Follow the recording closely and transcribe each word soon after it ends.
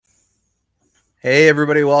Hey,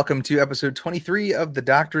 everybody. Welcome to episode 23 of the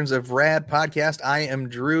Doctrines of Rad podcast. I am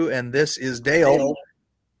Drew, and this is Dale.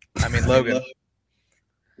 I mean, Logan.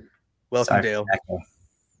 Welcome, Sorry, Dale.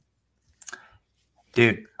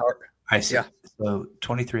 Dude, so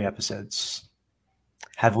 23 episodes.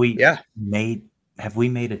 Have we made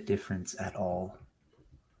a difference at all?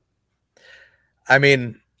 I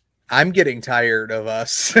mean, I'm getting tired of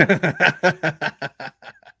us.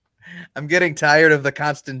 I'm getting tired of the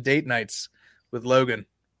constant date nights with Logan.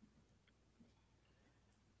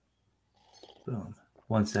 Boom.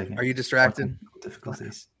 1 second. Are you distracted?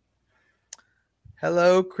 Difficulties.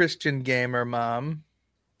 Hello, Christian gamer mom.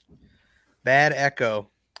 Bad echo.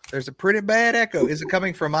 There's a pretty bad echo. Is it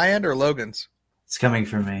coming from my end or Logan's? It's coming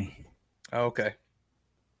from me. Oh, okay.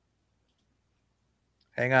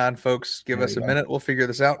 Hang on, folks. Give us a minute. We'll figure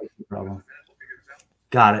this out. No problem.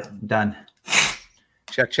 Got it. Done.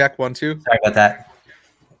 Check. 1, 2. Sorry about that.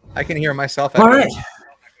 I can hear myself. All right.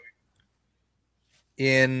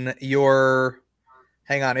 In your,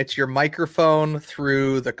 hang on, it's your microphone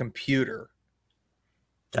through the computer.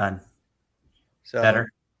 Done. So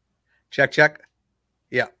better. Check.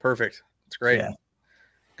 Yeah, perfect. It's great. Yeah.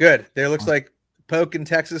 Good. There looks like Polk in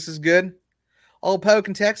Texas is good. Old Polk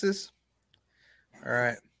in Texas. All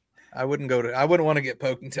right. I wouldn't want to get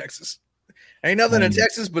Polk in Texas. Ain't nothing in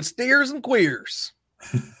Texas but steers and queers.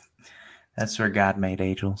 That's where God made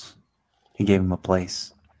angels. He gave them a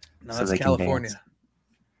place. No, that's California.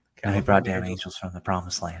 And he brought down angels from the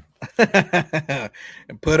promised land.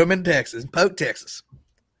 And put them in Texas, Polk, Texas.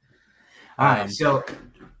 All right, so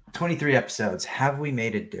 23 episodes. Have we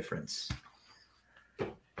made a difference?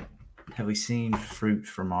 Have we seen fruit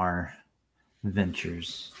from our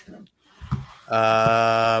ventures?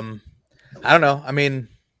 I don't know. I mean,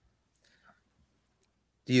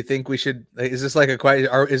 do you think we should? Is this like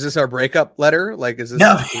is this our breakup letter? Like, is this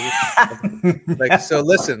no? Like, so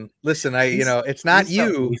listen. It's not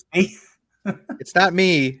you. It's not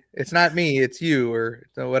me. It's you, or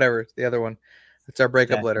whatever. It's the other one. It's our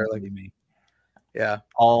breakup letter. Like me. Yeah.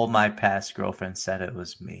 All my past girlfriends said it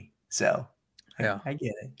was me. So yeah, I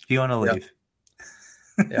get it. If you want to leave.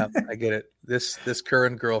 Yeah, I get it. This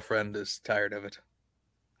current girlfriend is tired of it.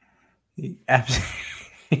 Absolutely.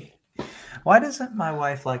 Why doesn't my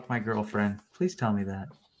wife like my girlfriend? Please tell me that.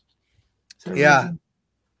 Yeah. Reason?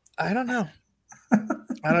 I don't know.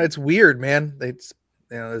 It's weird, man. It's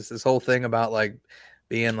there's this whole thing about like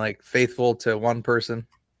being like faithful to one person.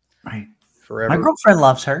 Right. Forever. My girlfriend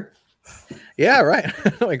loves her. Yeah, right.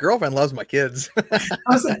 My girlfriend loves my kids. That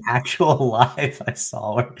was an actual live I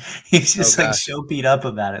saw her. He's just so beat up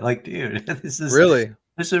about it. Like, dude, this is really,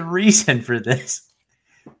 there's a reason for this.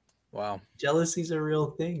 Wow. Jealousy's a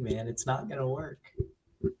real thing, man. It's not gonna work.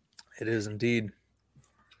 It is indeed.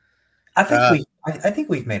 I think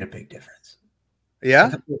we've made a big difference.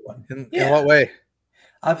 Yeah? In what way?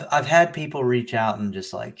 I've had people reach out and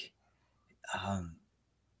just like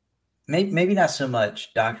maybe not so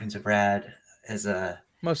much Doctrines of Rad as a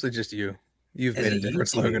mostly just you. You've made a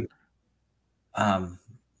difference, Logan.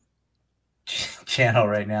 Channel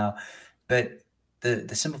right now. But the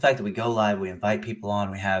simple fact that we go live, we invite people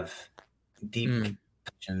on, we have deep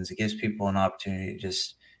discussions. It gives people an opportunity to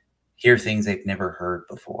just hear things they've never heard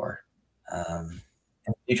before. In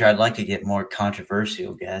the future, I'd like to get more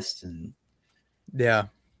controversial guests and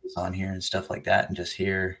on here and stuff like that, and just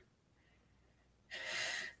hear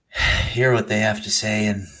what they have to say.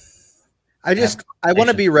 And I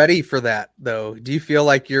want to be ready for that, though. Do you feel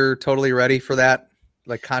like you're totally ready for that,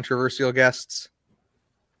 like controversial guests?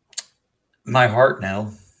 My heart,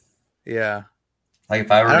 no. Yeah. Like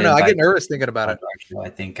if I were, I don't know. I get nervous thinking about it. I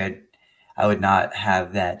think I would not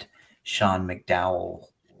have that Sean McDowell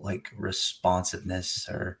like responsiveness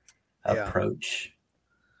or approach.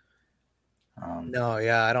 No,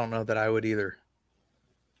 I don't know that I would either.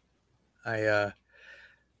 Man.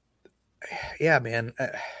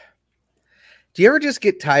 Do you ever just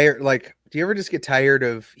get tired? Like, do you ever just get tired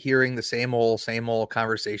of hearing the same old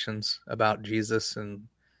conversations about Jesus? And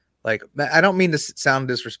like, I don't mean to sound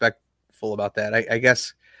disrespectful about that. I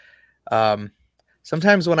guess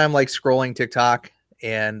sometimes when I'm like scrolling TikTok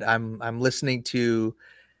and I'm listening to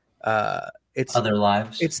it's other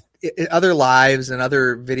lives, other lives and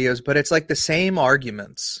other videos, but it's like the same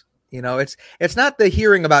arguments. It's not the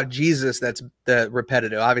hearing about Jesus that's the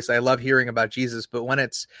repetitive. Obviously, I love hearing about Jesus, but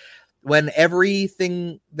when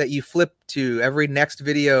everything that you flip to, every next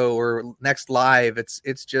video or next live,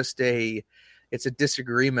 it's just a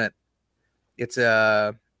disagreement. It's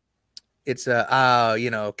a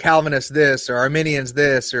Calvinist this, or Arminians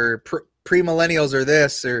this, or premillennials are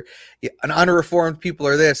this, or an unreformed people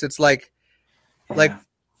are this. It's like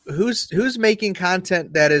who's making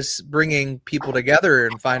content that is bringing people together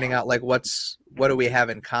and finding out like what do we have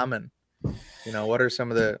in common? You know, what are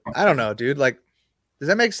some of the, I don't know, dude. Like, does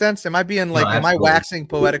that make sense? Am I being like, am I waxing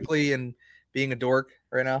poetically and being a dork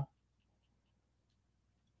right now?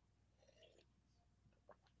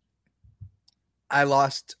 I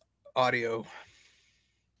lost audio.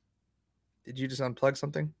 Did you just unplug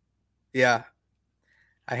something? Yeah.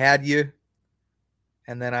 I had you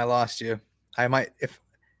and then I lost you. I might,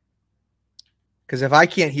 because if I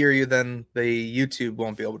can't hear you, then the YouTube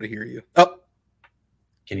won't be able to hear you. Oh,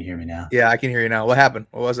 can you hear me now? Yeah, I can hear you now. What happened?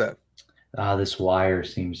 What was that? This wire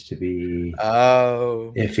seems to be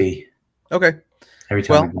iffy. Okay. Every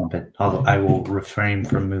time I bump it, I will refrain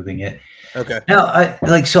from moving it. Okay. Now,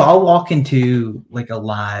 so I'll walk into like a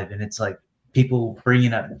live, and it's like people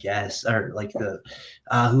bringing up guests, or like the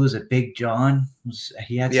who was it? Big John.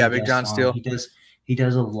 He had Big John Steele. He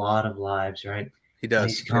does a lot of lives, right? He does.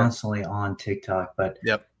 And he's constantly on TikTok, but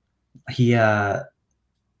yep. He, I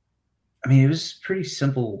mean, it was pretty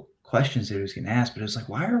simple questions that he was going to ask, but it was like,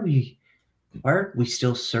 why are we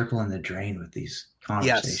still circling the drain with these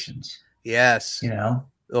conversations? Yes. You know?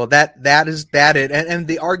 Well, that is it. And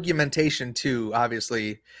the argumentation too,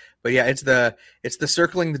 obviously. But yeah, it's the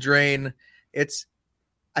circling the drain.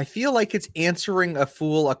 I feel like it's answering a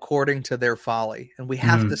fool according to their folly. And we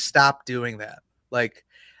have to stop doing that. Like,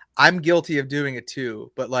 I'm guilty of doing it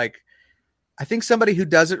too. But like, I think somebody who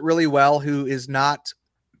does it really well, who is not,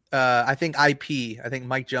 I think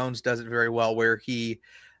Mike Jones does it very well, where he,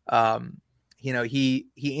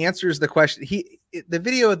 he answers the question. The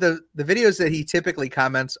videos that he typically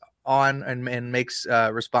comments on and makes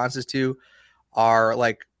responses to are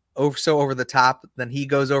like over the top. Then he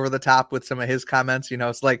goes over the top with some of his comments. You know,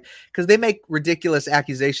 it's like, because they make ridiculous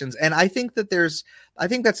accusations, and I think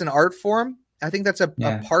that's an art form. I think that's a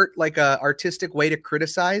part, like a artistic way to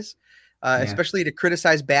criticize. Especially to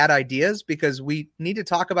criticize bad ideas, because we need to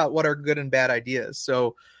talk about what are good and bad ideas.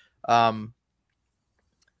 So, I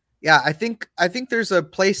think there's a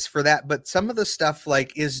place for that, but some of the stuff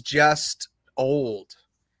like is just old.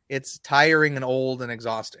 It's tiring and old and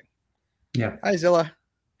exhausting. Yeah. Hi, Zilla.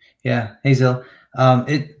 Yeah. Hey, Zilla.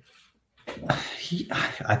 I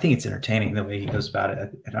think it's entertaining the way he goes about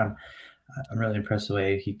it. And I'm really impressed the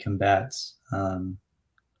way he combats a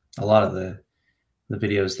lot of the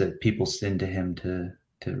videos that people send to him to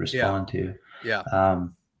respond to. Yeah.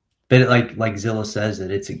 But like Zilla says,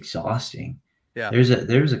 that it's exhausting. Yeah.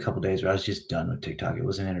 There was a couple days where I was just done with TikTok. It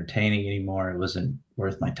wasn't entertaining anymore. It wasn't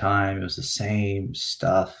worth my time. It was the same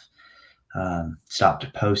stuff.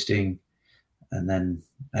 Stopped posting. And then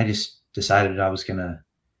I just decided I was going to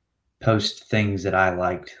post things that I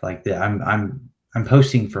liked. Like that I'm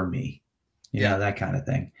posting for me, you know, that kind of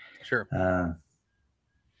thing. Sure.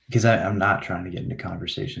 Because I'm not trying to get into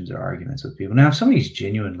conversations or arguments with people. Now, if somebody's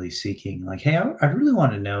genuinely seeking, like, hey, I really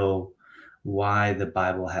want to know why the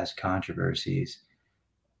Bible has controversies,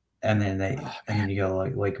 and then then you go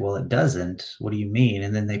like, well, it doesn't. What do you mean?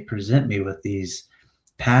 And then they present me with these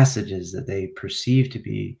passages that they perceive to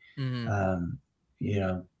be,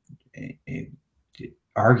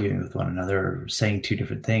 arguing with one another or saying two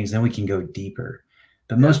different things. Then we can go deeper.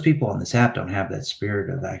 But most people on this app don't have that spirit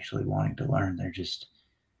of actually wanting to learn.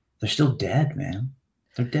 They're still dead, man.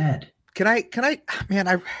 They're dead. Can I,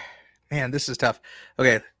 man, this is tough.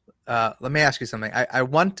 Okay. Let me ask you something.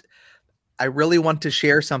 I really want to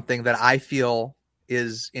share something that I feel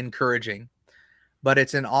is encouraging, but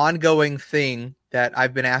it's an ongoing thing that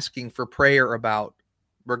I've been asking for prayer about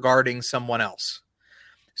regarding someone else.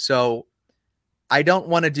 So I don't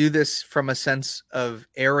want to do this from a sense of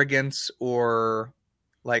arrogance or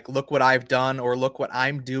like, look what I've done or look what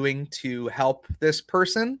I'm doing to help this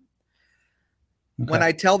person. Okay.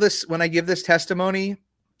 When I give this testimony,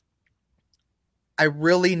 I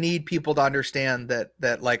really need people to understand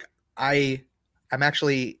that like I'm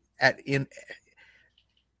actually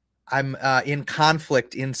I'm in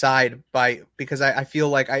conflict inside because I feel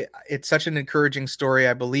like it's such an encouraging story.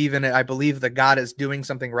 I believe in it. I believe that God is doing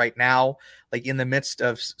something right now, like in the midst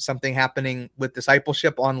of something happening with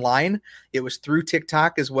discipleship online. It was through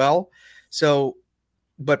TikTok as well. So,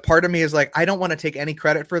 but part of me is like, I don't want to take any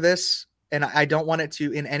credit for this. And I don't want it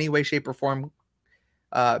to in any way, shape, or form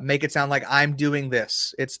make it sound like I'm doing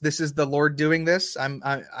this. This is the Lord doing this.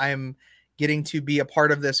 I'm getting to be a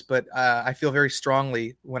part of this, but I feel very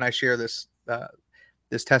strongly when I share this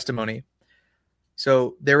testimony.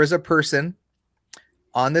 So there is a person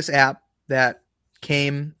on this app that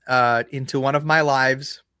came into one of my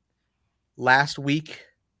lives last week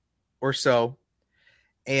or so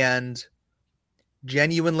and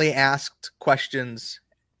genuinely asked questions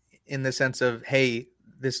in the sense of, hey,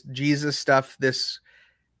 this Jesus stuff, this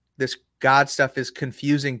God stuff is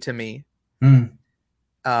confusing to me.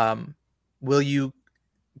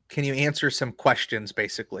 Can you answer some questions,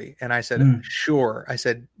 basically? And I said, sure. I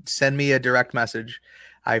said, send me a direct message.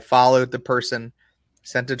 I followed the person,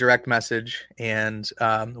 sent a direct message, and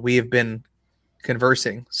we have been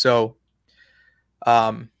conversing. So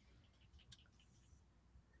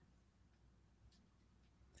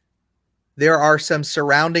there are some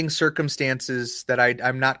surrounding circumstances that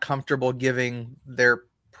I'm not comfortable giving their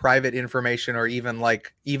private information, or even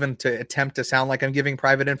to attempt to sound like I'm giving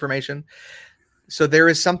private information. So there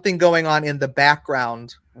is something going on in the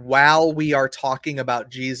background while we are talking about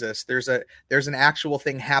Jesus. There's an actual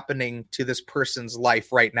thing happening to this person's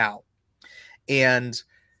life right now. And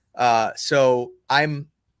so I am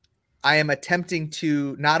attempting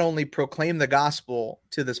to not only proclaim the gospel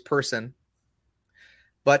to this person,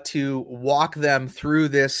 but to walk them through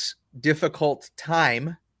this difficult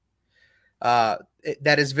time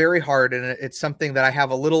that is very hard. And it's something that I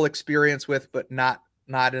have a little experience with, but not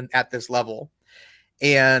at this level.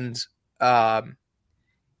 And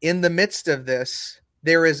in the midst of this,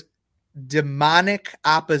 there is demonic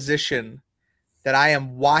opposition that I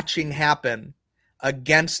am watching happen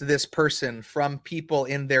against this person from people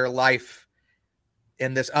in their life,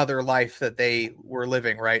 in this other life that they were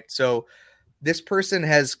living, right? So this person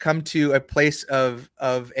has come to a place of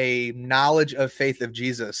a knowledge of faith of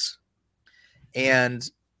Jesus, and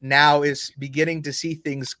now is beginning to see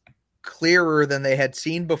things clearer than they had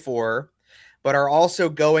seen before, but are also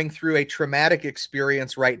going through a traumatic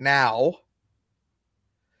experience right now.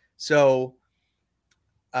 So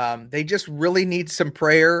they just really need some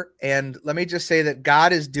prayer. And let me just say that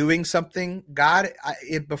God is doing something.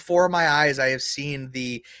 Before my eyes, I have seen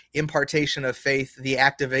the impartation of faith, the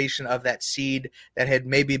activation of that seed that had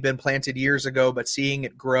maybe been planted years ago, but seeing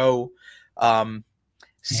it grow,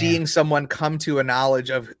 seeing someone come to a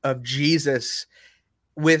knowledge of Jesus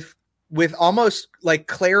with almost like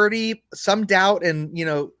clarity, some doubt and,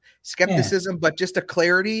 skepticism, but just a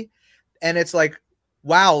clarity. And it's like,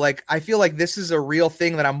 wow, like I feel like this is a real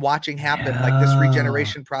thing that I'm watching happen, like this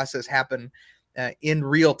regeneration process happen in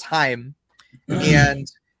real time.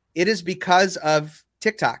 And it is because of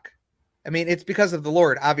TikTok. I mean, it's because of the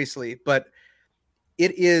Lord, obviously, but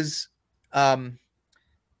it is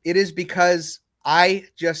because I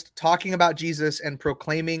just talking about Jesus and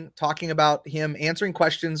talking about him, answering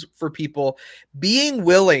questions for people, being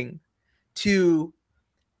willing to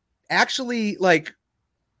actually like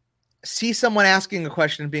see someone asking a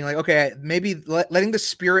question and being like, okay, maybe letting the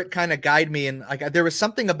Spirit kind of guide me. And like, there was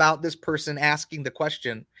something about this person asking the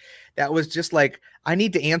question that was just like, I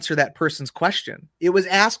need to answer that person's question. It was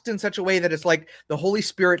asked in such a way that it's like the Holy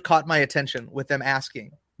Spirit caught my attention with them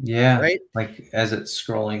asking. Yeah. Right. Like as it's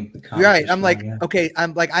scrolling the comments. Right. I'm like, okay,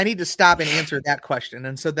 I'm like, I need to stop and answer that question.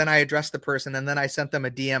 And so then I addressed the person and then I sent them a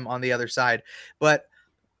DM on the other side. But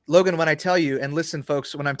Logan, when I tell you, and listen,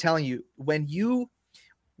 folks, when I'm telling you,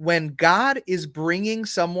 when God is bringing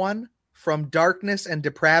someone from darkness and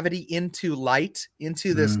depravity into light,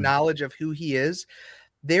 into this knowledge of who he is,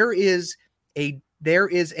 there is a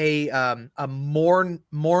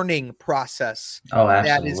mourning process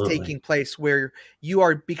that is taking place where you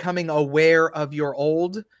are becoming aware of your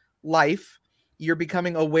old life. You're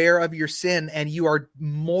becoming aware of your sin, and you are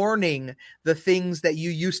mourning the things that you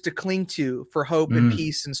used to cling to for hope and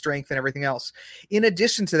peace and strength and everything else. In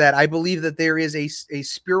addition to that, I believe that there is a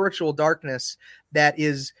spiritual darkness that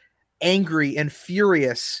is angry and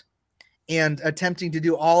furious and attempting to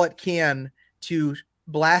do all it can to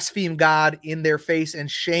blaspheme God in their face and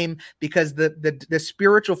shame, because the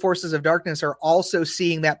spiritual forces of darkness are also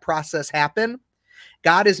seeing that process happen.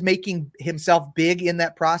 God is making himself big in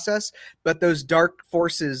that process, but those dark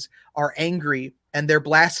forces are angry and they're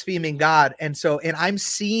blaspheming God. And I'm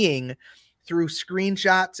seeing through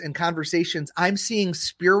screenshots and conversations, I'm seeing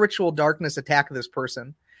spiritual darkness attack this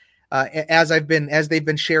person. As they've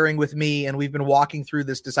been sharing with me, and we've been walking through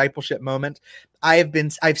this discipleship moment, I've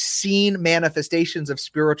seen manifestations of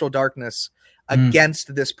spiritual darkness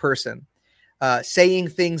against this person, saying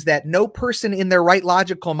things that no person in their right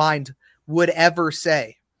logical mind would ever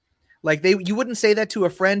say. Like you wouldn't say that to a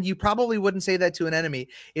friend. You probably wouldn't say that to an enemy.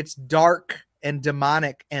 It's dark and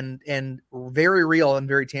demonic and very real and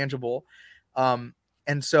very tangible. But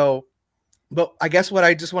I guess what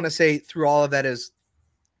I just want to say through all of that is,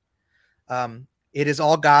 it is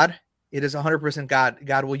all God. It is 100% God.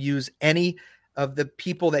 God will use any of the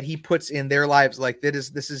people that he puts in their lives. Like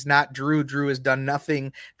this is not Drew. Drew has done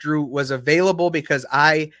nothing. Drew was available because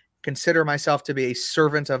I consider myself to be a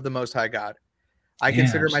servant of the Most High God. I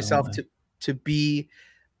consider myself to be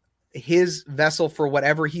his vessel for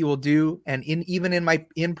whatever he will do. And even in my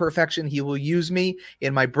imperfection, he will use me.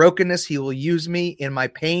 In my brokenness, he will use me. In my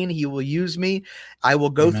pain, he will use me. I will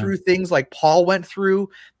go through things like Paul went through.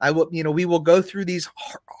 We will go through these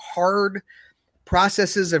hard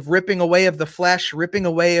processes of ripping away of the flesh, ripping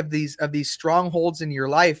away of these strongholds in your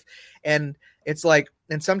life. And it's like,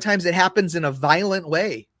 and sometimes it happens in a violent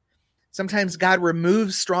way. Sometimes God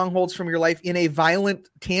removes strongholds from your life in a violent,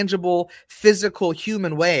 tangible, physical,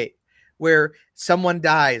 human way, where someone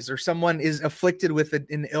dies or someone is afflicted with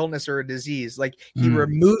an illness or a disease. Like he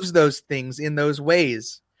removes those things in those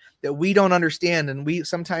ways that we don't understand. And we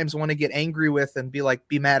sometimes want to get angry with and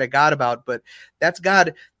be mad at God about, but that's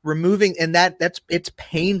God removing. And it's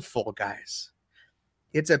painful, guys.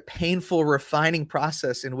 It's a painful refining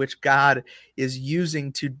process in which God is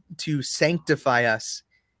using to sanctify us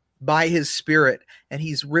by his Spirit, and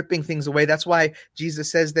he's ripping things away. That's why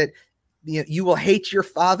Jesus says that you will hate your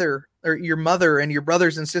father or your mother and your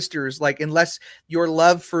brothers and sisters, like, unless your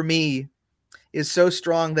love for me is so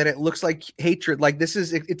strong that it looks like hatred. Like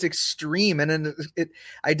it's extreme. And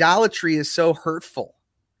idolatry is so hurtful.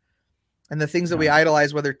 And the things that we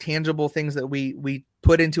idolize, whether tangible things that we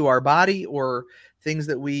put into our body or things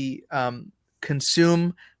that we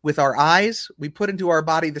consume with our eyes, we put into our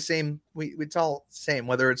body the same. It's all the same,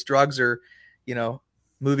 whether it's drugs or,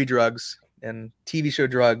 movie drugs and TV show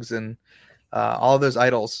drugs and all of those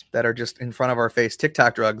idols that are just in front of our face,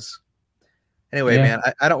 TikTok drugs. Anyway, man,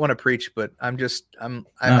 I don't want to preach, but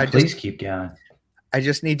please keep going. I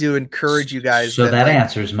just need to encourage you guys. So that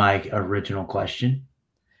answers my original question.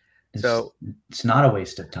 It's not a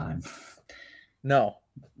waste of time. No.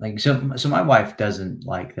 So my wife doesn't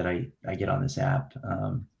like that I get on this app.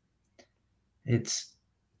 It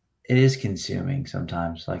is consuming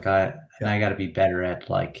sometimes. I got to be better at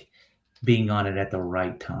being on it at the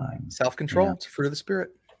right time. Self-control. It's a fruit of the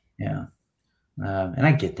Spirit. Yeah. And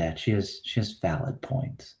I get that she has valid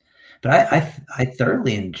points, but I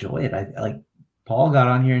thoroughly enjoy it. I Paul got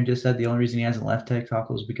on here and just said the only reason he hasn't left TikTok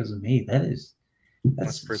was because of me. That's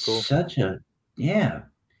pretty cool.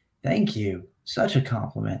 Thank you. Such a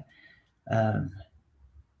compliment. I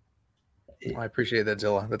appreciate that,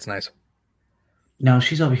 Zilla. That's nice. No,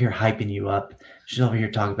 she's over here hyping you up. She's over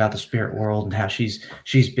here talking about the spirit world and how she's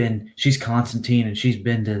Constantine and she's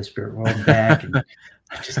been to the spirit world and back. And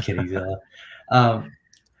I'm just kidding, Zilla.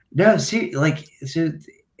 No, see,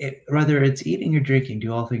 whether it's eating or drinking,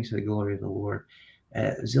 do all things for the glory of the Lord.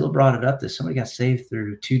 Zilla brought it up that somebody got saved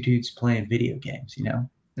through two dudes playing video games,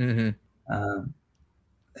 Mm-hmm.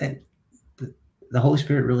 And the Holy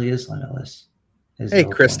Spirit really is limitless. Hey,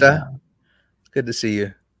 Krista. It's good to see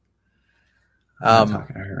you. I'm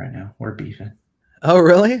talking to her right now. We're beefing. Oh,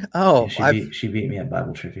 really? Oh, she beat me at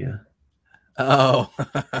Bible trivia. Oh,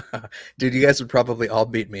 dude, you guys would probably all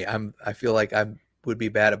beat me. I feel like I would be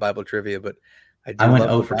bad at Bible trivia, but I went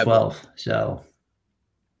 0 for 12. So,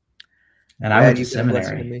 and I went to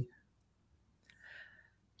seminary.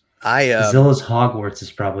 Zilla's Hogwarts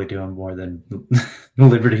is probably doing more than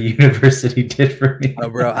Liberty University did for me. Oh,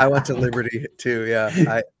 bro, I went to Liberty too.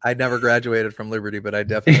 Yeah, I never graduated from Liberty, but I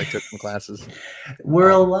definitely took some classes. We're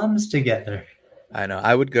alums together. I know.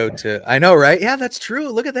 I would go to. I know, right? Yeah, that's true.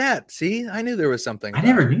 Look at that. See, I knew there was something. I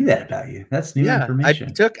never knew that about you. That's new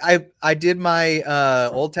information. I did my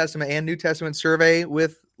Old Testament and New Testament survey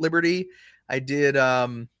with Liberty. I did.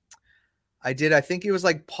 I think it was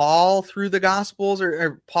like Paul through the Gospels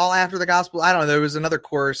or Paul after the Gospel. I don't know. There was another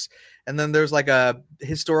course, and then there's like a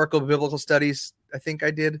historical biblical studies. I think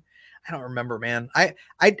I did. I don't remember, man.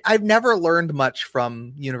 I've never learned much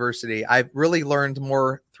from university. I've really learned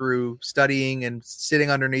more through studying and sitting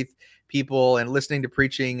underneath people and listening to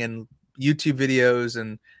preaching and YouTube videos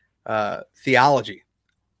and theology.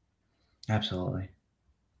 Absolutely.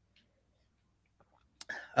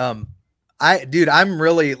 I'm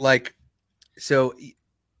really so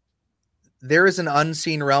there is an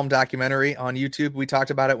Unseen Realm documentary on YouTube. We talked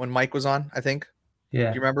about it when Mike was on, I think. Yeah.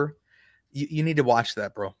 Do you remember? You need to watch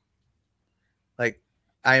that, bro.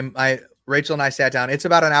 Rachel and I sat down. It's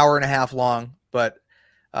about an hour and a half long, but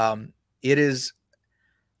it is.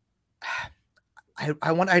 I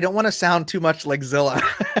don't want to sound too much like Zilla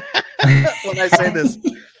when I say this.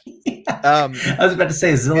 I was about to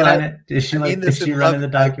say Zilla. Is she running the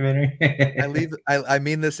documentary? I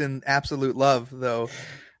mean this in absolute love, though.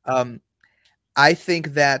 I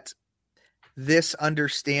think that this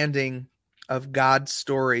understanding of God's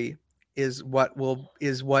story is what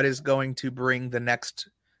is going to bring the next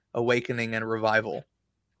awakening and revival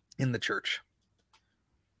in the church.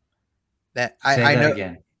 That I know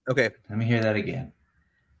again. Okay. Let me hear that again.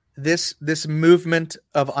 This movement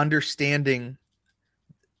of understanding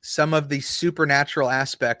some of the supernatural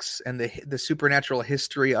aspects and the supernatural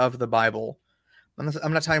history of the Bible.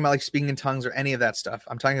 I'm not talking about like speaking in tongues or any of that stuff.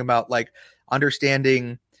 I'm talking about like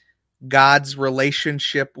understanding God's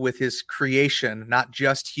relationship with his creation, not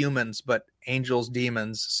just humans, but angels,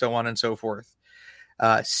 demons, so on and so forth.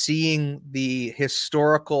 Seeing the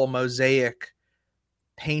historical mosaic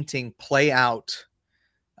painting play out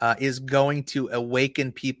is going to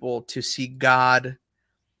awaken people to see God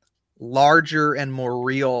larger and more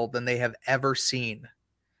real than they have ever seen.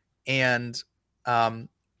 And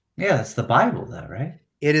it's the Bible though, right?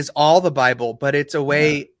 it is all the Bible, but it's a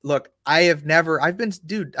way. Look, I've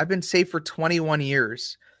been saved for 21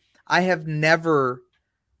 years. I have never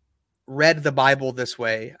read the Bible this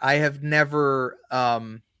way. I have never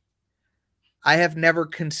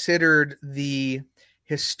considered the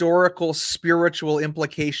historical spiritual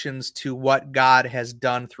implications to what God has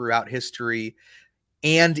done throughout history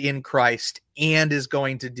and in Christ and is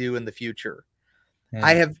going to do in the future. Yeah.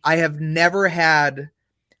 I have never had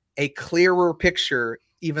a clearer picture,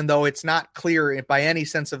 even though it's not clear by any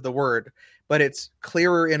sense of the word, but it's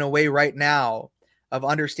clearer in a way right now of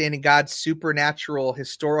understanding God's supernatural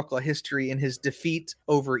historical history in his defeat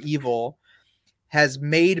over evil has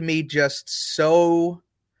made me just so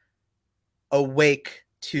awake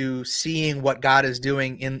to seeing what God is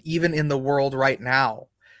doing even in the world right now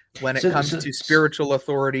when it comes to spiritual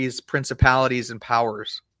authorities, principalities, and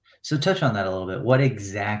powers. So touch on that a little bit. What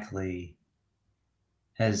exactly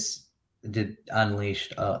did unleash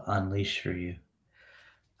for you?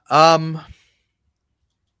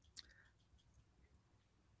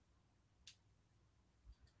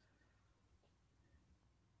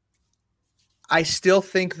 I still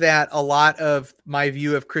think that a lot of my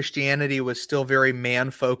view of Christianity was still very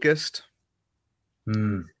man-focused.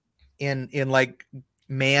 In like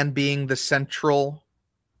man being the central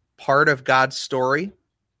part of God's story.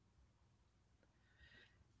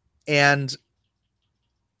 And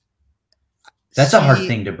that's a hard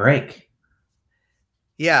thing to break.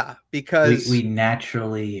 Yeah, because we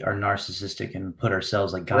naturally are narcissistic and put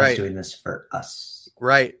ourselves like God's doing this for us.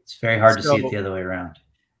 Right. It's very hard to see it the other way around.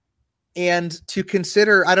 And to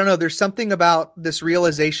consider, I don't know, there's something about this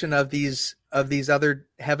realization of these other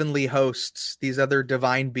heavenly hosts, these other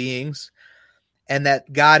divine beings, and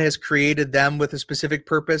that God has created them with a specific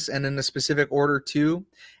purpose and in a specific order too,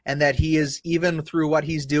 and that he is, even through what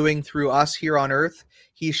he's doing through us here on earth,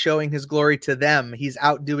 he's showing his glory to them. He's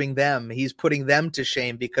outdoing them. He's putting them to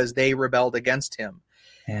shame because they rebelled against him.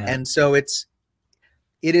 Yeah. And so it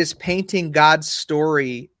is painting God's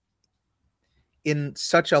story in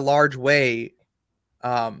such a large way.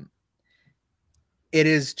 It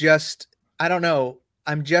is just, I don't know.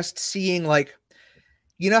 I'm just seeing like,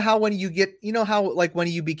 when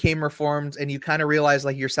you became reformed and you kind of realize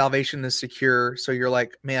like your salvation is secure. So you're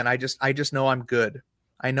like, man, I just know I'm good.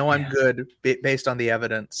 I know I'm good based on the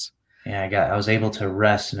evidence. Yeah. I was able to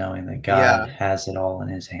rest knowing that God has it all in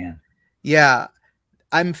his hand. Yeah.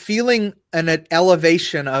 I'm feeling an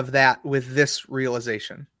elevation of that with this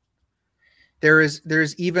realization.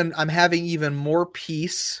 I'm having even more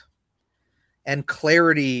peace and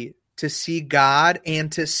clarity to see God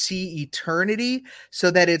and to see eternity, so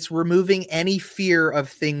that it's removing any fear of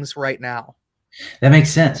things right now. That makes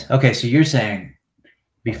sense. Okay, so you're saying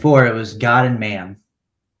before it was God and man,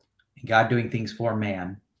 God doing things for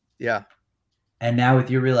man. Yeah. And now with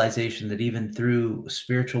your realization that even through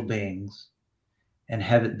spiritual beings and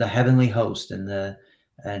the heavenly host and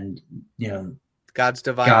God's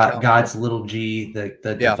divine counsel. God's little g,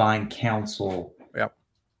 the divine counsel. Yep.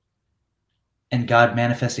 And God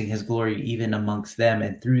manifesting his glory even amongst them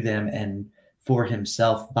and through them and for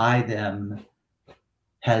himself by them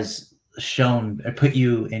has put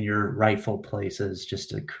you in your rightful place as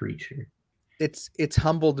just a creature. It's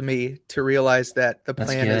humbled me to realize that the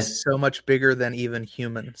plan is so much bigger than even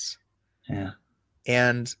humans. Yeah.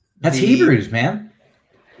 And that's Hebrews, man.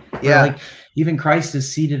 Yeah. Like even Christ is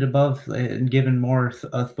seated above and given more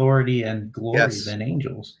authority and glory than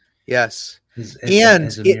angels. Yes.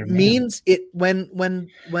 It means it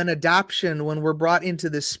when adoption, when we're brought into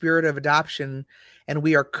the spirit of adoption and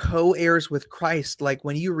we are co-heirs with Christ, like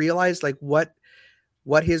when you realize like what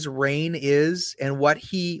his reign is and what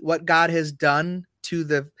God has done to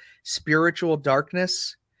the spiritual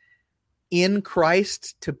darkness in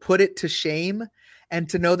Christ to put it to shame and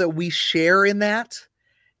to know that we share in that,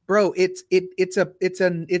 bro, it's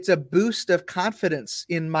a boost of confidence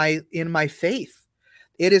in my faith.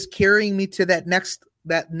 It is carrying me to that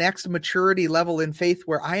next maturity level in faith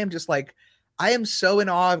where I am just like, I am so in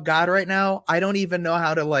awe of God right now. I don't even know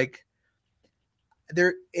how to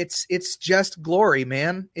it's just glory,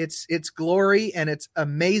 man. It's glory, and it's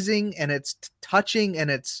amazing, and it's touching, and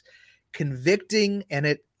it's convicting, and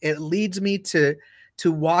it leads me to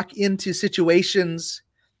walk into situations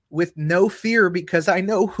with no fear because I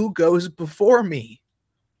know who goes before me.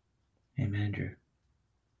 Amen, Drew.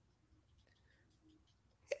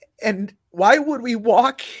 And why would we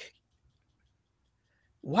walk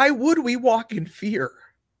in fear?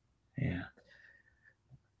 Yeah.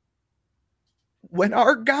 When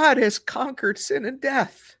our God has conquered sin and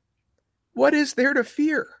death, what is there to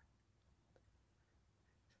fear?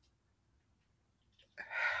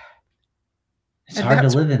 It's hard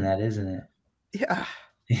to live in that, isn't it? Yeah.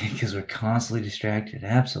 Because we're constantly distracted.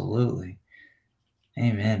 Absolutely.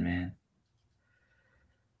 Amen, man.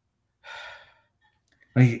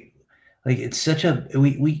 Like it's such a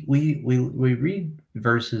we read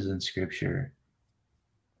verses in scripture.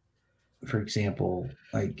 For example,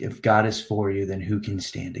 like if God is for you, then who can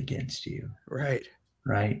stand against you? Right.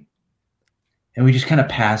 Right. And we just kind of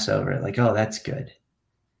pass over it, like, oh, that's good.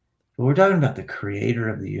 But we're talking about the creator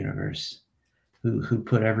of the universe, who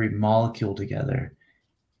put every molecule together.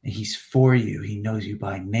 And he's for you. He knows you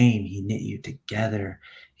by name. He knit you together.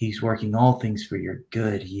 He's working all things for your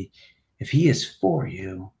good. If he is for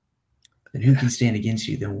you, then who can stand against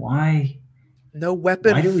you? Then why? No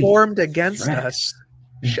weapon formed against us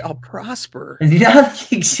shall prosper. Yeah,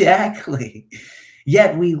 exactly.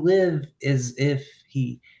 Yet we live as if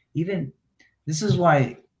this is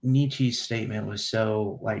why Nietzsche's statement was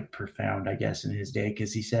so profound, I guess, in his day,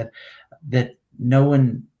 because he said that no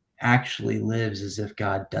one actually lives as if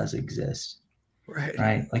God does exist.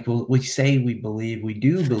 Right. Like we say we believe, we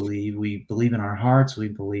do believe, we believe in our hearts, we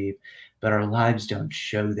believe, but our lives don't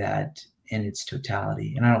show that in its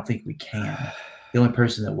totality. And I don't think we can. The only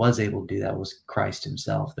person that was able to do that was Christ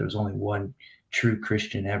himself. There was only one true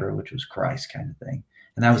Christian ever, which was Christ, kind of thing.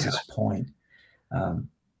 And that was his point.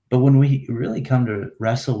 But when we really come to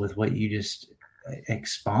wrestle with what you just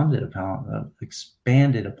expanded upon,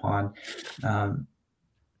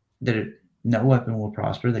 that no weapon will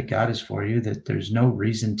prosper, that God is for you, that there's no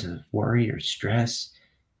reason to worry or stress,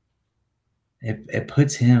 it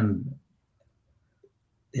puts him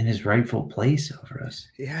in his rightful place over us.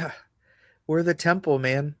 Yeah. We're the temple,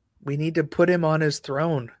 man. We need to put him on his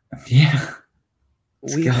throne. Yeah.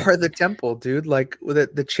 We are the temple, dude. Like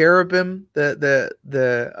the cherubim, the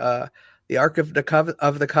Ark of the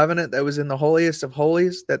Covenant that was in the holiest of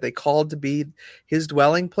holies that they called to be his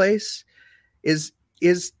dwelling place is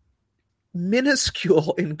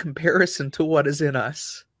minuscule in comparison to what is in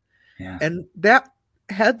us. Yeah. And that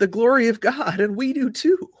had the glory of God, and we do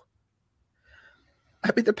too.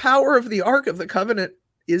 I mean, the power of the Ark of the Covenant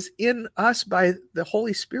is in us by the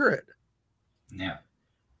Holy Spirit. Yeah.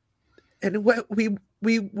 And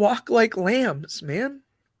we walk like lambs, man.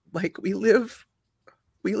 Like we live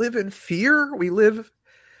in fear. We live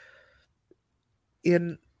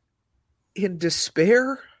in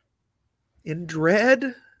despair, in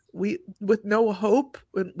dread. With no hope.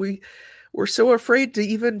 And we're so afraid to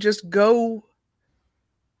even just go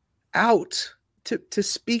out to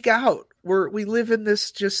speak out. We live in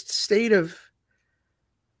this just state of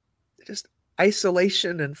just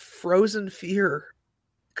isolation and frozen fear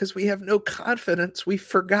because we have no confidence. We've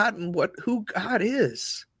forgotten who God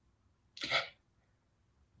is.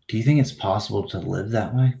 Do you think it's possible to live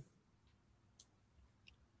that way?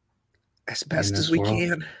 As best as we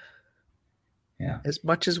can. Yeah. As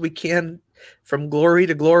much as we can, from glory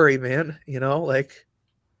to glory, man. Like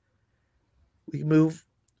we move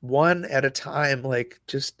one at a time. Like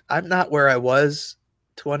I'm not where I was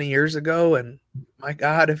 20 years ago. And my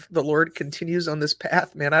God, if the Lord continues on this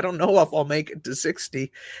path, man, I don't know if I'll make it to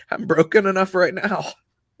 60. I'm broken enough right now.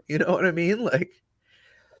 You know what I mean? Like,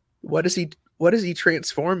 what is he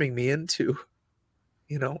transforming me into?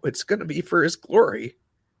 It's going to be for his glory.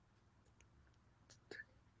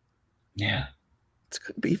 Yeah. It's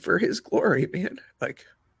going to be for his glory, man. Like,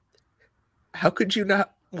 how could you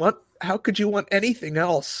want anything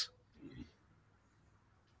else?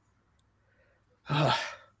 I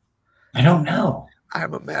don't know.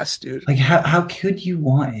 I'm a mess, dude. Like, how could you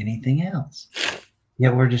want anything else?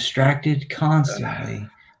 Yet we're distracted constantly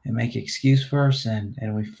and make excuse for our sin,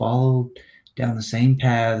 and we follow down the same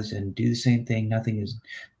paths and do the same thing.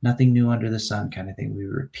 Nothing new under the sun kind of thing. We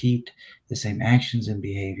repeat the same actions and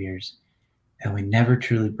behaviors, and we never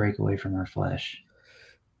truly break away from our flesh.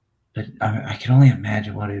 But I can only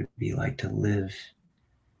imagine what it would be like to live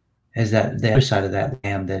as the other side of that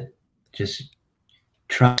lamb that just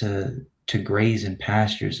trusts to graze in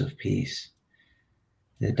pastures of peace,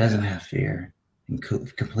 that doesn't have fear and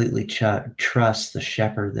completely trusts the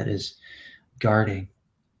shepherd that is guarding.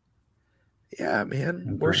 Yeah, man.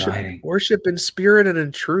 And providing. Worship in spirit and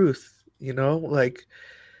in truth, like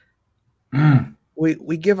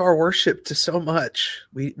we give our worship to so much.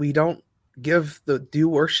 We don't give the due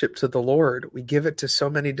worship to the Lord. We give it to so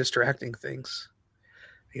many distracting things.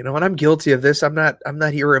 And I'm guilty of this. I'm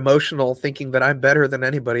not here emotional thinking that I'm better than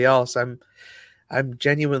anybody else. I'm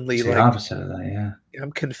genuinely it's the opposite of that, yeah.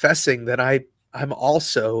 I'm confessing that I'm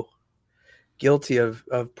also guilty of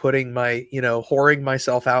putting my, whoring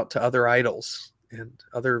myself out to other idols and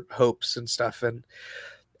other hopes and stuff. And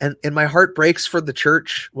my heart breaks for the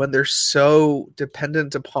church when they're so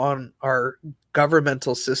dependent upon our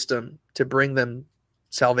governmental system to bring them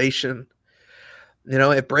salvation.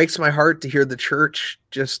 It breaks my heart to hear the church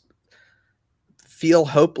just feel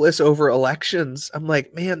hopeless over elections. I'm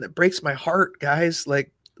like, man, that breaks my heart, guys.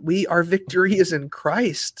 Like, our victory is in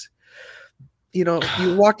Christ. You're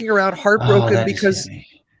walking around heartbroken because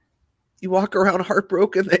you walk around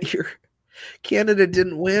heartbroken that your candidate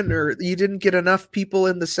didn't win or you didn't get enough people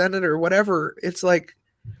in the Senate or whatever. It's like,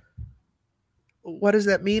 what does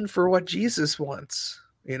that mean for what Jesus wants?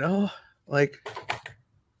 Like,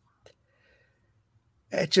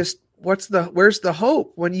 it just, where's the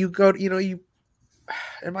hope when you go,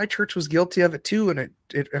 and my church was guilty of it too. And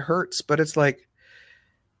it hurts, but it's like,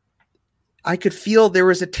 I could feel there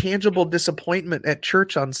was a tangible disappointment at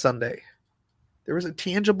church on Sunday. There was a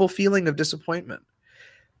tangible feeling of disappointment.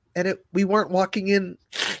 And we weren't walking in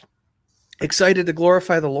excited to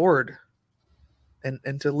glorify the Lord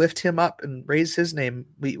and to lift him up and raise his name.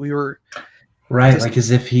 We were right. Like as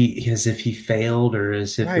if he failed or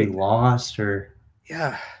as if we lost or.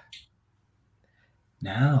 Yeah.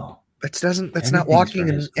 No. That's not walking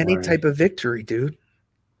in any type of victory, dude.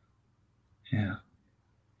 Yeah.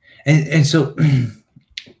 And so,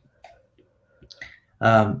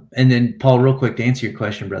 and then Paul, real quick to answer your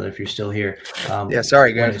question, brother, if you're still here. Yeah,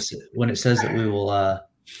 sorry, guys. When it says that we will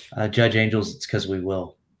judge angels, it's because we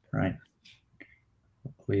will, right?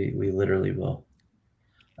 We literally will.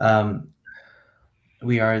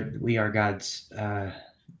 We are God's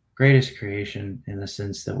greatest creation in the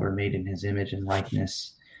sense that we're made in His image and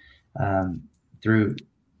likeness.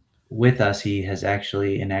 With us, he has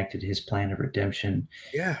actually enacted his plan of redemption.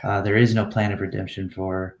 Yeah. There is no plan of redemption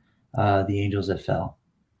for the angels that fell.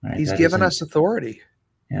 Right? He's given us authority.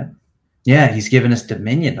 Yeah. Yeah. He's given us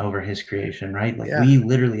dominion over his creation, right? Like we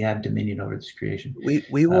literally have dominion over this creation.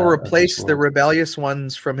 We will replace the rebellious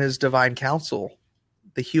ones from his divine counsel.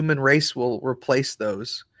 The human race will replace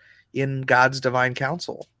those in God's divine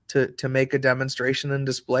counsel to make a demonstration and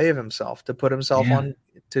display of himself, to put himself on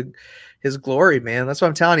to his glory, man. That's what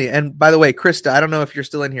I'm telling you. And by the way, Krista, I don't know if you're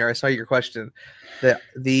still in here. I saw your question.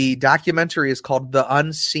 The documentary is called The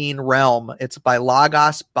Unseen Realm. It's by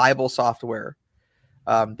Logos Bible Software.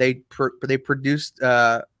 They produced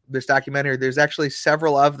this documentary. There's actually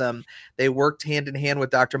several of them. They worked hand in hand with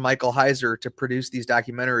Dr. Michael Heiser to produce these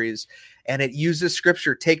documentaries, and it uses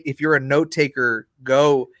scripture. If you're a note taker,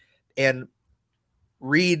 go and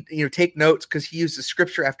read, take notes, because he uses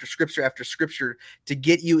scripture after scripture after scripture to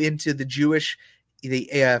get you into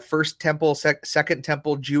the first temple, second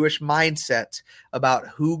temple Jewish mindset about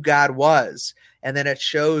who God was. And then it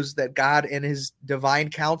shows that God in his divine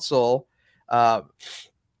counsel, God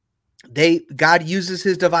uses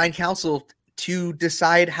his divine counsel to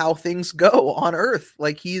decide how things go on earth.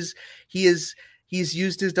 Like he's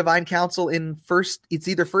used his divine counsel in it's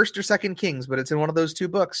either First or Second Kings, but it's in one of those two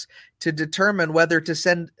books, to determine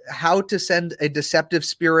how to send a deceptive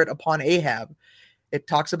spirit upon Ahab. It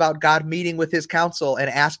talks about God meeting with his council and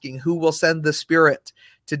asking who will send the spirit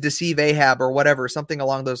to deceive Ahab or whatever, something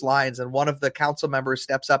along those lines. And one of the council members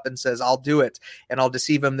steps up and says, I'll do it, and I'll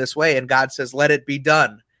deceive him this way. And God says, let it be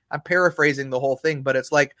done. I'm paraphrasing the whole thing, but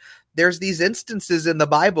it's like there's these instances in the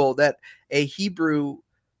Bible that a Hebrew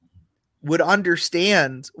would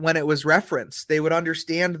understand when it was referenced. They would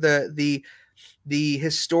understand the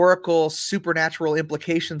historical supernatural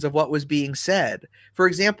implications of what was being said. For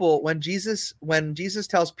example, when Jesus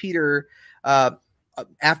tells Peter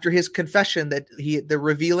after his confession that the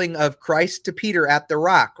revealing of Christ to Peter at the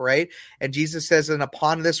rock, right? And Jesus says, and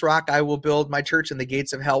upon this rock I will build my church, and the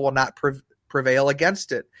gates of hell will not prevail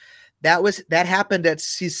against it. That happened at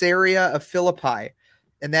Caesarea of Philippi.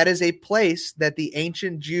 And that is a place that the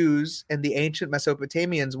ancient Jews and the ancient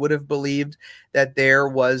Mesopotamians would have believed that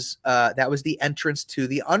that was the entrance to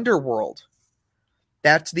the underworld.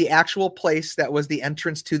 That's the actual place that was the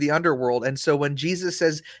entrance to the underworld. And so when Jesus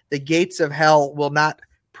says the gates of hell will not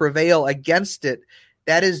prevail against it,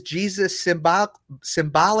 That is Jesus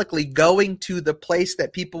symbolically going to the place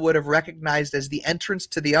that people would have recognized as the entrance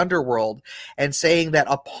to the underworld and saying that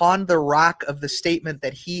upon the rock of the statement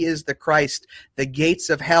that he is the Christ, the gates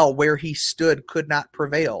of hell where he stood could not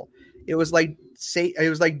prevail. It was like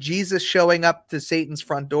Jesus showing up to Satan's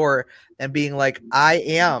front door and being like, I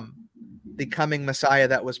am the coming Messiah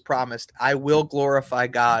that was promised. I will glorify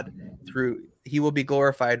God he will be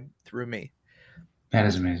glorified through me. That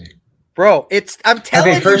is amazing. Bro, I'm telling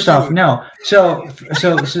you. Okay, first off, no. So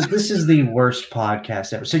this is the worst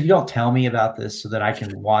podcast ever. So you don't tell me about this so that I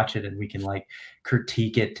can watch it and we can like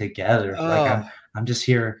critique it together. Like I'm just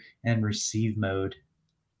here in receive mode.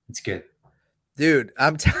 It's good. Dude,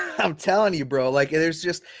 I'm telling you, bro. Like there's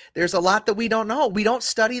a lot that we don't know. We don't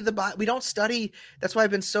study that's why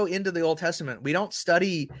I've been so into the Old Testament. We don't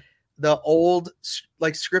study the old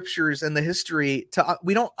like scriptures and the history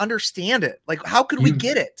we don't understand it. Like how could we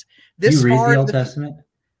get it this you read far the Old Testament?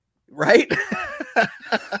 Right?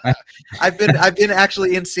 I've been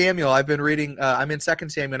actually in Samuel. I've been reading I'm in 2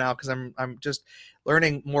 Samuel now because I'm just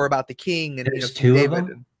learning more about the king and there's two David. of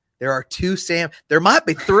them? There are 2 Sam. There might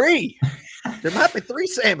be 3. There might be 3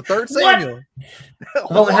 Samuel. 3rd Samuel.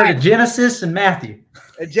 I've only heard of Genesis and Matthew.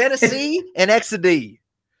 Genesis and Exodus.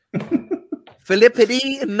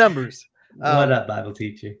 Philippides and Numbers. What up, Bible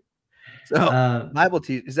teacher? So Bible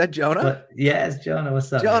teacher. Is that Jonah? Yeah, it's Jonah.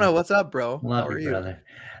 What's up? Jonah, man? what's up, bro? Love you, brother.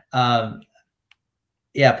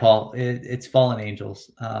 Yeah, Paul. It's fallen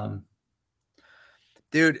angels.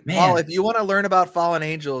 Dude, man. Paul, if you want to learn about fallen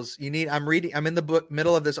angels, I'm in the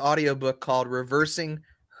middle of this audio book called Reversing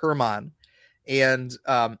Hermon. And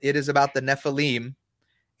it is about the Nephilim.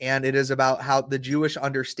 And it is about how the Jewish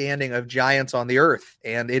understanding of giants on the earth.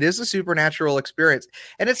 And it is a supernatural experience.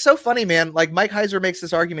 And it's so funny, man. Like Mike Heiser makes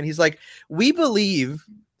this argument. He's like, we believe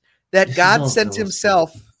that God sent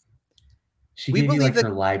himself. She gave you like her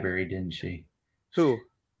library, didn't she? Who?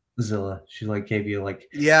 Zilla. She like gave you like.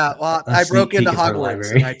 Yeah. Well, I broke into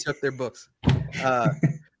Hogwarts and I took their books.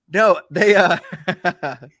 No, they,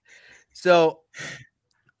 so,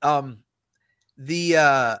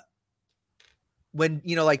 when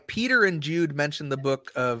like Peter and Jude mentioned the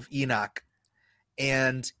book of Enoch,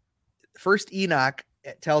 and first Enoch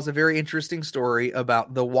tells a very interesting story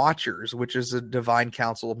about the Watchers, which is a divine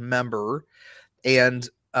council member, and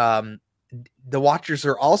the Watchers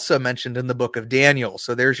are also mentioned in the book of Daniel.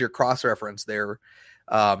 So there's your cross reference there,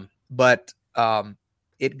 but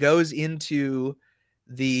it goes into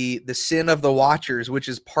the sin of the Watchers, which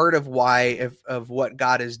is part of why of what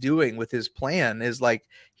God is doing with his plan is like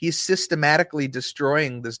he's systematically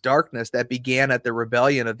destroying this darkness that began at the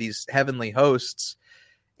rebellion of these heavenly hosts.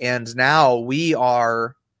 And now we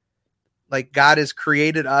are like, God has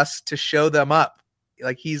created us to show them up.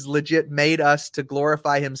 Like he's legit made us to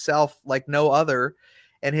glorify himself like no other.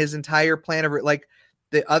 And his entire plan of like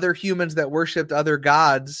the other humans that worshiped other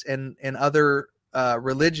gods and other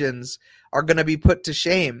religions are going to be put to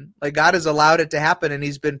shame. Like God has allowed it to happen, and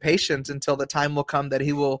he's been patient until the time will come that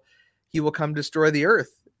he will come destroy the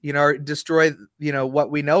earth, or destroy, what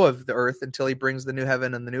we know of the earth until he brings the new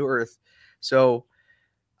heaven and the new earth. So,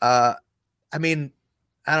 I mean,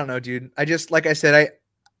 I don't know, dude. I just, like I said,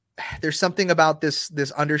 there's something about this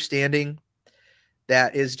understanding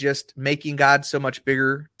that is just making God so much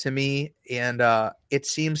bigger to me. And,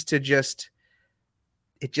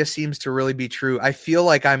 it just seems to really be true. I feel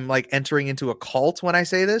like I'm like entering into a cult when I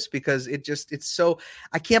say this, because it's so,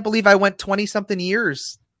 I can't believe I went 20 something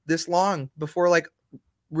years this long before like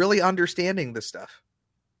really understanding this stuff.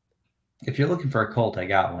 If you're looking for a cult, I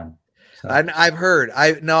got one. So. I've heard.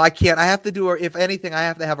 I can't. I have to do, if anything, I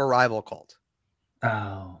have to have a rival cult.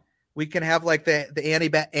 Oh, we can have like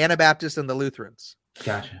the Anabaptists and the Lutherans.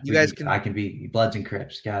 Gotcha. You guys can. I can be Bloods and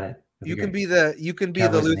Crips. Got it. You can be the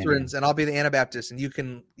Lutherans and I'll be the Anabaptists, and you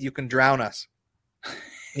can drown us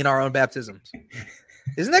in our own baptisms.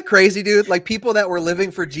 Isn't that crazy, dude? Like people that were living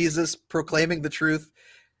for Jesus, proclaiming the truth,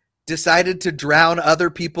 decided to drown other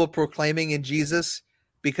people proclaiming in Jesus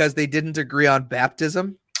because they didn't agree on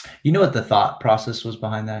baptism. You know what the thought process was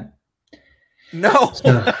behind that? No.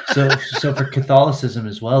 So for Catholicism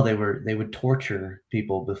as well, they would torture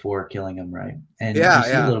people before killing them, right? And you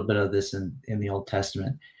see a little bit of this in the Old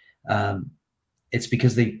Testament. It's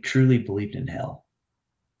because they truly believed in hell,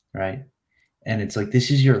 right? And it's like,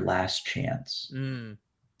 this is your last chance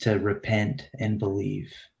to repent and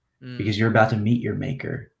believe because you're about to meet your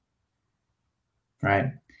maker,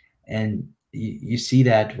 right? And you see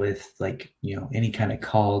that with like, any kind of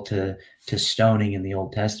call to stoning in the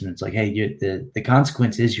Old Testament. It's like, hey, the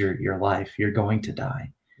consequence is your life. You're going to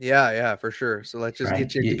die. Yeah, for sure. So let's just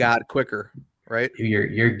get you to God quicker. right?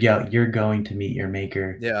 You're going to meet your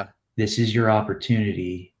maker. Yeah. This is your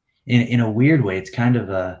opportunity. In a weird way, it's kind of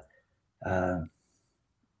a I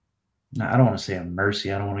don't want to say a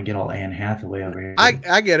mercy. I don't want to get all Anne Hathaway over here.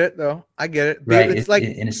 I get it though. I get it. Right. It's like,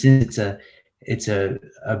 in a sense, it's a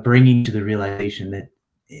bringing to the realization that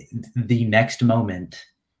the next moment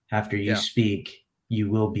after you speak, you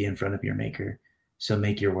will be in front of your maker. So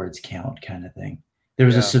make your words count, kind of thing. There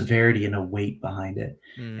was a severity and a weight behind it.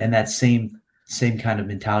 And that same kind of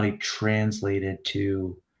mentality translated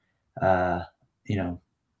to,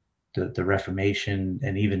 the Reformation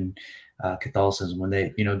and even Catholicism, when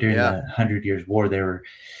they, during the 100 Years' War, they were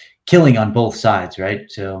killing on both sides, right?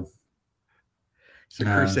 So it's a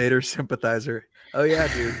Crusader sympathizer. Oh yeah,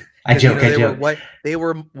 dude. I joke. They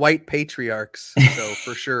were white patriarchs, so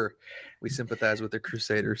for sure we sympathize with the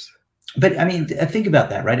Crusaders. But I mean, think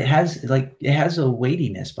about that, right? It has a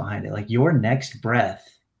weightiness behind it. Like your next breath,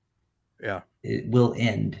 it will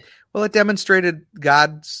end. Well, it demonstrated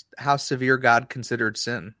how severe God considered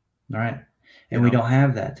sin. All right. And we don't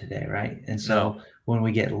have that today, right? And so when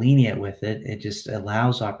we get lenient with it, it just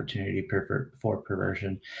allows opportunity for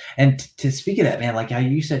perversion. And to speak of that, man, like how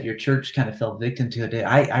you said your church kind of fell victim to it.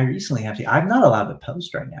 I recently I'm not allowed to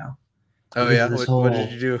post right now. Oh yeah, what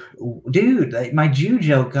did you do, dude? Like, my Jew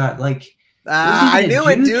joke got like. I knew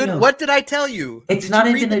it, dude. Joke. What did I tell you? It's not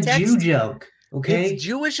even a Jew joke. Okay, it's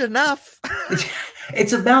Jewish enough.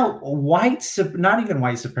 It's about not even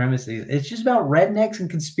white supremacy. It's just about rednecks and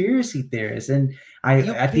conspiracy theorists, and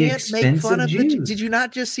at the expense of Jews. Did you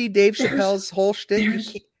not just see Dave Chappelle's whole shtick?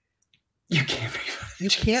 You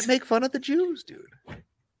can't make fun of the Jews, dude.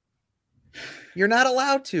 You're not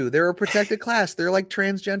allowed to. They're a protected class. They're like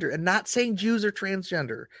transgender, and not saying Jews are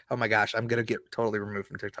transgender. Oh my gosh, I'm gonna get totally removed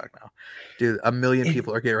from TikTok now, dude. 1 million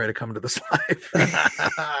people are getting ready to come to this live.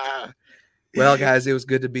 Well, guys, it was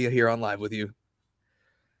good to be here on live with you.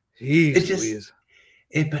 Jeez,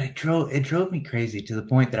 it drove me crazy to the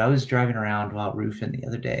point that I was driving around while roofing the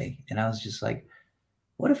other day, and I was just like,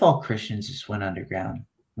 what if all Christians just went underground?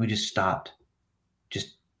 We just stopped.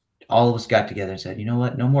 Just all of us got together and said, you know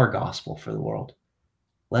what? No more gospel for the world.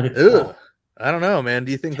 Let it flow. I don't know, man.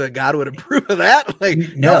 Do you think that God would approve of that? Like,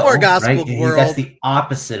 no more gospel right? world. That's the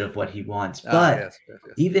opposite of what he wants. But yes.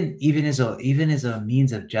 Even as a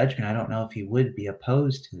means of judgment, I don't know if he would be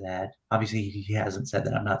opposed to that. Obviously, he hasn't said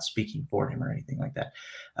that. I'm not speaking for him or anything like that.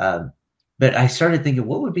 But I started thinking,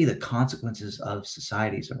 what would be the consequences of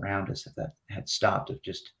societies around us if that had stopped? If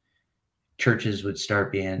just churches would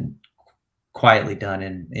start being quietly done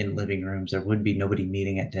in living rooms, there would be nobody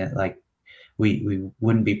meeting at like. We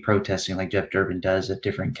wouldn't be protesting like Jeff Durbin does at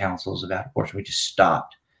different councils about abortion. We just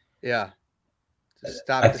stopped. Yeah.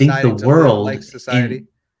 I think the world, like society,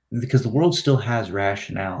 because the world still has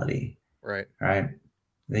rationality. Right. Right.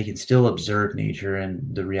 They can still observe nature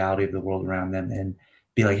and the reality of the world around them and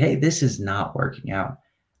be like, hey, this is not working out.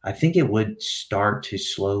 I think it would start to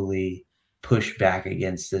slowly push back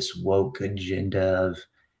against this woke agenda of,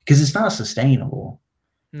 because it's not sustainable.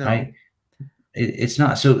 No. Right. It's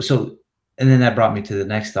not. So. And then that brought me to the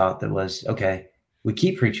next thought that was, okay, we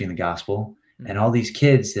keep preaching the gospel and all these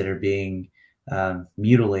kids that are being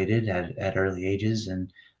mutilated at early ages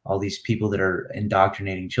and all these people that are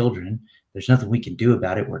indoctrinating children, there's nothing we can do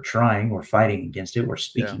about it. We're trying, we're fighting against it. We're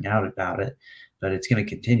speaking out about it, but it's going to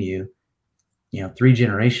continue. 3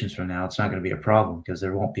 generations from now, it's not going to be a problem because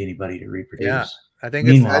there won't be anybody to reproduce. Yeah, I think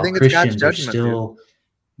it's God's judgment.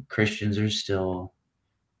 Christians are still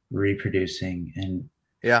reproducing, and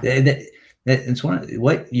it's one of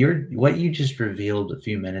what you just revealed a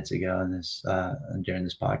few minutes ago in this during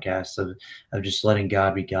this podcast of just letting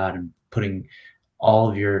God be God and putting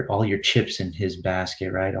all your chips in his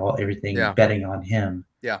basket, right? Everything betting on him.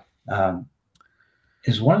 Yeah.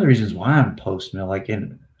 Is one of the reasons why I'm post-mill. Like,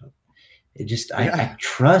 and it just I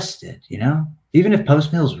trust it, even if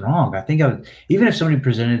post-mill's wrong. I think even if somebody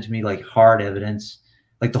presented to me like hard evidence,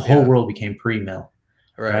 like the whole world became pre-mill.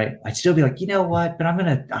 Right. I'd still be like, you know what? But I'm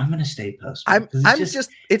gonna stay post.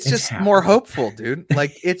 It's just more hopeful, dude.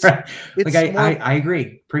 Like it's right. It's like I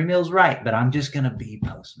agree. Pre-mill's right, but I'm just gonna be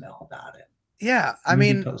post-mill about it. Yeah, I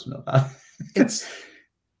mean, post-mill about it.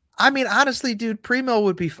 Honestly, dude, pre-mill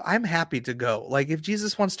would be. I'm happy to go. Like if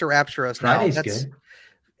Jesus wants to rapture us Friday's now, that's good.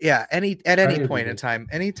 Yeah, any point in time,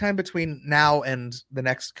 anytime between now and the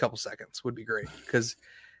next couple seconds would be great because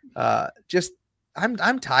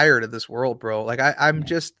I'm tired of this world, bro. Like I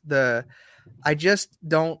just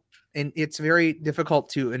don't, and it's very difficult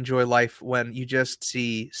to enjoy life when you just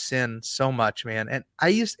see sin so much, man. And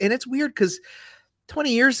it's weird because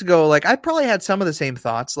 20 years ago, like I probably had some of the same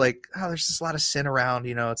thoughts, like, oh, there's just a lot of sin around,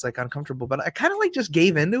 it's like uncomfortable, but I kind of like just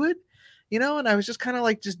gave into it, and I was just kind of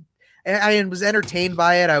like, I was entertained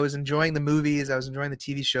by it. I was enjoying the movies. I was enjoying the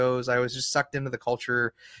TV shows. I was just sucked into the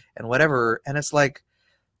culture and whatever. And it's like,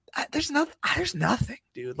 there's nothing,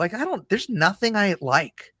 dude. Like, there's nothing I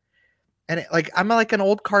like. And I'm like an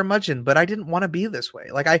old curmudgeon, but I didn't want to be this way.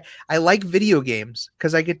 Like I like video games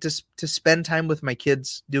because I get to spend time with my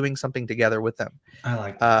kids doing something together with them. I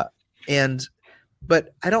like that.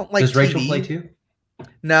 But I don't like Does TV. Rachel play too?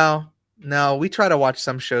 No, we try to watch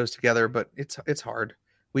some shows together, but it's hard.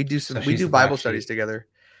 We do Bible studies together.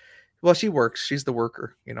 Well, she works. She's the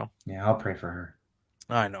worker, Yeah, I'll pray for her.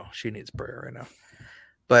 I know she needs prayer right now.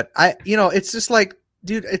 But it's just like,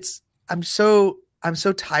 dude, I'm so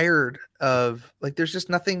tired of, like, there's just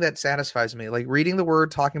nothing that satisfies me. Like reading the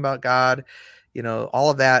word, talking about God, all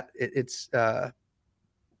of that. It's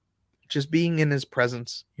just being in his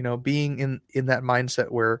presence, being in that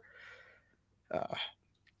mindset where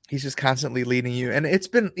he's just constantly leading you. And it's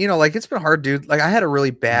been, it's been hard, dude. Like I had a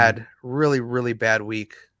really bad, really bad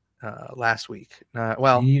week last week.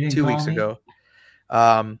 2 weeks ago.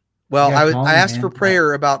 I asked for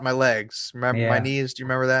prayer about my legs. Remember my knees? Do you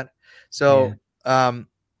remember that? So,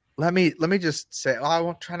 let me just say, I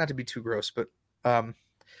won't try not to be too gross, but,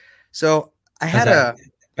 so I had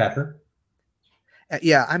pepper.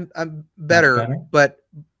 Yeah, I'm better, but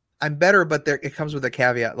it comes with a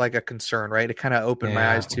caveat, like a concern, right? It kind of opened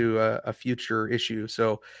my eyes to a future issue.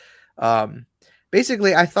 So,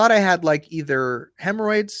 basically I thought I had like either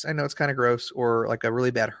hemorrhoids, I know it's kind of gross, or like a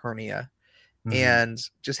really bad hernia, and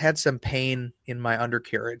just had some pain in my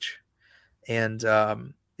undercarriage. And,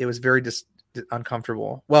 it was very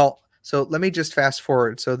uncomfortable. Well, so let me just fast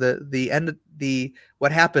forward. So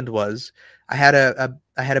what happened was I had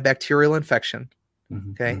a bacterial infection.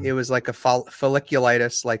 Okay. It was like a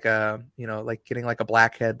folliculitis, like like getting like a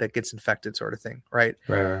blackhead that gets infected sort of thing. Right.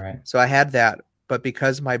 Right. So I had that, but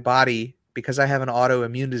because I have an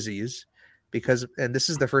autoimmune disease, and this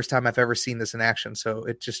is the first time I've ever seen this in action. So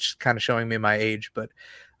it's just kind of showing me my age, but,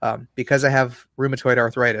 because I have rheumatoid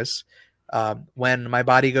arthritis, when my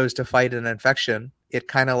body goes to fight an infection, it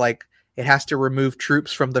kind of like, it has to remove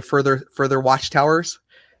troops from the further watchtowers.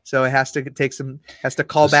 So it has to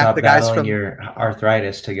call back the guys from your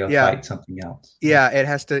arthritis to go fight something else. Yeah. It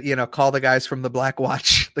has to, call the guys from the Black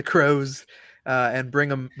Watch, the Crows, and bring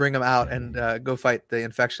them out and, go fight the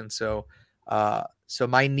infection. So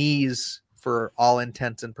my knees, for all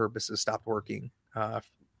intents and purposes, stopped working, a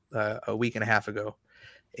week and a half ago.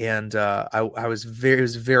 And it was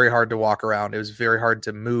very hard to walk around. It was very hard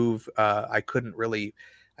to move. I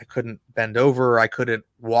couldn't bend over. I couldn't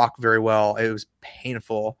walk very well. It was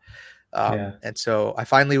painful. And so I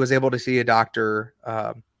finally was able to see a doctor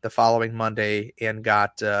the following Monday and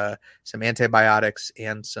got some antibiotics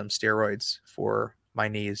and some steroids for my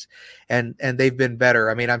knees. And they've been better.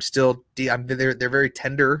 I mean, they're very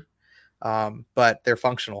tender, but they're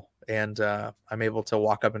functional. And I'm able to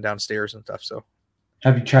walk up and down stairs and stuff. So.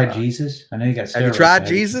 Have you tried Jesus? I know you got steroids. Have you tried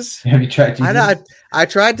Jesus? Have you tried Jesus? I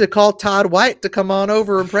tried to call Todd White to come on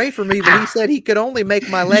over and pray for me, but he said he could only make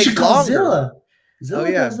my legs longer.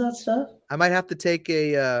 Zilla does that stuff. I might have to take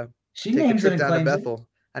a trip down to Bethel.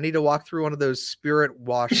 I need to walk through one of those spirit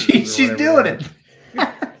washes. She's doing it.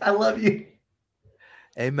 I love you.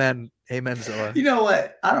 Amen, Zilla. You know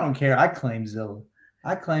what? I don't care. I claim Zilla.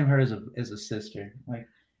 I claim her as a sister. Like,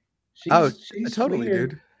 she's totally,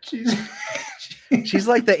 weird. Dude. She's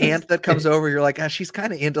like the aunt that comes over. You're like, she's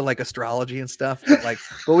kind of into like astrology and stuff,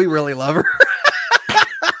 but we really love her.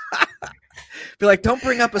 Be like, don't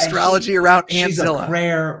bring up astrology around Aunt Zilla. She's a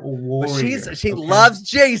prayer warrior. She loves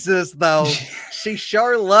Jesus, though. She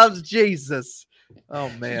sure loves Jesus. Oh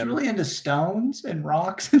man, she's really into stones and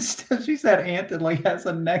rocks and stuff. She's that aunt that like has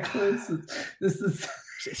a necklace.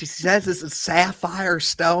 She says this is sapphire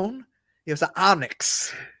stone. It was an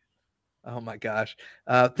onyx. Oh my gosh.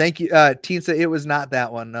 Thank you. Teen said it was not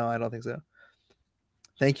that one. No, I don't think so.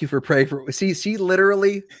 Thank you for praying for. See, she's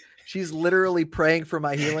literally praying for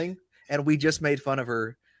my healing, and we just made fun of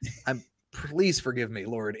her. Please forgive me,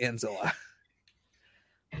 Lord Anzilla.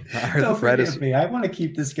 Don't forgive me. I want to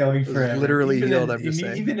keep this going forever. Literally healed. I'm just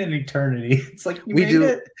saying. Even in eternity, it's like we do.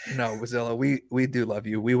 It. No, Zilla, we do love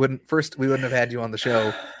you. We wouldn't have had you on the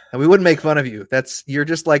show, and we wouldn't make fun of you. You're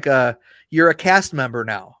just like you're a cast member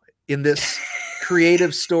now in this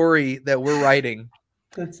creative story that we're writing.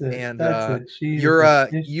 That's it. And that's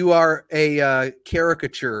it. you are a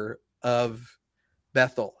caricature of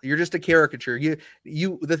Bethel. You're just a caricature.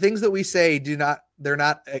 You the things that we say they're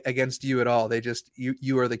not against you at all. They just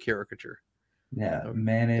you are the caricature. Yeah.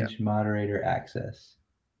 Manage moderator access.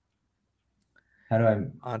 How do I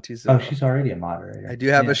Auntie's she's already a moderator. I do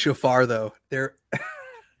have a shofar though. There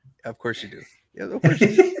Of course you do. Yeah, of course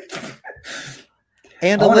you do.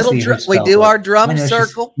 And I a wanna little see her drum. We spell do book. our I drum know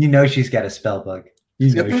circle. You know she's got a spell book.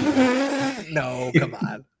 You know she does. No, come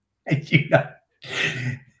on. You know.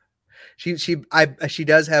 She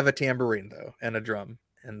does have a tambourine though, and a drum,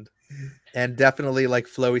 and definitely like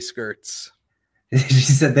flowy skirts. She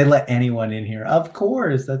said they let anyone in here. Of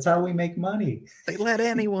course, that's how we make money. They let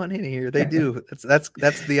anyone in here. They do. That's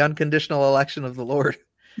the unconditional election of the Lord,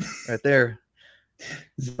 right there.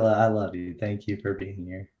 Zilla, I love you. Thank you for being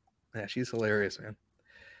here. Yeah, she's hilarious, man.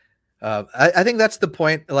 I think that's the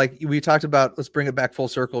point. Like we talked about, let's bring it back full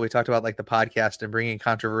circle. We talked about like the podcast and bringing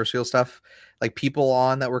controversial stuff, like people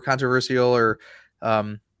on that were controversial or,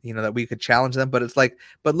 that we could challenge them. But it's like,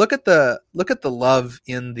 but look at the love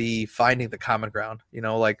in the finding the common ground.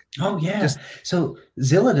 Oh yeah. So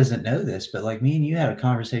Zilla doesn't know this, but like me and you had a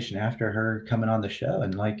conversation after her coming on the show,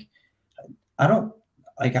 and like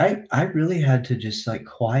I really had to just like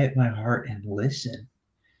quiet my heart and listen.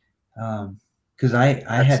 Because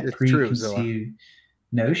I had preconceived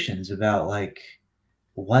notions about like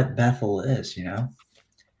what Bethel is,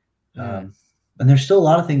 and there's still a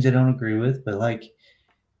lot of things I don't agree with, but like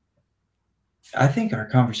I think our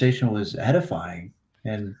conversation was edifying,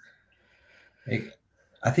 and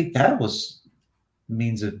I think that was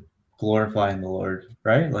means of glorifying the Lord,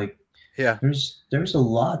 right? Like, yeah, there's a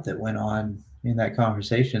lot that went on in that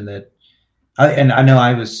conversation that. I know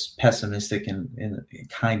I was pessimistic and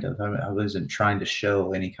kind of. I wasn't trying to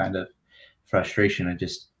show any kind of frustration.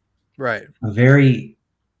 I'm very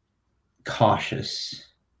cautious,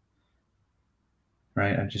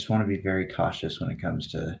 right? I just want to be very cautious when it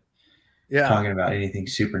comes to talking about anything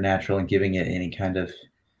supernatural and giving it any kind of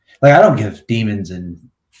like. I don't give demons and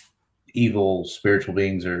evil spiritual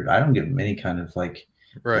beings, or I don't give them any kind of like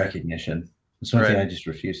recognition. It's one thing I just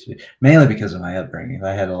refuse to do, mainly because of my upbringing.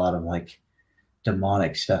 I had a lot of like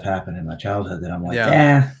demonic stuff happen in my childhood that I'm like,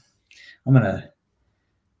 I'm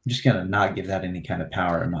just gonna not give that any kind of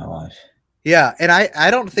power in my life. Yeah, and I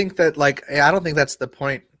don't think that I don't think that's the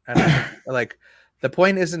point. Like the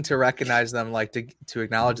point isn't to recognize them, like to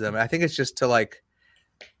acknowledge them. I think it's just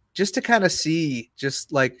to kind of see,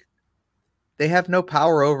 just like they have no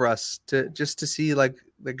power over us, to see like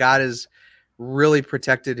that God is really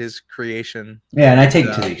protected his creation. Yeah, and I take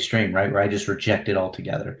it to the extreme, right? Where I just reject it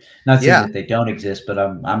altogether. Not saying that they don't exist, but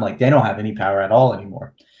I'm like, they don't have any power at all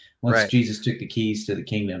anymore. Once Jesus took the keys to the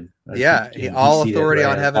kingdom. All authority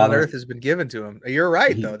on heaven and earth has been given to him. You're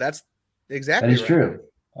right, though. That's exactly that is true.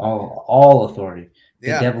 All authority. The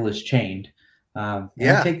devil is chained. I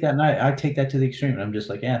take that and I take that to the extreme. And I'm just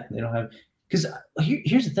like, they don't have, because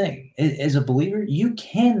here's the thing. As a believer, you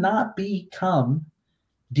cannot become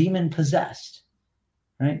demon possessed,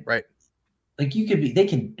 right? Like they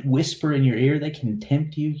can whisper in your ear, they can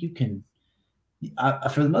tempt you. You can,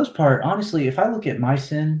 for the most part, honestly, if I look at my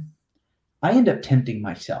sin, I end up tempting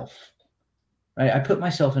myself, right? I put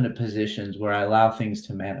myself into positions where I allow things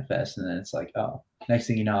to manifest, and then it's like, oh, next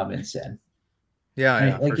thing you know, I'm in sin.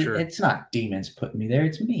 Like for sure. It's not demons putting me there;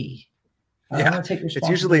 it's me. That's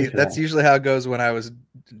usually how it goes when I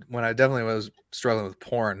definitely was struggling with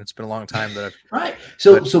porn. It's been a long time that right.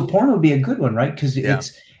 So porn would be a good one, right? Because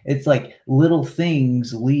it's like little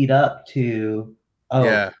things lead up to,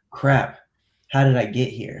 crap, how did I get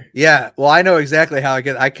here? Yeah. Well, I know exactly how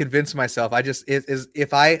I convince myself. I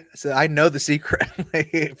know the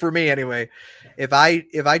secret for me anyway. If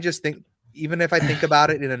I just think, even if I think about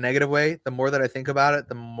it in a negative way, the more that I think about it,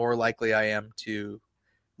 the more likely I am to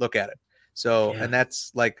look at it. So, and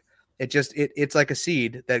that's like, it's like a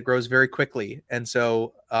seed that grows very quickly. And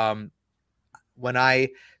so, when I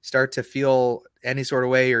start to feel any sort of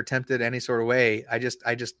way or tempted any sort of way, I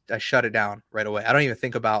shut it down right away. I don't even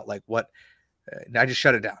think about like what, I just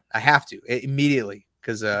shut it down. I have to immediately.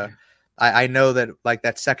 Cause, I know that like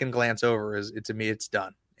that second glance over to me, it's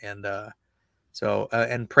done. And,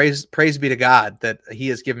 and praise be to God that he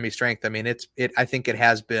has given me strength. I mean, I think it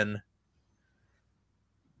has been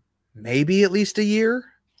maybe at least a year.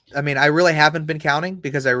 I mean, I really haven't been counting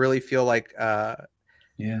because I really feel like,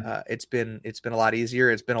 it's been a lot easier.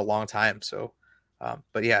 It's been a long time. So,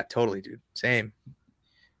 but yeah, totally, dude. Same.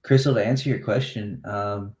 Crystal, to answer your question,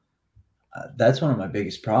 that's one of my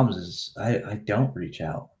biggest problems is I don't reach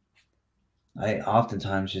out. I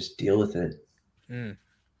oftentimes just deal with it.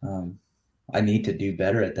 I need to do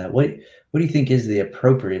better at that. What do you think is the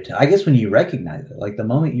appropriate time? I guess when you recognize it, like the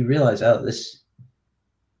moment you realize, oh, this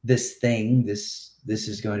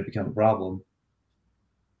is going to become a problem.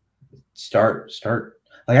 Start.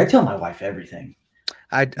 Like I tell my wife everything.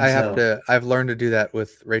 I've learned to do that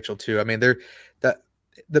with Rachel too. I mean,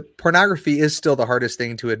 the pornography is still the hardest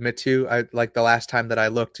thing to admit to. I like the last time that I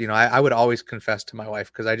looked, I would always confess to my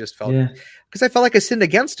wife because I just felt because I felt like I sinned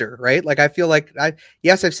against her, right? Like I feel like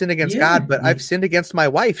I've sinned against God, but I've sinned against my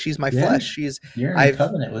wife. She's my flesh. You're in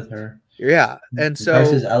covenant with her. Yeah. And so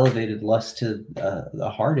Christ has elevated lust to the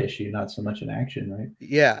heart issue, not so much an action, right?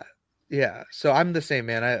 Yeah. Yeah. So I'm the same,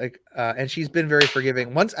 man. I like, and she's been very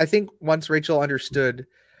forgiving. Once Rachel understood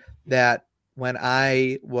that when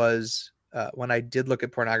I did look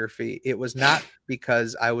at pornography, it was not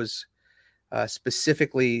because I was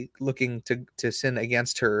specifically looking to sin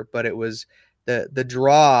against her, but it was the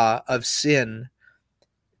draw of sin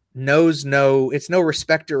knows it's no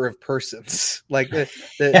respecter of persons. Like like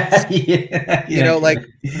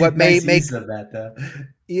what may make that though.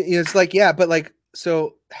 It's like, yeah, but like,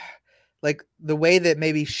 so like the way that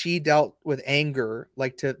maybe she dealt with anger,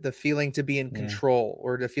 like to the feeling to be in control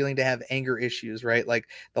or the feeling to have anger issues, right? Like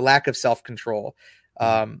the lack of self-control.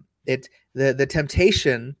 The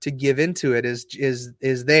temptation to give into it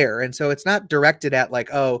is there. And so it's not directed at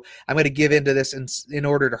like, oh, I'm going to give into this in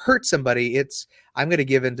order to hurt somebody. I'm going to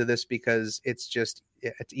give into this because it's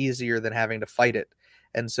easier than having to fight it.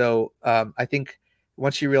 And so I think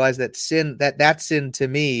once you realize that that sin to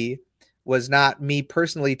me was not me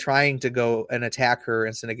personally trying to go and attack her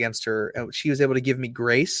and sin against her. She was able to give me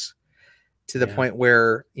grace to the point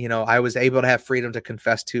where, I was able to have freedom to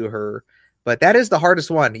confess to her. But that is the hardest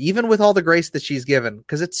one, even with all the grace that she's given,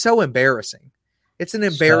 because it's so embarrassing. It's an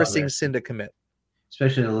embarrassing sin to commit.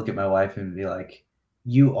 Especially to look at my wife and be like,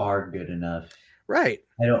 you are good enough. Right.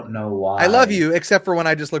 I don't know why. I love you, except for when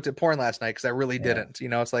I just looked at porn last night, because I really didn't.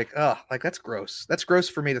 It's like, oh, like that's gross. That's gross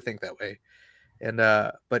for me to think that way. And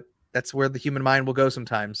but that's where the human mind will go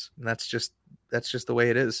sometimes. And that's just the way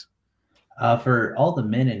it is. For all the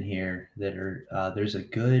men in here that are, there's a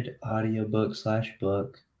good audiobook /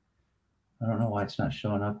 book. I don't know why it's not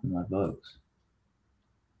showing up in my books.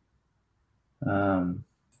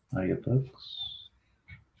 Audiobooks.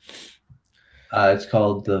 It's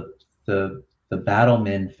called the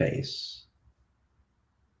Battlemen Face.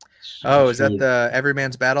 Is that the Every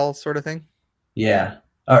Man's Battle sort of thing? Yeah.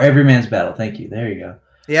 Oh, Every Man's Battle. Thank you. There you go.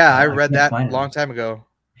 Yeah, I read that a long time ago.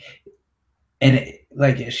 And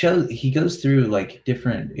it shows, he goes through like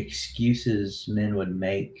different excuses men would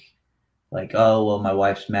make. Like, oh, well, my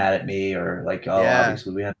wife's mad at me, or like, oh,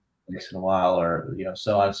 obviously we haven't sex in a while, or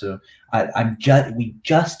so on. So we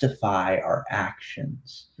justify our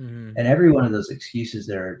actions, and every one of those excuses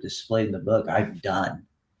that are displayed in the book, I've done,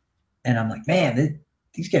 and I'm like, man,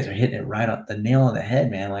 these guys are hitting it right on the nail on the head,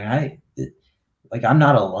 man. Like I'm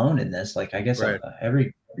not alone in this. Like, I guess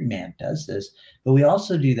every man does this, but we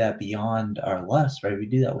also do that beyond our lust, right? We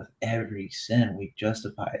do that with every sin. We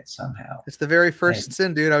justify it somehow. It's the very first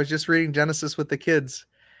sin, dude. I was just reading Genesis with the kids.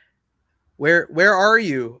 Where are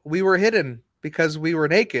you? We were hidden because we were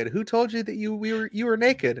naked. Who told you that you were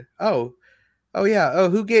naked? Oh yeah. Oh,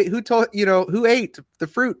 who ate the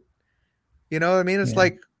fruit? I mean, it's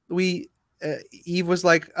like Eve was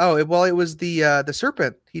like, oh, well, it was the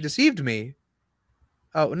serpent. He deceived me.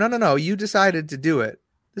 Oh, no. You decided to do it.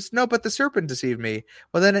 But the serpent deceived me.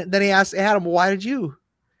 Well, then he asked Adam, why did you?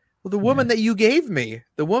 Well, the woman that you gave me,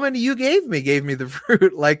 gave me the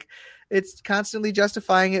fruit. Like, it's constantly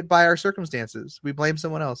justifying it by our circumstances. We blame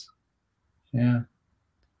someone else. Yeah.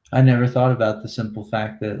 I never thought about the simple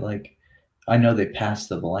fact that, like, I know they pass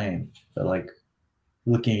the blame, but like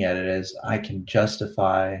looking at it as I can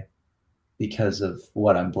justify because of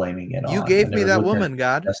what I'm blaming it on. You gave me that woman,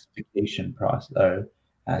 God. Justification process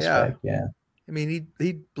aspect. Yeah. I mean,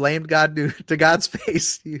 he blamed God to God's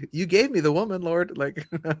face. You gave me the woman, Lord. Like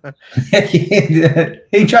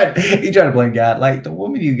he tried to blame God. Like, the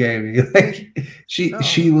woman you gave me, like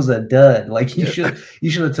she was a dud. Like you should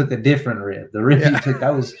have took a different rib. The rib you took,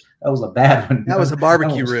 that was a bad one. That was a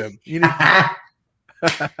barbecue rib. I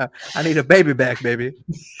need a baby back, baby.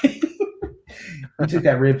 We took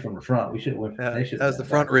that rib from the front. We should have went. That was the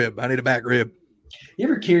front rib. I need a back rib. You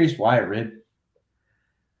ever curious why a rib?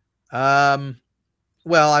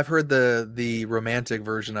 Well, I've heard the romantic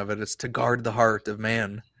version of it. It's to guard the heart of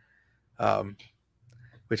man,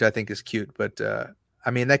 which I think is cute. But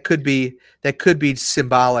I mean, that could be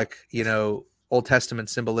symbolic, Old Testament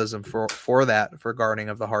symbolism for that, for guarding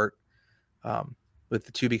of the heart, with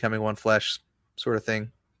the two becoming one flesh sort of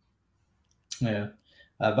thing. Yeah,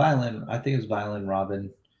 Violin. I think it was Violin Robin.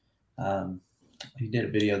 He did a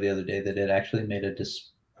video the other day that it actually made a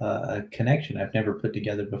connection I've never put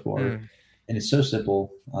together before. And it's so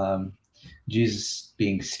simple. Jesus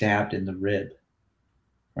being stabbed in the rib,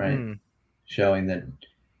 right? Showing that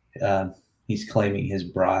he's claiming his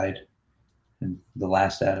bride. And the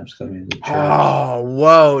last Adam's coming into the church. Oh,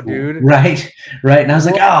 whoa, dude. Right. And I was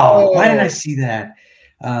like, oh, why didn't I Whoa. see that?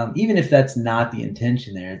 Even if that's not the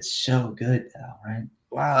intention there, it's so good though, right?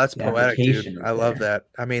 Wow, that's The poetic, application dude. is I love there.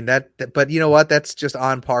 that. I mean, but you know what? That's just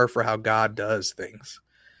on par for how God does things.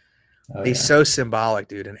 Oh, He's yeah. so symbolic,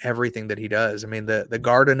 dude, in everything that he does. I mean, the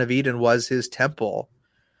Garden of Eden was his temple.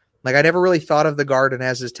 Like, I never really thought of the garden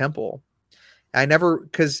as his temple.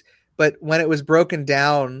 But when it was broken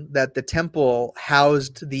down that the temple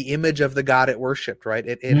housed the image of the God it worshiped, right?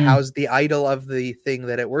 It housed the idol of the thing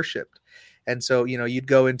that it worshiped. And so, you'd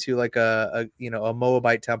go into like a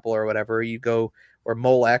Moabite temple or whatever, or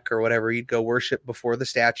Molech or whatever, you'd go worship before the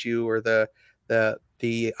statue or the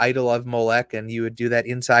idol of Molech, and you would do that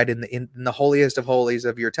inside in the holiest of holies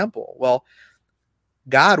of your temple. Well,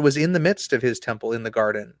 God was in the midst of his temple in the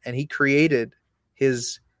garden, and he created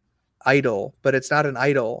his idol, but it's not an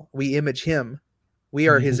idol. We image him. We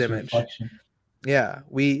are his image. Reflection. Yeah,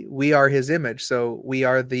 we are his image. So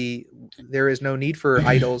there is no need for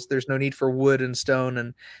idols. There's no need for wood and stone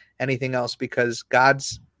and anything else, because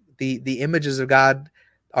the images of God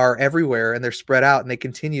are everywhere, and they're spread out, and they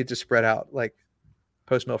continue to spread out like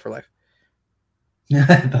post-mill for life.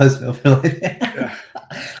 Post-mill for life. Yeah.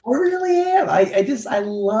 I really am. I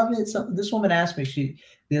love it. So this woman asked me,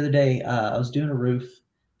 the other day, I was doing a roof.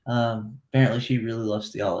 Apparently she really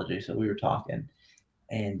loves theology. So we were talking,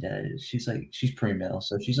 and she's like, she's pre-mill.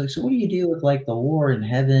 So she's like, so what do you do with like the war in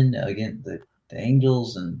heaven against the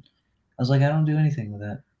angels? And I was like, I don't do anything with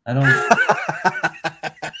that. I don't.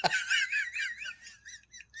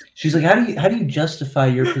 She's like, how do you justify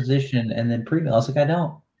your position and then pre-mill? I was like, I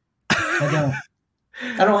don't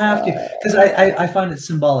have to, because I find it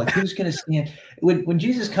symbolic. Who's going to stand when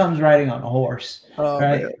Jesus comes riding on a horse?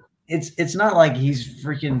 Right? Man. It's not like he's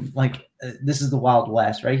freaking like this is the Wild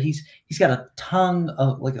West, right? He's got a tongue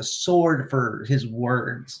of like a sword for his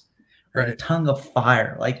words, right? A tongue of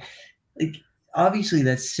fire, like obviously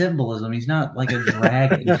that's symbolism. He's not like a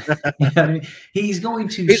dragon. You know what I mean? He's going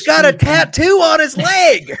to. He's got a tattoo on his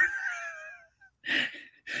leg.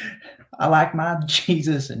 I like my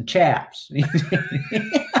Jesus and chaps. You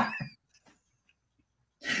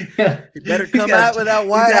better come out with that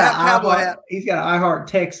white cowboy hat. He's got an I Heart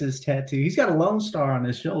Texas tattoo. He's got a Lone Star on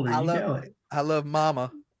his shoulder. I love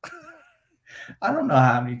Mama. I don't know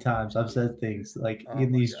how many times I've said things like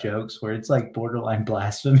in these jokes where it's like borderline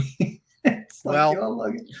blasphemy.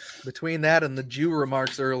 Well, between that and the Jew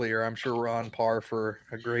remarks earlier, I'm sure we're on par for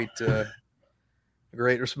a great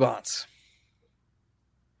response.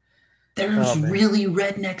 There's really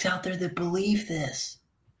rednecks out there that believe this.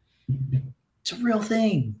 It's a real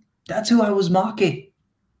thing. That's who I was mocking.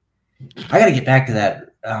 I got to get back to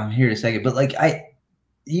that here in a second. But like,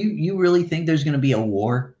 you really think there's going to be a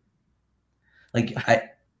war? Like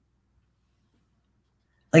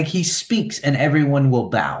he speaks and everyone will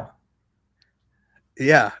bow.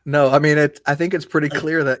 Yeah, no, I mean, I think it's pretty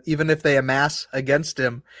clear that even if they amass against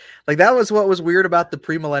him, like that was what was weird about the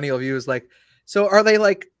premillennial view is like, so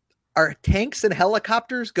are tanks and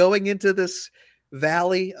helicopters going into this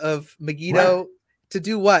valley of Megiddo to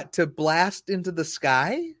do what? To blast into the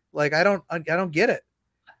sky? Like, I don't get it.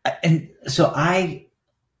 And so I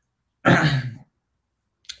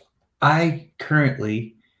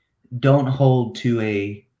currently don't hold to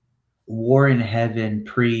a war in heaven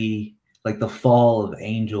like the fall of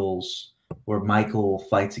angels where Michael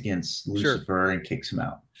fights against Lucifer and kicks him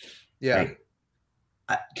out. Yeah. Right?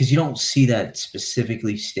 Because you don't see that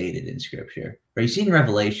specifically stated in scripture, right? You see in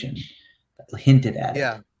Revelation hinted at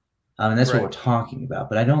it. And that's what we're talking about.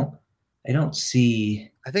 But I don't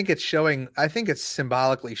see. I think it's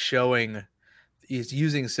symbolically showing. He's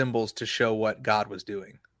using symbols to show what God was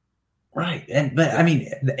doing. Right. But I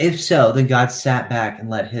mean, if so, then God sat back and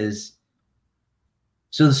let his.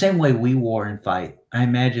 So the same way we war and fight, I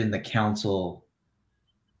imagine the council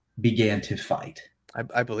began to fight.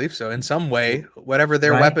 I believe so. In some way, whatever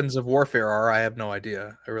their weapons of warfare are, I have no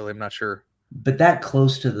idea. I really am not sure. But that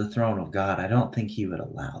close to the throne of God, I don't think he would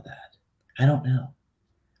allow that. I don't know.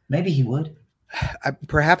 Maybe he would.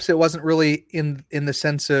 Perhaps it wasn't really in the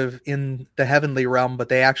sense of in the heavenly realm, but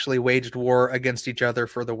they actually waged war against each other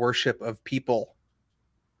for the worship of people.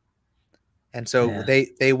 And so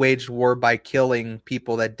they waged war by killing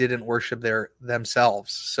people that didn't worship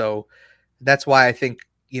themselves. So that's why I think,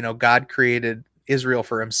 God created Israel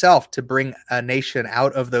for himself to bring a nation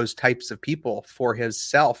out of those types of people for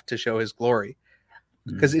himself to show his glory.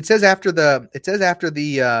 Because it says after the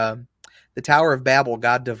Tower of Babel,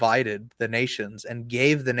 God divided the nations and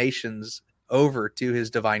gave the nations over to his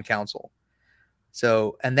divine counsel.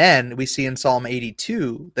 So, and then we see in Psalm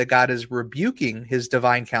 82 that God is rebuking his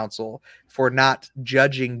divine council for not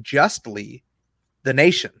judging justly the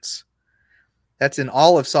nations. That's in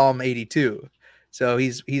all of Psalm 82. So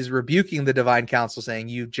he's rebuking the divine council, saying,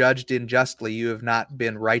 "You judged unjustly. You have not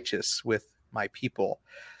been righteous with my people."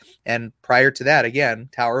 And prior to that, again,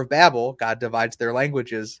 Tower of Babel, God divides their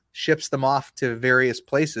languages, ships them off to various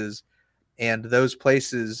places, and those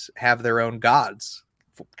places have their own gods,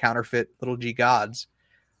 counterfeit little g gods,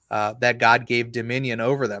 that God gave dominion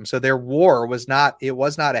over them. So their war was not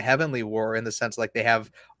a heavenly war in the sense like they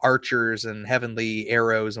have archers and heavenly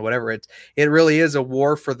arrows and whatever. It really is a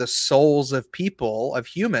war for the souls of people, of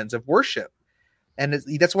humans, of worship. And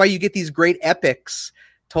that's why you get these great epics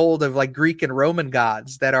told of like Greek and Roman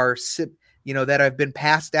gods that are, that have been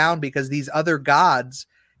passed down because these other gods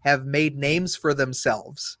have made names for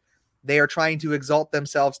themselves. They are trying to exalt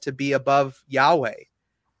themselves to be above Yahweh.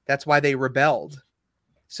 That's why they rebelled.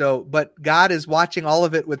 So, but God is watching all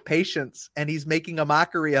of it with patience, and he's making a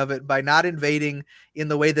mockery of it by not invading in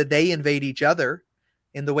the way that they invade each other,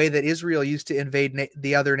 in the way that Israel used to invade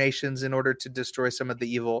the other nations in order to destroy some of the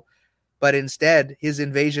evil. But instead, his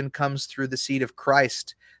invasion comes through the seed of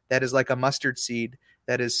Christ that is like a mustard seed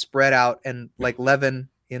that is spread out, and like leaven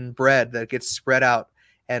in bread that gets spread out,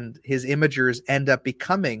 and his imagers end up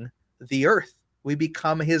becoming the earth. We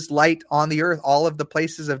become his light on the earth. All of the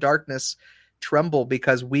places of darkness tremble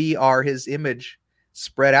because we are his image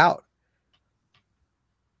spread out.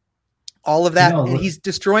 All of that, and he's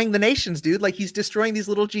destroying the nations, dude. Like he's destroying these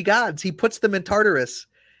little g gods. He puts them in Tartarus.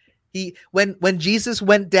 When Jesus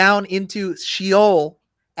went down into Sheol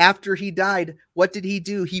after he died, what did he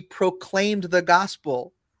do? He proclaimed the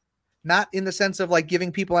gospel, not in the sense of like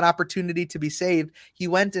giving people an opportunity to be saved. He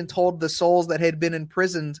went and told the souls that had been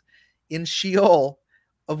imprisoned in Sheol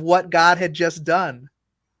of what God had just done.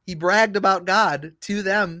 He bragged about God to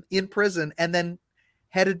them in prison and then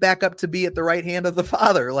headed back up to be at the right hand of the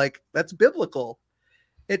Father. Like that's biblical.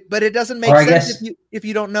 But it doesn't make sense if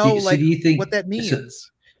you don't know what that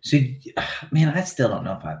means. So, man, I still don't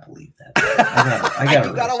know if I believe that. I gotta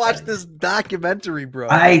you gotta watch this documentary, bro.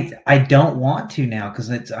 I don't want to now because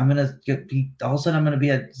I'm gonna be all of a sudden I'm gonna be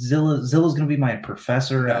at Zilla's gonna be my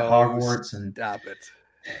professor at Hogwarts and stop it.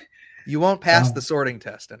 You won't pass the sorting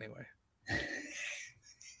test anyway.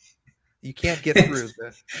 You can't get through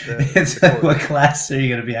it's like, what class are you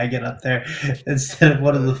going to be? I get up there instead of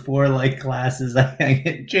one of the 4 like classes. I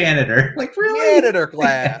get janitor. Like really? Janitor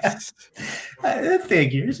class. It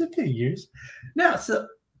figures. No, so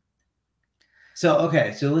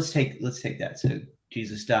okay. So let's take that. So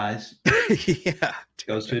Jesus dies. Yeah.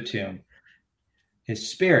 Goes to a tomb.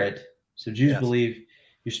 His spirit. So Jews believe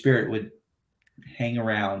your spirit would hang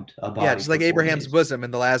around a body. Yeah, just like Abraham's bosom in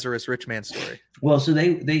the Lazarus rich man story. Well, so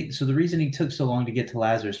so the reason he took so long to get to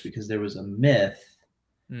Lazarus because there was a myth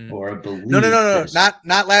or a belief. No,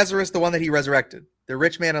 not Lazarus, the one that he resurrected. The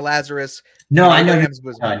rich man and Lazarus. No, I know.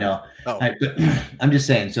 I know. Oh. I'm just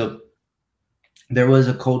saying. So there was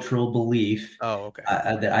a cultural belief. Oh, okay.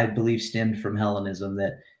 That I believe stemmed from Hellenism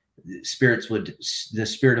that the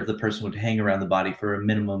spirit of the person would hang around the body for a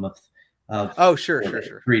minimum of. Sure.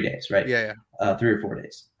 3 days, right? Yeah. 3 or 4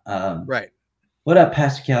 days. Right. What up,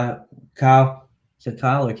 Pastor Kyle? Is it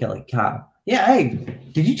Kyle or Kelly? Kyle. Yeah. Hey,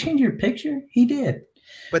 did you change your picture? He did.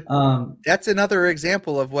 But that's another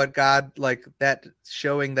example of what God like that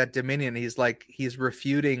showing that dominion. He's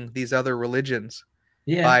refuting these other religions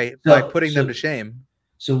by putting them to shame.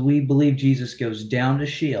 So we believe Jesus goes down to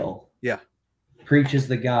Sheol. Yeah. Preaches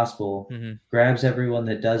the gospel, grabs everyone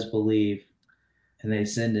that does believe, and they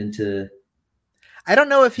send into. I don't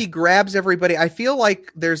know if he grabs everybody. I feel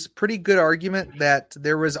like there's pretty good argument that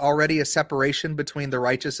there was already a separation between the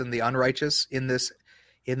righteous and the unrighteous in this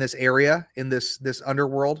area, in this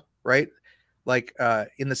underworld, right? Like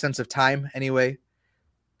in the sense of time anyway.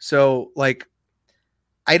 So like,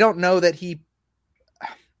 I don't know that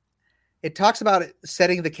it talks about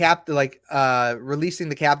setting the releasing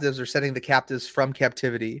the captives or setting the captives from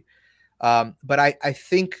captivity. But I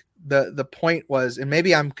think the point was, and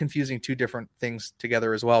maybe I'm confusing 2 different things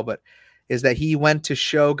together as well, but is that he went to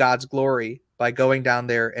show God's glory by going down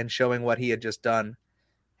there and showing what he had just done,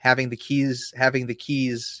 having the keys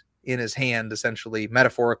in his hand, essentially,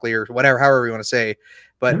 metaphorically or whatever, however you want to say.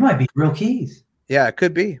 But there might be real keys. Yeah, it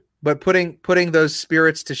could be. But putting those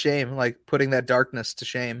spirits to shame, like putting that darkness to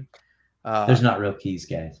shame. There's not real keys,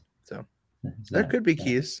 guys. So there could be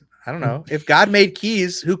keys. I don't know. If God made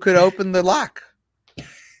keys, who could open the lock?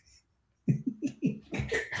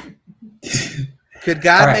 Could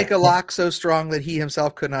God make a lock so strong that he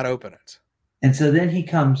himself could not open it? And so then he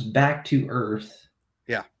comes back to earth.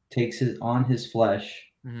 Yeah. takes it on his flesh,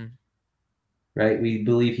 Mm-hmm. right? We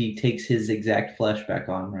believe he takes his exact flesh back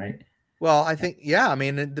on, right? Well, I think, yeah. I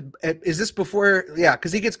mean, is this before? Yeah,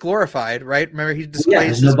 because he gets glorified, right? Remember, he Yeah, displays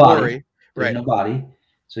there's his no body. glory, There's right? no body.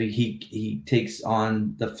 So he takes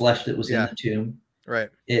on the flesh that was in the tomb. Right.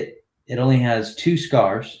 It only has 2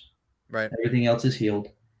 scars. Right. Everything else is healed.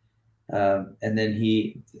 And then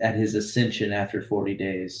he, at his ascension after 40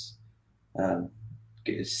 days,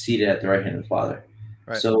 is seated at the right hand of the Father.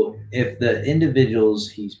 Right. So if the individuals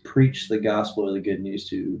he's preached the gospel or the good news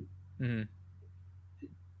to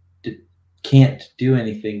can't do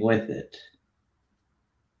anything with it,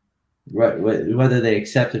 right, whether they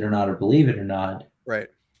accept it or not or believe it or not. Right.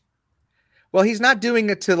 Well, he's not doing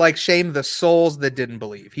it to like shame the souls that didn't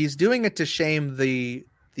believe. He's doing it to shame the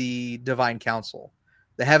divine council,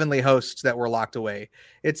 the heavenly hosts that were locked away.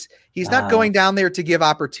 He's not going down there to give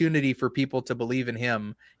opportunity for people to believe in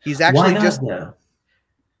him. He's actually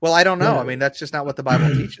well, I don't know. I mean, that's just not what the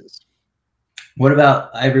Bible teaches. What about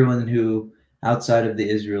everyone who outside of the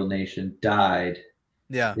Israel nation died?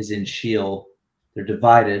 Yeah. Is in Sheol. They're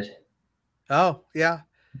divided. Oh, yeah.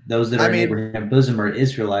 Those that are in Abraham's bosom are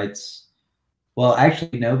Israelites. Well,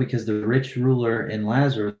 actually, no, because the rich ruler and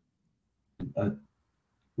Lazarus,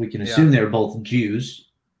 we can assume they're both Jews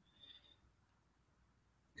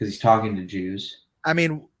because he's talking to Jews. I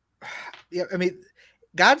mean, yeah. I mean,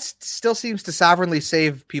 God still seems to sovereignly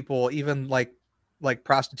save people, even like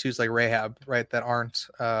prostitutes like Rahab, right? That aren't.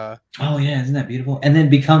 Oh yeah, isn't that beautiful? And then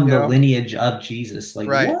become the lineage of Jesus, like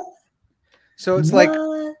right. What? So it's like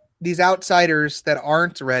these outsiders that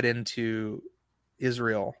aren't read into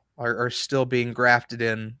Israel are still being grafted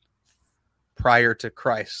in prior to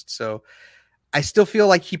Christ. So I still feel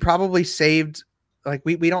like he probably saved. Like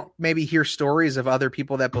we don't maybe hear stories of other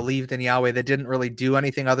people that believed in Yahweh that didn't really do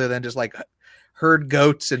anything other than just like herd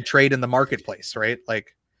goats and trade in the marketplace, right?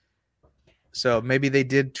 Like, so maybe they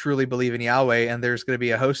did truly believe in Yahweh, and there's going to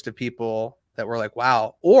be a host of people that were like,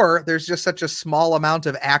 wow. Or there's just such a small amount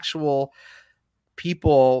of actual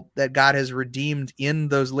people that God has redeemed in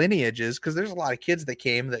those lineages, because there's a lot of kids that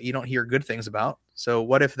came that you don't hear good things about. So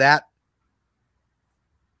what if that?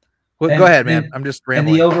 Well, go ahead, man. I'm just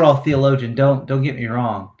rambling. And the overall theologian, don't get me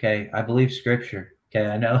wrong. Okay, I believe Scripture. Okay,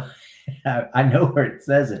 I know, I know where it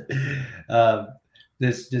says it.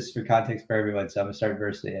 This just for context for everyone. So I'm gonna start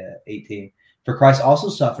verse 18. For Christ also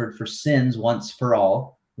suffered for sins once for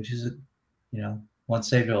all, which is, once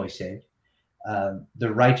saved, always saved.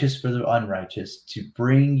 The righteous for the unrighteous, to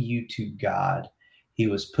bring you to God. He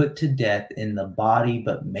was put to death in the body,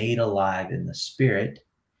 but made alive in the spirit,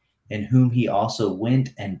 in whom he also went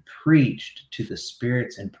and preached to the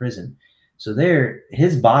spirits in prison. So there,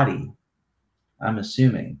 his body, I'm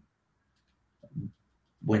assuming,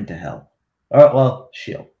 went to hell. Well,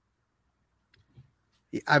 Sheol.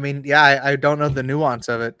 I mean, yeah, I don't know the nuance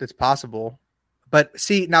of it. It's possible. But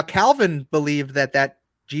see, now Calvin believed that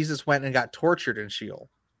Jesus went and got tortured in Sheol.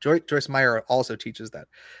 Joyce Meyer also teaches that.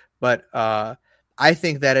 But I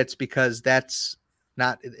think that it's because that's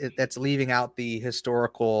leaving out the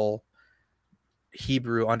historical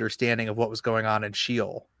Hebrew understanding of what was going on in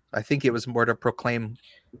Sheol. I think it was more to proclaim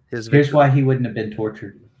his victory. Here's why he wouldn't have been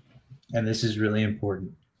tortured. And this is really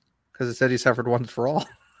important. Because it said he suffered once for all.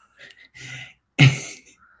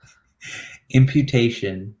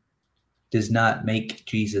 Imputation does not make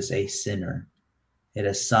Jesus a sinner. It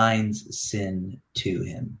assigns sin to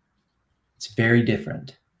him. It's very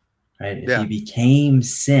different, right? If he became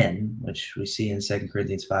sin, which we see in 2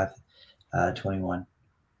 Corinthians 5:21,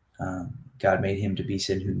 God made him to be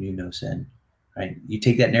sin who knew no sin, right? You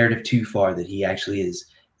take that narrative too far that he actually is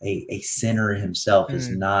a sinner himself is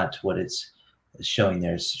not what it's showing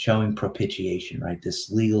there. It's showing propitiation, right? This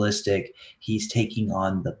legalistic, he's taking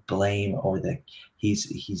on the blame, or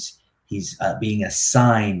he's being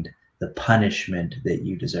assigned the punishment that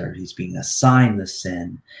you deserve. He's being assigned the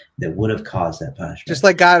sin that would have caused that punishment. Just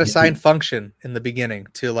like God assigned function in the beginning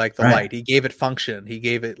to like the light. He gave it function. He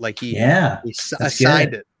gave it like he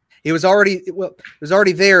assigned it. It was already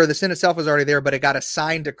there. The sin itself was already there, but it got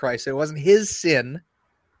assigned to Christ. So it wasn't his sin.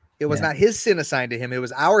 It was not his sin assigned to him. It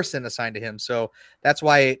was our sin assigned to him. So that's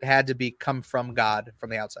why it had to come from God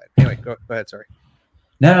from the outside. Anyway, go ahead. Sorry.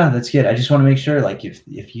 No, that's good. I just want to make sure, like,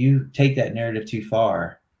 if you take that narrative too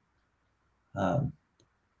far,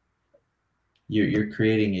 you're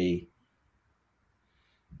creating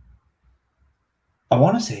I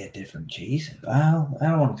want to say a different Jesus. Well, I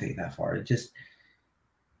don't want to take it that far.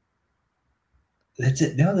 That's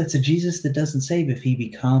it. No, that's a Jesus that doesn't save if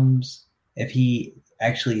he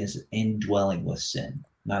actually is indwelling with sin,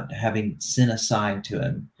 not having sin assigned to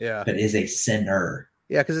him, but is a sinner.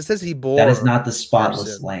 Yeah, because it says he bore. That is not the our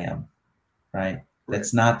spotless sin. lamb, right? Right.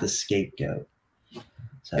 That's not the scapegoat.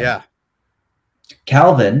 So, Yeah.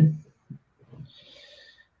 Calvin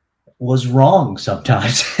was wrong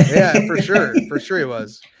sometimes. Yeah, for sure. For sure he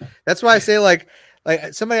was. That's why I say like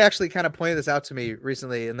somebody actually kind of pointed this out to me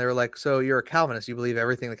recently, and they were like, so you're a Calvinist, you believe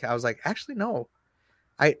everything I was like, actually, no.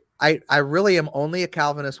 I really am only a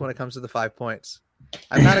Calvinist when it comes to the 5 points.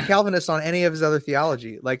 I'm not a Calvinist on any of his other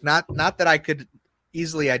theology. Like not that I could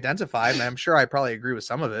easily identify. I mean, I'm sure I probably agree with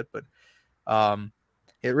some of it, but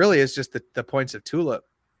it really is just the points of tulip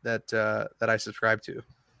that I subscribe to.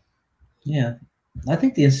 Yeah, I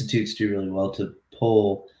think the institutes do really well to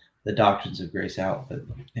pull the doctrines of grace out, but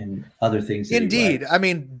and other things. That Indeed, I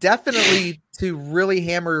mean, definitely to really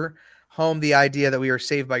hammer home the idea that we are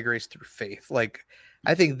saved by grace through faith. Like,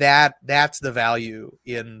 I think that's the value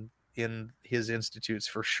in his institutes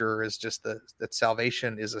for sure. Is just that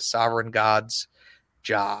salvation is a sovereign God's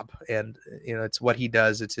job, and it's what he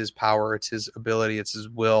does. It's his power. It's his ability. It's his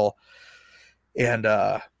will, and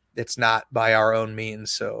it's not by our own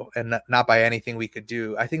means. So, and not by anything we could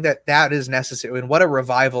do. I think that is necessary. And what a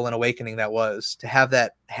revival and awakening that was to have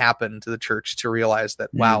that happen to the church, to realize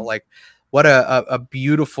that, wow, like what a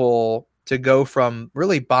beautiful, to go from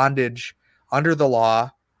really bondage under the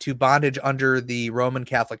law to bondage under the Roman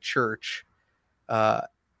Catholic Church,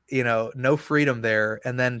 no freedom there.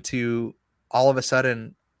 And then to all of a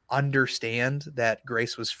sudden understand that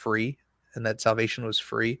grace was free and that salvation was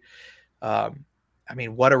free. I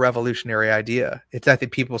mean, what a revolutionary idea. I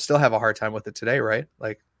think people still have a hard time with it today, right?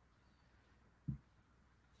 Like,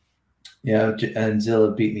 yeah, and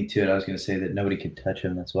Zilla beat me to it. I was going to say that nobody could touch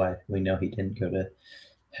him. That's why we know he didn't go to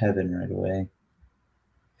heaven right away.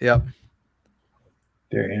 Yep.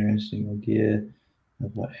 Very interesting idea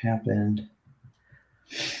of what happened.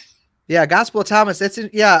 Yeah, Gospel of Thomas.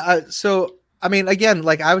 So I mean, again,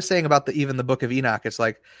 like I was saying about even the Book of Enoch, it's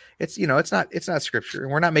like it's not scripture,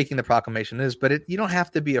 and we're not making the proclamation is, but you don't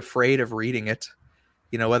have to be afraid of reading it.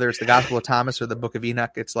 Whether it's the Gospel of Thomas or the Book of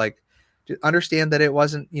Enoch, it's like understand that it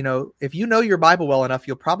wasn't. If you know your Bible well enough,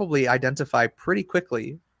 you'll probably identify pretty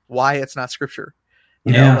quickly why it's not scripture.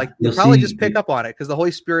 You'll probably just pick up on it because the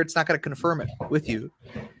Holy Spirit's not going to confirm it with you.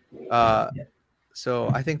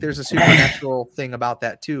 So I think there's a supernatural thing about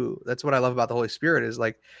that too. That's what I love about the Holy Spirit is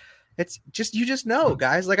like, it's just, you just know,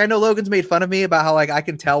 guys. Like I know Logan's made fun of me about how like I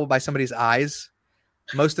can tell by somebody's eyes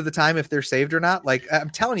most of the time if they're saved or not. Like I'm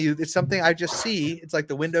telling you, it's something I just see. It's like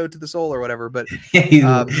the window to the soul or whatever. But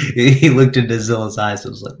he looked into Zilla's eyes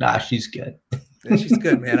and was like, "Nah, she's good. Yeah, she's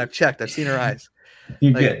good, man. I've checked. I've seen her eyes.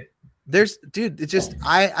 You're good." It's just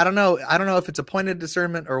I don't know. I don't know if it's a pointed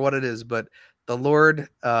discernment or what it is, but the Lord,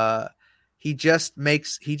 he just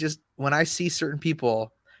when I see certain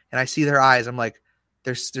people and I see their eyes, I'm like,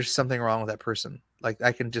 there's something wrong with that person. Like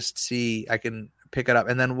I can just see, I can pick it up.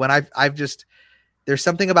 And then when there's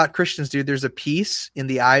something about Christians, dude, there's a peace in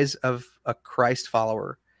the eyes of a Christ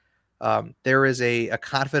follower. There is a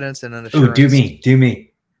confidence and an assurance. Oh, do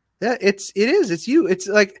me. Yeah, it's you. It's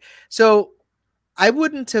like, so I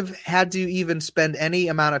wouldn't have had to even spend any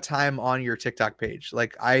amount of time on your TikTok page.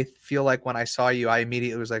 Like, I feel like when I saw you, I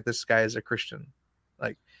immediately was like, this guy is a Christian.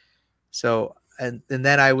 Like, so, and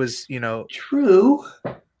then I was, true.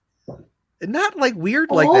 Not like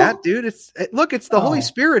weird like that, dude. It's the Holy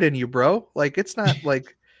Spirit in you, bro. Like, it's not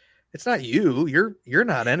you. You're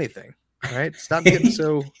not anything, right? Stop getting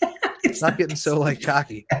so, like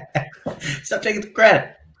cocky. Stop taking the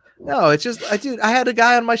credit. No, it's just, I had a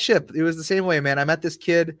guy on my ship. It was the same way, man. I met this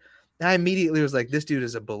kid and I immediately was like, this dude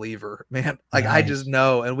is a believer, man. Like, nice. I just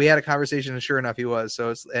know. And we had a conversation and sure enough, he was.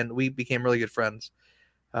 And we became really good friends.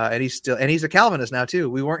 And he's a Calvinist now too.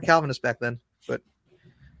 We weren't Calvinists back then, but,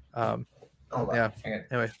 yeah.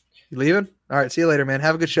 Anyway, you leaving? All right. See you later, man.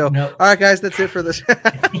 Have a good show. Nope. All right, guys. That's it for this.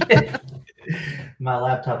 My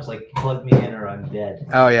laptop's like, plug me in or I'm dead.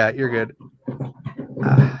 Oh yeah. You're good.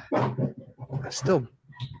 I'm still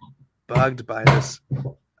bugged by this.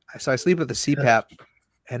 So I sleep with the CPAP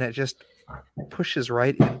and it just pushes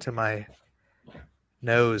right into my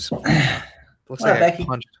nose. Looks like I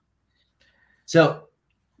punched. So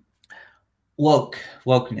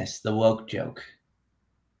wokeness, the woke joke.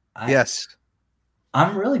 Yes.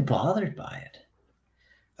 I'm really bothered by it.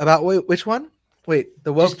 About which one? Wait,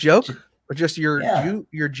 the woke joke? Or just your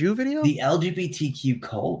Jew video? The LGBTQ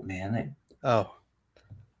cult, man. Hello,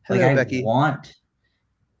 I Becky. want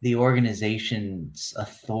the organization's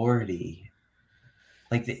authority,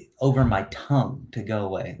 over my tongue to go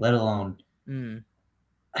away, let alone, I'm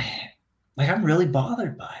really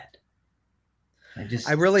bothered by it.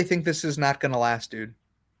 I really think this is not going to last, dude.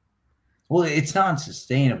 Well, it's not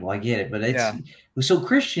sustainable. I get it, but so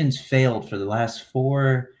Christians failed for the last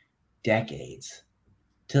 4 decades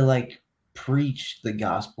to like preach the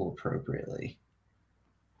gospel appropriately,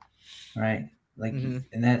 right? Like,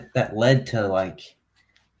 and that led to like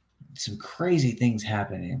some crazy things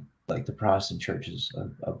happening, like the Protestant churches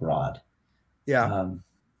abroad. Yeah.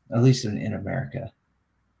 At least in America.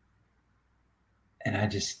 And I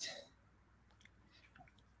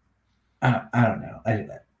don't know.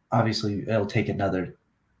 Obviously it'll take another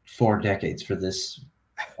 4 decades for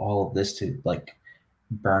all of this to like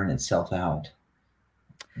burn itself out.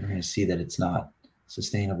 We're going to see that it's not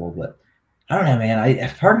sustainable, but I don't know, man.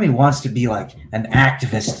 Part of me wants to be like an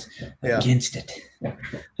activist against it.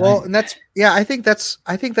 Well, and I think that's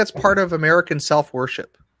part of American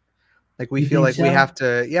self-worship. Like we feel like we have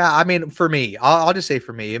to, I mean, for me, I'll just say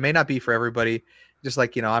for me, it may not be for everybody. Just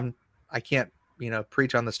like, I can't,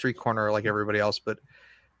 preach on the street corner like everybody else, but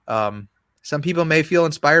some people may feel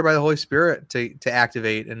inspired by the Holy Spirit to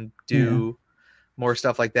activate and do more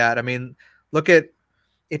stuff like that. I mean, look at,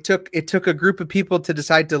 it took a group of people to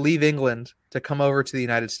decide to leave England to come over to the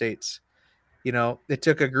United States. It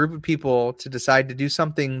took a group of people to decide to do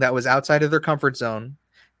something that was outside of their comfort zone,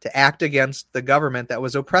 to act against the government that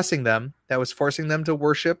was oppressing them, that was forcing them to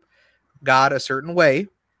worship God a certain way.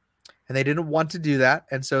 And they didn't want to do that.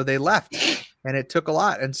 And so they left, and it took a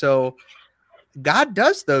lot. And so God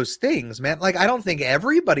does those things, man. Like, I don't think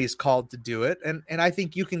everybody's called to do it. And I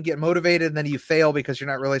think you can get motivated and then you fail because you're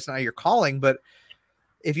not really, it's not your calling. But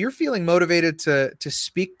if you're feeling motivated to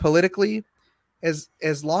speak politically,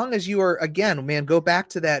 as long as you are, again, man, go back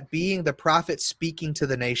to that being the prophet speaking to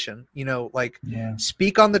the nation,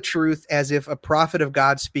 speak on the truth as if a prophet of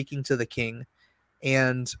God speaking to the king,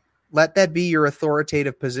 and let that be your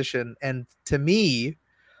authoritative position. And to me,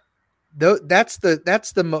 those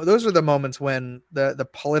are the moments when the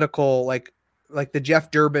political, like the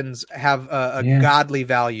Jeff Durbins have a godly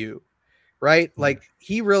value, right? Yeah. Like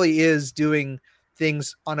he really is doing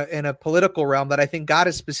things in a political realm that I think God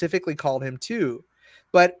has specifically called him to,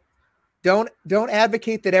 but don't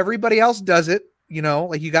advocate that everybody else does it.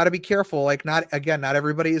 Like you got to be careful. Like not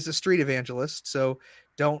everybody is a street evangelist. So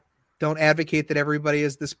don't advocate that everybody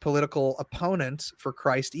is this political opponent for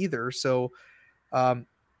Christ either. So,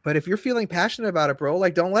 but if you're feeling passionate about it, bro,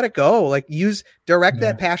 like don't let it go. Like direct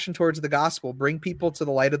that passion towards the gospel, bring people to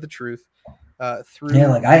the light of the truth, through. Yeah.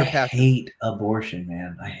 Like I hate abortion,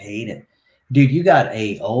 man. I hate it. Dude, you got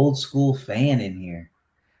a old school fan in here.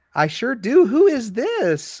 I sure do. Who is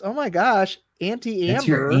this? Oh my gosh. Auntie Amber. That's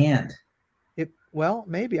your aunt. Well,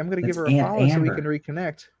 maybe I'm going to give her a follow so we can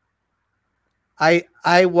reconnect. I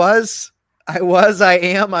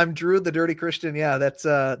am. I'm Drew, the Dirty Christian. Yeah,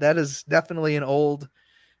 that is definitely an old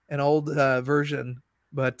version,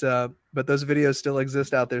 but those videos still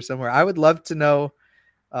exist out there somewhere. I would love to know.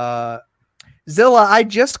 Zilla, I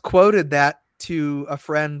just quoted that to a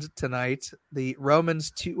friend tonight. The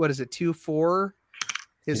Romans 2, 2:4,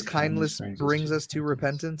 his kindness brings us to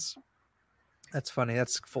repentance. That's funny.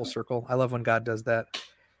 That's full circle. I love when God does that.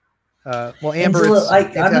 Well, Amber,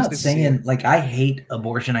 I'm not saying like I hate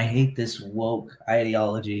abortion. I hate this woke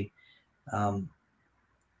ideology. I'm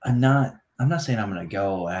not saying I'm going to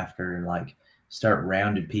go after and like start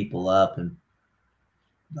rounding people up and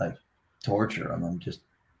like torture them.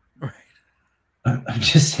 I'm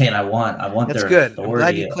just saying I want That's their good. authority. I'm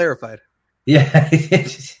glad you clarified. Yeah.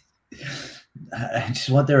 I just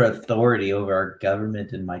want their authority over our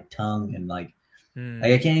government and my tongue, and like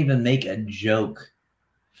I can't even make a joke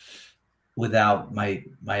without my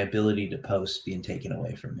ability to post being taken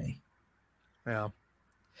away from me. Yeah.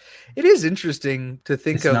 It is interesting to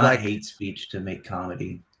think it's of not like hate speech to make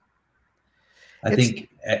comedy. I think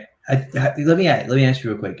let me ask you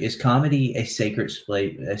real quick. Is comedy a sacred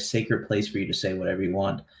place for you to say whatever you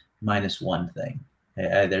want, minus one thing?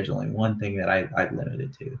 There's only one thing that I've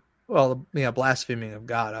limited to. Well, blaspheming of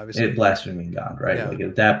God, obviously. Blaspheming God, right? Yeah. Like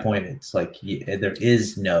at that point, it's like there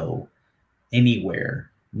is no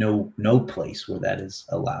place where that is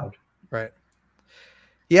allowed. Right.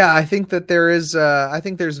 Yeah, I think that there is. I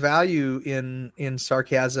think there's value in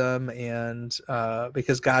sarcasm, and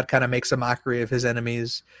because God kind of makes a mockery of His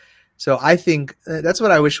enemies. So I think that's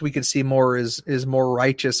what I wish we could see more is more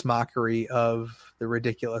righteous mockery of the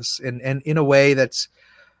ridiculous, and in a way that's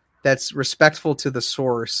respectful to the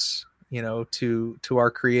source, to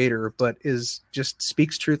our Creator, but is just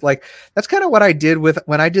speaks truth. Like that's kind of what I did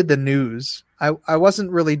when I did the news. I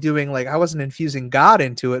wasn't really doing I wasn't infusing God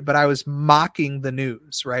into it, but I was mocking the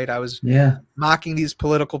news, right? I was mocking these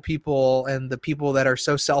political people and the people that are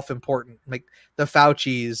so self-important, like the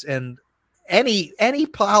Faucis and any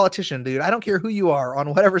politician, dude. I don't care who you are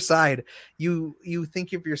on whatever side. You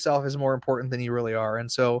think of yourself as more important than you really are,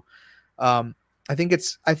 and so I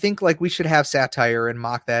think like we should have satire and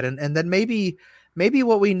mock that, and then maybe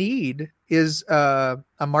what we need is a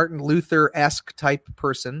Martin Luther-esque type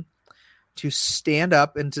person to stand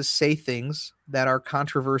up and to say things that are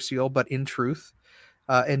controversial but in truth,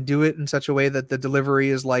 and do it in such a way that the delivery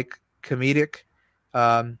is like comedic,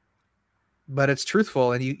 but it's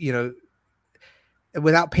truthful, and you know,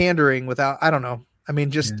 without pandering, without, I don't know. I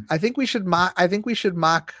mean, just, I think we should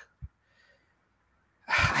mock.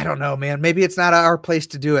 I don't know, man. Maybe it's not our place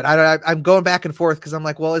to do it. I'm going back and forth because I'm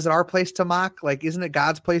like, well, is it our place to mock? Like, isn't it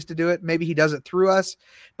God's place to do it? Maybe he does it through us,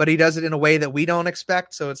 but he does it in a way that we don't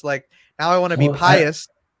expect. So it's like, now I want to be pious.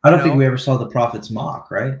 I don't think we ever saw the prophets mock,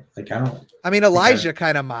 right? Like, I mean, Elijah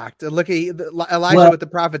kind of mocked. Look at Elijah with the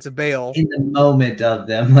prophets of Baal. In the moment of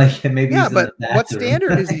them, like maybe. Yeah, but what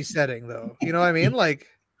standard is he setting, though? You know what I mean? Like,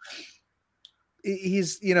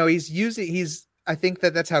 I think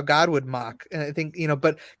that's how God would mock. And I think,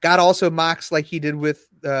 but God also mocks like he did with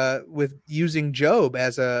using Job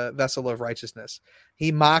as a vessel of righteousness.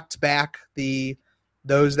 He mocked back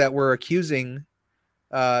those that were accusing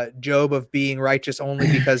Job of being righteous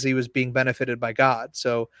only because he was being benefited by God.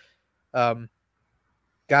 So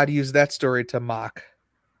God used that story to mock.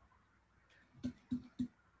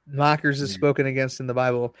 Mockers is spoken against in the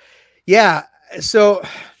Bible. Yeah. So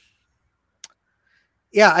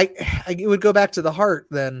yeah, I would go back to the heart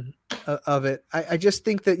then of it. I just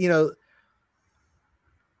think that,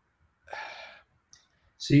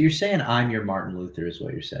 So you're saying I'm your Martin Luther is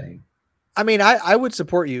what you're saying. I mean, I would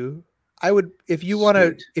support you. I would, if you want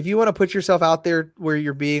to put yourself out there where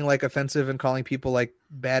you're being like offensive and calling people like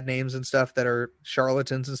bad names and stuff that are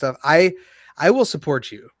charlatans and stuff. I will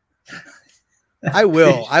support you. I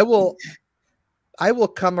will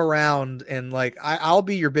come around and like, I'll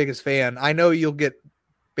be your biggest fan. I know you'll get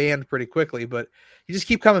banned pretty quickly, but you just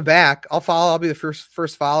keep coming back. I'll follow. I'll be the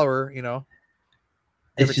first follower,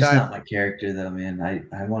 It's just not my character though, man.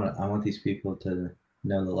 I want these people to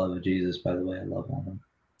know the love of Jesus by the way I love on them.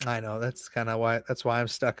 I know that's why I'm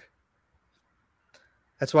stuck.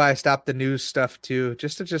 That's why I stopped the news stuff too.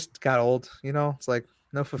 Just got old, it's like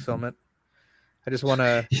no fulfillment. I just want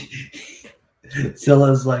to.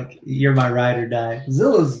 Zilla's like, you're my ride or die.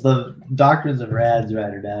 Zilla's the Doctrines of Rad's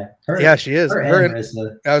ride or die. Yeah, she is. Her and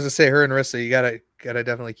Rissa. I was gonna say her and Rissa. You gotta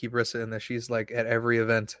definitely keep Rissa in there. She's like at every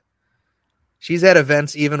event. She's at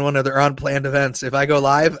events even when they're unplanned events. If I go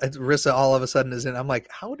live, Rissa all of a sudden is in. I'm like,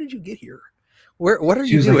 how did you get here? What are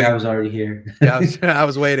you doing? Like, I was already here. Yeah, I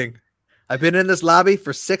was waiting. I've been in this lobby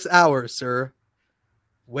for 6 hours, sir,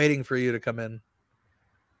 waiting for you to come in.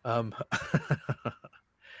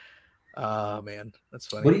 Oh man, that's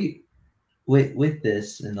funny. What do you with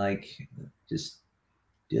this and like just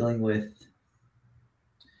dealing with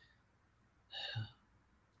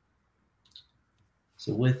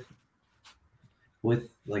with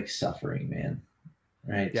like suffering, man,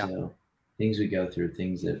 right? Yeah. So things we go through,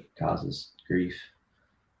 things that causes grief.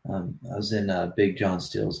 I was in Big John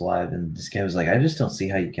Steele's live, and this guy was like, I just don't see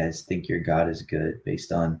how you guys think your God is good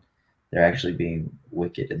based on there actually being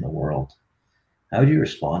wicked in the world. How would you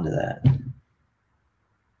respond to that?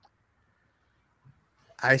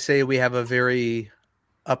 I say we have a very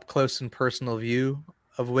up close and personal view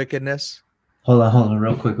of wickedness. Hold on,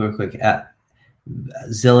 real quick.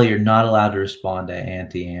 Zilla, you're not allowed to respond to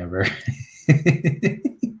Auntie Amber.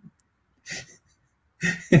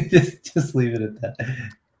 just leave it at that.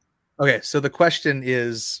 Okay, so the question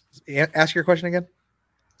is, ask your question again.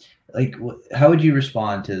 Like, how would you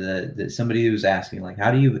respond to the somebody who's asking, like, how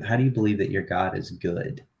do you believe that your God is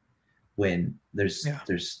good when there's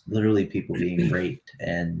literally people being raped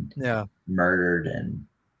and murdered and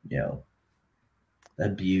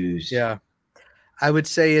abused? Yeah, I would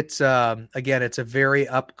say it's again, it's a very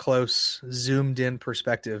up close, zoomed in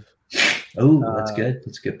perspective. Oh, that's good.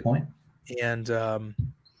 That's a good point. And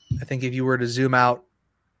I think if you were to zoom out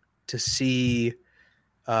to see,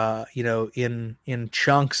 in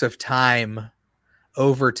chunks of time,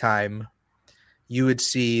 over time, you would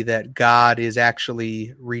see that God is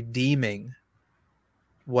actually redeeming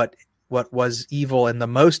what was evil and the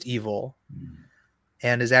most evil,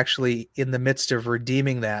 and is actually in the midst of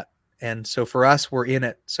redeeming that. And so for us, we're in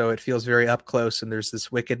it. So it feels very up close, and there's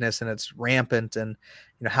this wickedness and it's rampant, and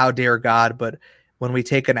how dare God? But when we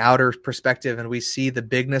take an outer perspective and we see the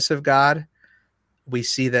bigness of God, we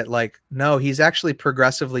see that no, he's actually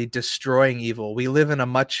progressively destroying evil. We live in a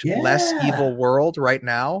much less evil world right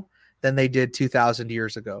now than they did 2,000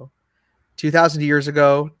 years ago. 2,000 years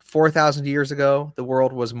ago, 4,000 years ago, the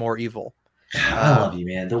world was more evil. I love you,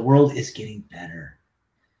 man. The world is getting better.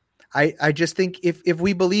 I just think if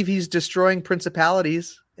we believe he's destroying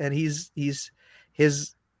principalities and his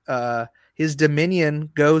dominion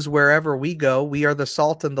goes wherever we go, we are the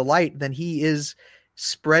salt and the light, then he is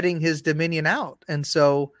spreading his dominion out. And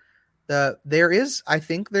so I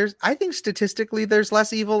think statistically there's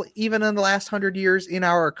less evil even in the last 100 years in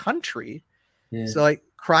our country. Yeah. So like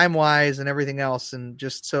crime wise and everything else. And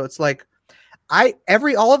just, so it's like,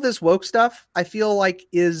 all of this woke stuff, I feel like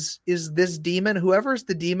is this demon, whoever's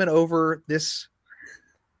the demon over this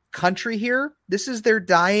country here, this is their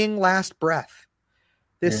dying last breath.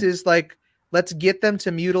 This is like, let's get them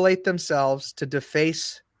to mutilate themselves to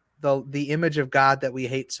deface the image of God that we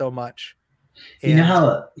hate so much. And you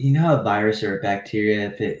know how a virus or a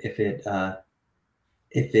bacteria, if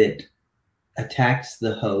it attacks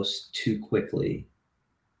the host too quickly,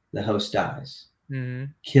 the host dies. Mm-hmm.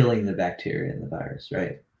 Killing the bacteria and the virus,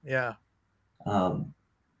 right? Yeah.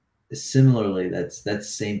 Similarly, that's the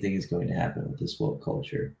same thing is going to happen with this woke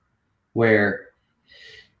culture, where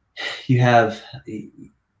you have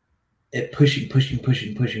it pushing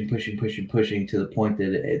to the point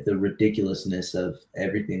that the ridiculousness of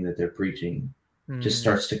everything that they're preaching just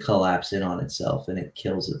starts to collapse in on itself, and it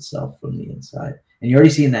kills itself from the inside. And you're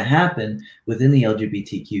already seeing that happen within the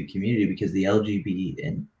LGBTQ community, because the LG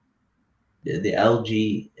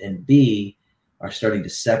and B are starting to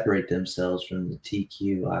separate themselves from the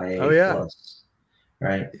TQIA plus,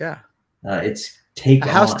 right? Yeah. It's a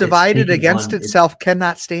house divided against itself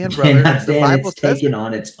cannot stand, brother. Cannot stand. The Bible it's taken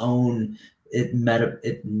on its own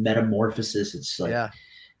metamorphosis. It's like,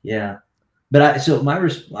 yeah. But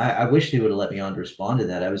I wish they would have let me on to respond to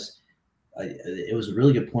that. It was a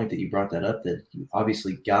really good point that you brought that up, that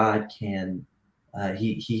obviously God can,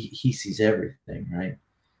 he sees everything, right?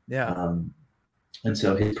 Yeah. And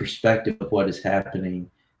so his perspective of what is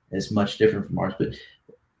happening is much different from ours. But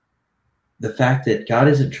the fact that God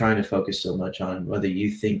isn't trying to focus so much on whether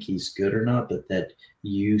you think he's good or not, but that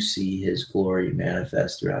you see his glory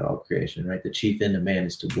manifest throughout all creation, right? The chief end of man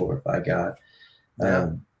is to glorify God. Yeah.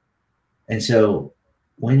 And so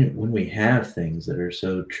when we have things that are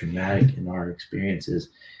so traumatic in our experiences,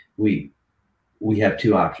 we have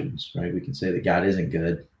two options, right? We can say that God isn't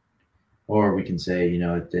good, or we can say,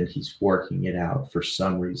 then he's working it out for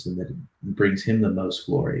some reason that brings him the most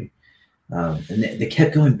glory. And they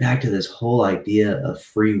kept going back to this whole idea of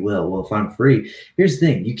free will. Well, if I'm free, here's the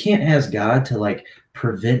thing. You can't ask God to like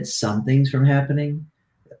prevent some things from happening,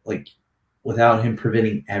 like without him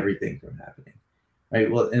preventing everything from happening. Right.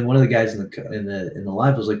 Well, and one of the guys in the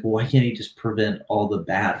live was like, well, why can't he just prevent all the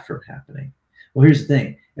bad from happening? Well, here's the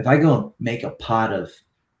thing. If I go and make a pot of,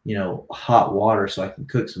 hot water so I can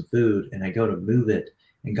cook some food, and I go to move it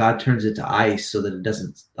and God turns it to ice so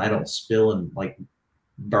that I don't spill and like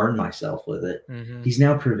burn myself with it. Mm-hmm. He's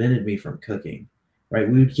now prevented me from cooking, right?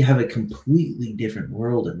 We would have a completely different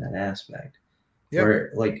world in that aspect. Yep.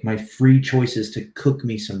 Where like my free choices to cook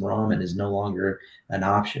me some ramen is no longer an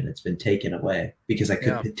option. It's been taken away because I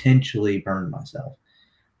could potentially burn myself.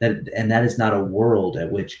 That is not a world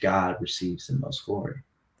at which God receives the most glory.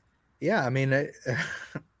 Yeah. I mean,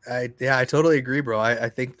 I totally agree, bro. I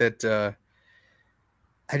think that,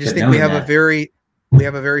 I just think we have a very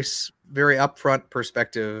upfront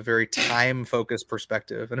perspective, a very time focused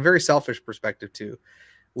perspective, and a very selfish perspective too.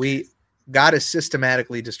 God is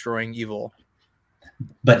systematically destroying evil.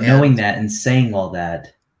 But knowing that and saying all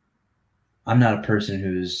that, I'm not a person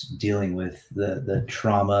who's dealing with the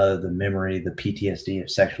trauma, the memory, the PTSD of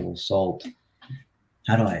sexual assault.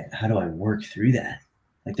 How do I work through that?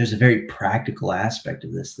 Like, there's a very practical aspect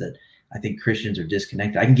of this that I think Christians are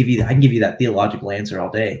disconnected. I can give you that theological answer all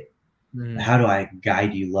day. Mm. How do I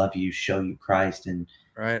guide you, love you, show you Christ, and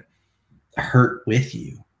hurt with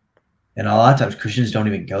you? And a lot of times Christians don't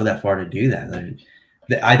even go that far to do that.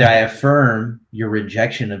 Either I affirm your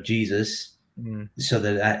rejection of Jesus so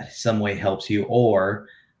that some way helps you, or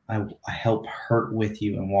I help hurt with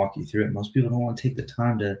you and walk you through it. Most people don't want to take the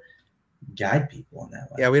time to guide people in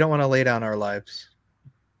that way. Yeah, we don't want to lay down our lives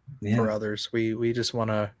for others. We just want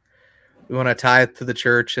to tithe to the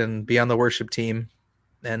church and be on the worship team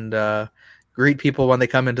and greet people when they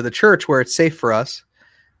come into the church where it's safe for us.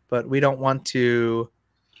 But we don't want to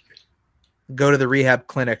go to the rehab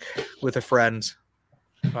clinic with a friend.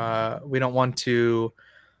 We don't want to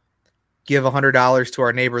give $100 to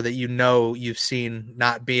our neighbor that you've seen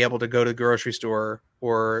not be able to go to the grocery store,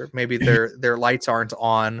 or maybe their lights aren't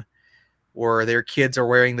on, or their kids are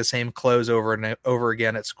wearing the same clothes over and over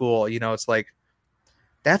again at school. It's like,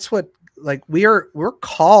 that's what, like, we're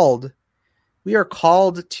called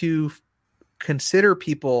to consider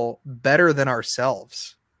people better than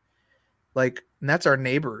ourselves. Like, and that's our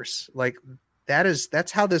neighbors. Like,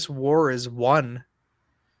 that's how this war is won,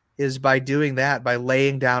 is by doing that, by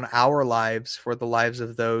laying down our lives for the lives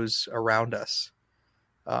of those around us,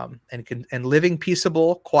 and living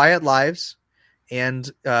peaceable, quiet lives,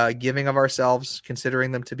 and giving of ourselves,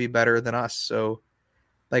 considering them to be better than us. So,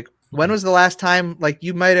 like, when was the last time, like,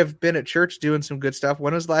 you might have been at church doing some good stuff.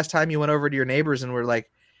 When was the last time you went over to your neighbors and were like,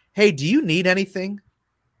 hey, do you need anything?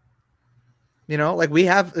 You know, like, we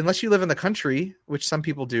have, unless you live in the country, which some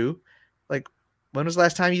people do, like, when was the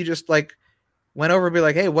last time you just, like, went over and be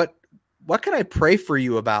like, hey, what can I pray for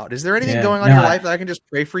you about? Is there anything going on in your life that I can just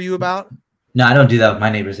pray for you about? No, I don't do that with my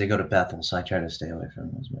neighbors. They go to Bethel, so I try to stay away from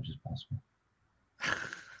them as much as possible.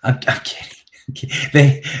 I'm kidding.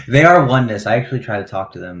 They are oneness. I actually try to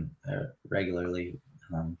talk to them regularly.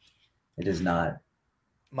 It does not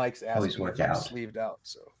Mike's always asking work if I'm out. sleeved out,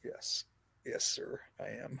 so yes, sir,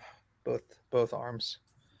 I am. Both arms.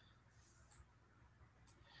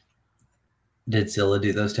 Did Zilla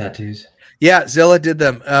do those tattoos? Yeah, Zilla did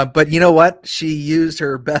them. But you know what? She used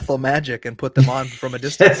her Bethel magic and put them on from a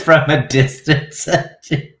distance. From a distance.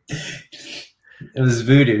 It was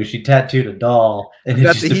voodoo. She tattooed a doll. And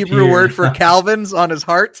got the Hebrew word for Calvin's on his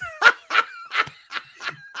heart.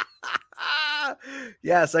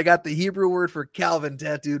 Yes, I got the Hebrew word for Calvin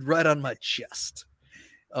tattooed right on my chest.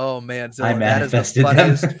 Oh man, Zilla, that is the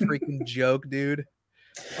funniest freaking joke, dude.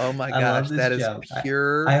 Oh my gosh, that joke is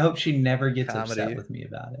pure. I hope she never gets upset with me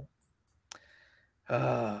about it.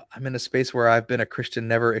 I'm in a space where I've been a Christian,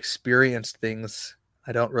 never experienced things.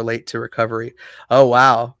 I don't relate to recovery. Oh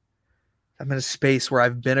wow. I'm in a space where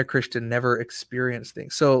I've been a Christian, never experienced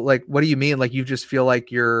things. So, like, what do you mean? Like, you just feel like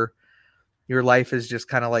your life is just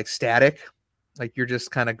kind of like static? Like, you're just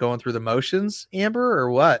kind of going through the motions, Amber, or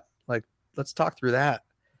what? Like, let's talk through that.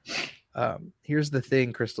 Here's the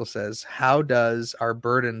thing, Crystal says, how does our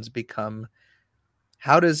burden become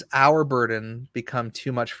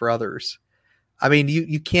too much for others? I mean,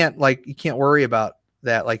 you can't worry about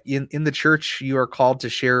that. Like, in the church, you are called to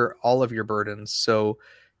share all of your burdens. So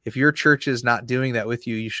if your church is not doing that with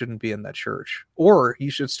you, you shouldn't be in that church, or you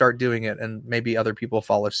should start doing it and maybe other people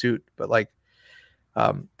follow suit. But like,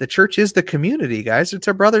 the church is the community, guys. It's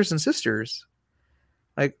our brothers and sisters.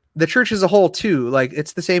 Like, the church as a whole too. Like,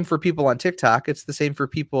 it's the same for people on TikTok. It's the same for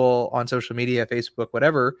people on social media, Facebook,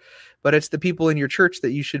 whatever, but it's the people in your church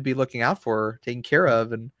that you should be looking out for, taking care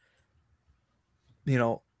of. And, you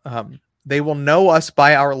know, they will know us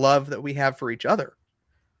by our love that we have for each other.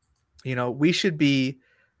 You know, we should be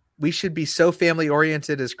so family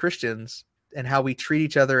oriented as Christians, and how we treat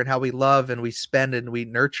each other and how we love and we spend and we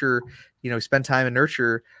nurture, spend time and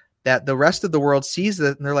nurture, that the rest of the world sees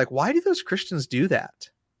that and they're like, why do those Christians do that?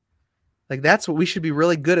 Like, that's what we should be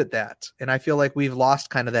really good at that. And I feel like we've lost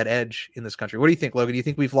kind of that edge in this country. What do you think, Logan? Do you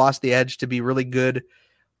think we've lost the edge to be really good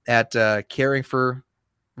at caring for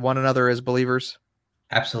one another as believers?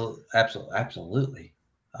 Absolutely.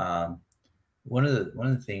 One of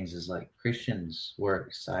the things is, like, Christians were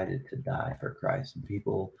excited to die for Christ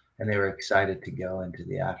and they were excited to go into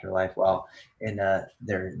the afterlife. While in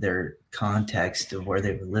their context of where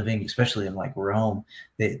they were living, especially in like Rome,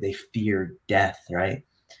 they feared death, right?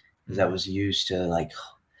 Because that was used to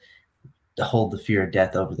hold the fear of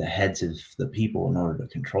death over the heads of the people in order to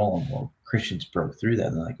control them. Well, Christians broke through that.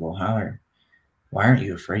 And they're like, well, why aren't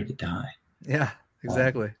you afraid to die? Yeah,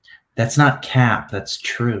 exactly. That's not Cap. That's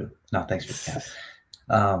true. No, thanks for Cap.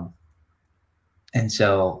 And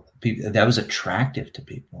so that was attractive to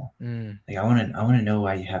people. Like, I want to know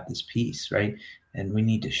why you have this peace, right? And we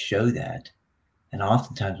need to show that. And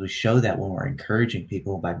oftentimes we show that when we're encouraging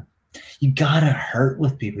people by, you gotta hurt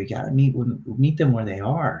with people. You gotta meet them where they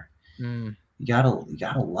are. You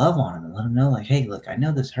gotta love on them and let them know, like, hey, look, I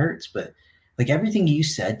know this hurts, but like everything you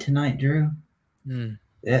said tonight, Drew,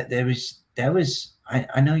 that was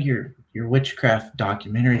I know your witchcraft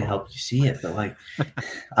documentary helped you see it, but like,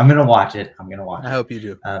 I'm gonna watch it. I hope you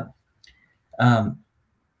do.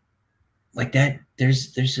 Like that,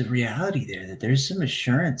 there's a reality there, that there's some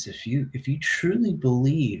assurance if you truly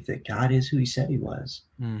believe that God is who He said He was,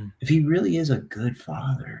 if He really is a good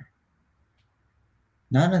Father,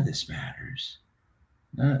 none of this matters.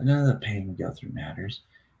 None of the pain we go through matters.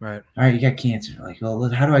 Right. All right, you got cancer. Like, well,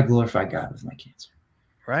 how do I glorify God with my cancer?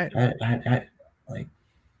 Right. I like,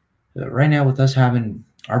 right now with us having,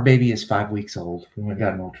 our baby is 5 weeks old. We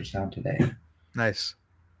got an ultrasound today. Nice.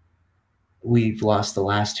 We've lost the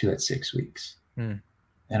last 2 at 6 weeks. And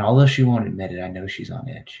although she won't admit it, I know she's on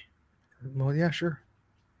edge. Well, yeah, sure.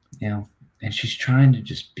 And she's trying to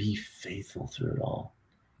just be faithful through it all.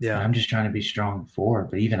 Yeah. And I'm just trying to be strong for her.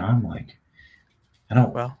 But even I'm like, I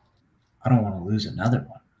don't want to lose another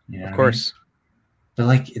one. You know Of course. But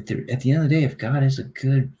like at the end of the day, if God is a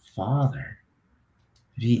good father,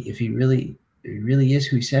 if he really is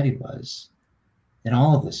who he said he was, then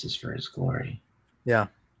all of this is for his glory. Yeah.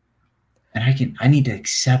 And I need to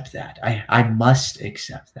accept that. I must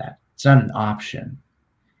accept that. It's not an option.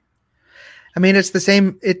 I mean, it's the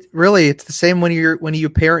same. It's the same when you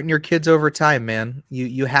parent your kids over time, man.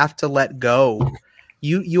 You have to let go.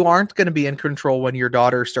 You aren't going to be in control when your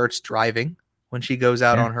daughter starts driving, when she goes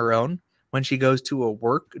out on her own, when she goes to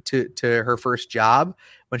to her first job,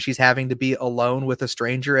 when she's having to be alone with a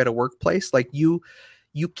stranger at a workplace. Like you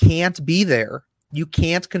can't be there. You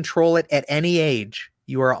can't control it at any age.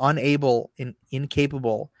 You are unable and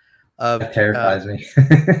incapable of. That terrifies me.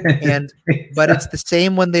 But it's the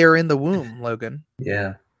same when they are in the womb, Logan.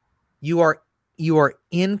 Yeah. You are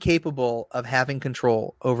incapable of having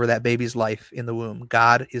control over that baby's life in the womb.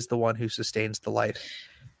 God is the one who sustains the life.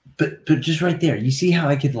 But just right there, you see how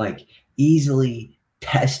I could like easily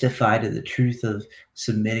testify to the truth of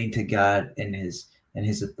submitting to God and his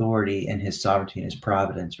authority and his sovereignty and his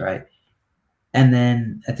providence, right? And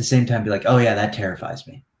then at the same time be like, oh yeah, that terrifies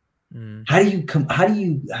me. How do you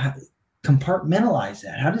compartmentalize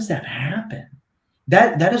that? How does that happen?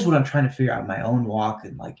 That is what I'm trying to figure out in my own walk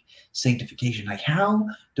and like sanctification. Like, how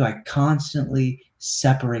do I constantly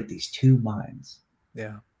separate these two minds?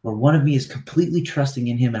 Yeah. Where one of me is completely trusting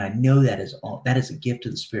in him, and I know that is a gift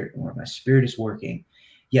of the Spirit, and where my spirit is working,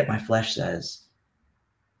 yet my flesh says,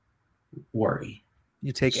 worry.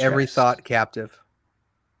 You take every thought captive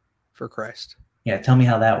for Christ. Yeah, tell me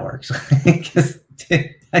how that works.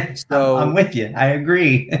 I'm with you. I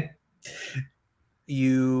agree.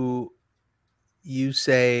 You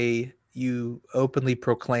say, you openly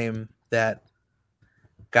proclaim that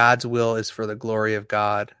God's will is for the glory of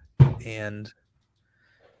God, and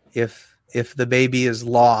if the baby is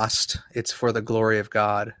lost, it's for the glory of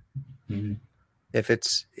God. Mm-hmm.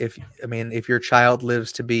 If your child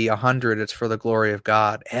lives to be 100, it's for the glory of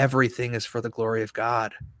God. Everything is for the glory of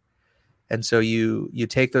God. And so you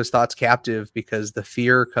take those thoughts captive because the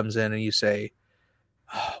fear comes in and you say,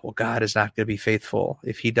 oh, well, God is not going to be faithful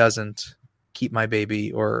if he doesn't keep my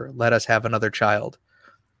baby or let us have another child.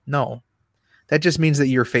 No, that just means that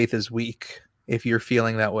your faith is weak. If you're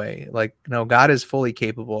feeling that way, like, no, God is fully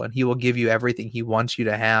capable and he will give you everything he wants you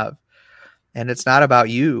to have. And it's not about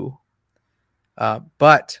you.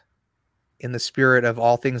 But in the spirit of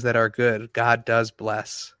all things that are good, God does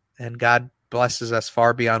bless, and God blesses us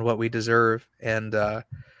far beyond what we deserve. And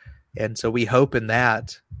so we hope in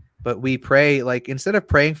that, but we pray, like, instead of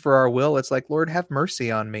praying for our will, it's like, Lord, have mercy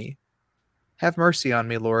on me. Have mercy on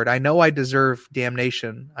me, Lord. I know I deserve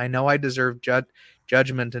damnation. I know I deserve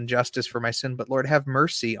judgment and justice for my sin, but Lord, have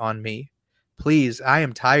mercy on me. Please, I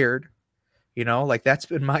am tired. Like, that's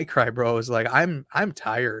been my cry, bro. Is like, I'm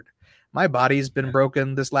tired. My body's been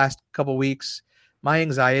broken this last couple weeks. My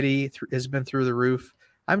anxiety has been through the roof.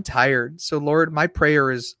 I'm tired. So Lord, my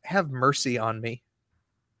prayer is, have mercy on me.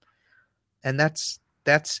 And that's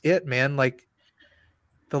it, man. Like,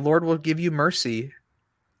 the Lord will give you mercy.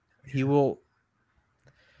 He will.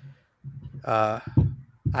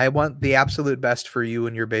 I want the absolute best for you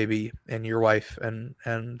and your baby and your wife. And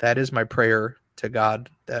that is my prayer to God,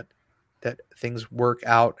 that things work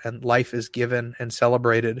out and life is given and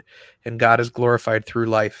celebrated and God is glorified through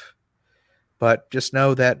life. But just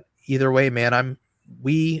know that either way, man, I'm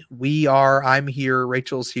here,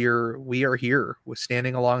 Rachel's here, we are here. We're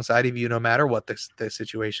standing alongside of you no matter what the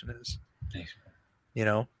situation is. Thanks.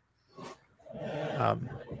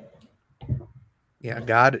 Yeah,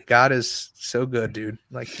 God is so good, dude.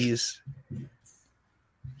 Like, he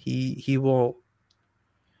will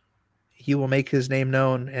make his name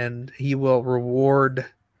known, and he will reward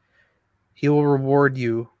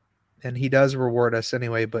you, and he does reward us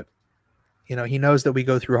anyway, but he knows that we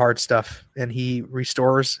go through hard stuff, and he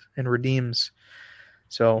restores and redeems.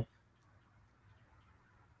 So,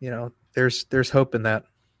 there's hope in that.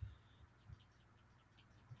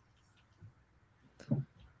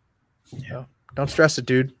 Yeah. Don't stress it,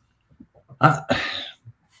 dude.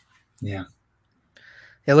 Yeah.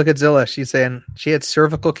 Hey, look at Zilla. She's saying she had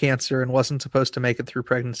cervical cancer and wasn't supposed to make it through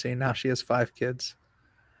pregnancy. Now she has 5 kids.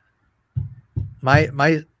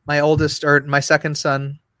 My oldest, or my second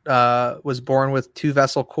son, was born with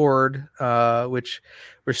 2-vessel cord, which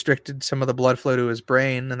restricted some of the blood flow to his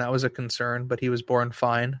brain, and that was a concern, but he was born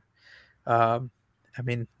fine.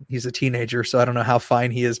 He's a teenager, so I don't know how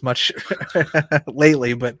fine he is much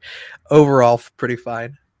lately, but overall pretty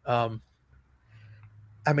fine. God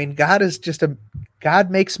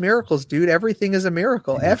makes miracles, dude. Everything is a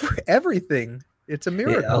miracle. Everything. It's a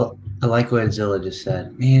miracle. Yeah, I like what Zilla just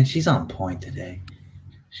said. Man, she's on point today.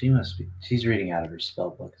 She must be. She's reading out of her spell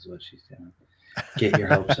book, is what she's doing. Get your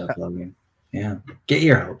hopes up, Logan. Yeah, get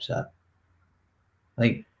your hopes up.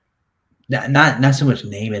 Like, not so much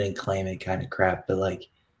name it and claim it kind of crap, but like,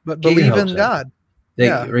 but believe in God.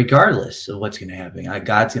 Like, regardless of what's going to happen,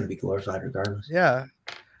 God's going to be glorified regardless. Yeah,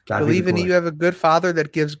 believe in you have a good Father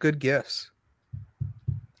that gives good gifts.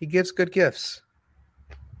 He gives good gifts.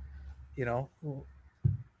 You know,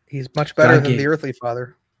 he's much better than the earthly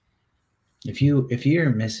father. If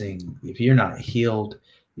you're not healed,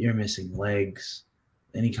 you're missing legs,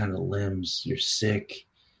 any kind of limbs, you're sick,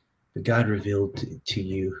 but God revealed to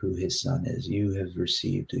you who his son is. You have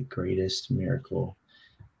received the greatest miracle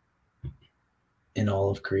in all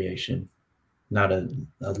of creation. Not a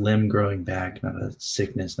limb growing back, not a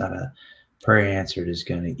sickness, not a prayer answered is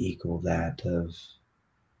going to equal that of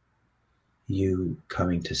you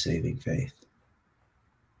coming to saving faith.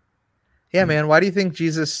 Yeah, man. Why do you think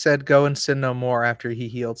Jesus said, go and sin no more after he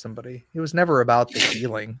healed somebody? It was never about the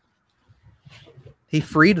healing. He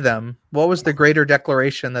freed them. What was the greater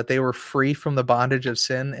declaration, that they were free from the bondage of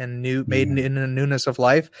sin and made in a newness of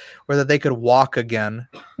life, or that they could walk again?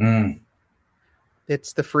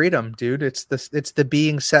 It's the freedom, dude. It's the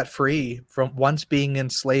being set free from once being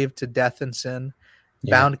enslaved to death and sin,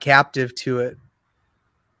 bound captive to it.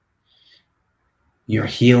 Your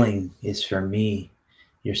healing is for me.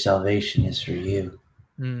 Your salvation is for you.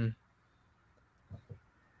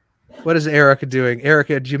 What is Erica doing?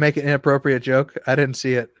 Erica, did you make an inappropriate joke? I didn't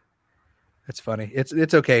see it. It's funny.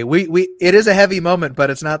 It's okay. It is a heavy moment,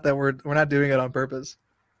 but it's not that we're not doing it on purpose.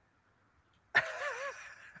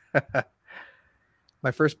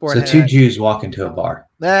 My firstborn. So two Jews walk into a bar.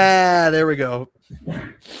 There we go.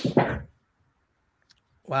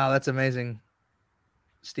 Wow, that's amazing,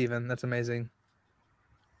 Stephen. That's amazing.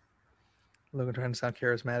 Logan trying to sound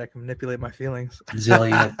charismatic and manipulate my feelings. Zilly,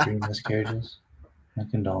 you had 3 miscarriages. My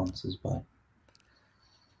condolences, bud.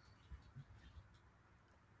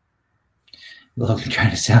 Logan trying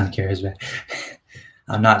to sound charismatic.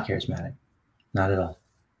 I'm not charismatic. Not at all.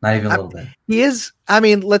 Not even a little bit. He is. I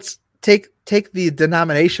mean, let's take the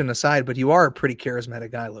denomination aside, but you are a pretty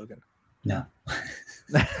charismatic guy, Logan. No.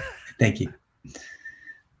 Thank you.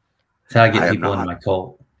 That's how I get people in my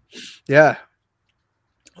cult. Yeah.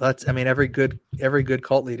 Every good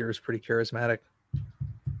cult leader is pretty charismatic.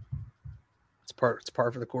 It's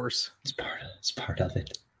par for the course. It's part of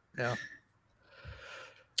it. Yeah.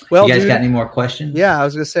 Well, you guys got any more questions? Yeah, I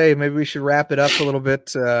was gonna say maybe we should wrap it up a little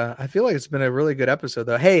bit. I feel like it's been a really good episode,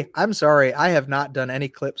 though. Hey, I'm sorry, I have not done any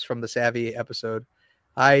clips from the Savvy episode.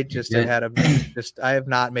 I just I have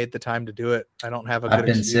not made the time to do it. I don't have a good I've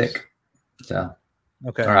been excuse. sick, so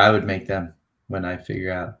okay. Or I would make them when I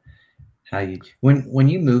figure out how you. When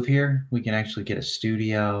you move here, we can actually get a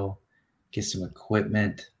studio, get some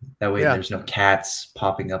equipment. That way, there's no cats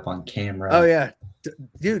popping up on camera. Oh yeah.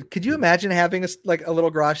 Dude, could you imagine having a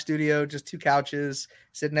little garage studio, just 2 couches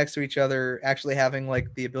sitting next to each other, actually having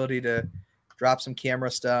like the ability to drop some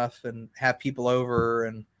camera stuff and have people over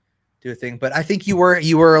and do a thing? But I think you were a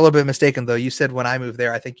little bit mistaken, though. You said when I move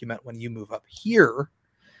there, I think you meant when you move up here,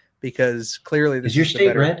 because clearly this is your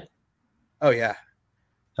state red? Oh yeah.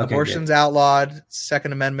 Okay, abortion's outlawed.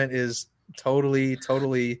 Second Amendment is totally.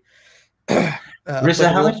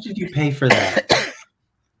 Rissa, how much did you pay for that?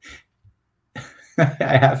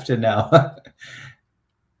 I have to know.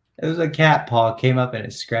 It was a cat paw came up and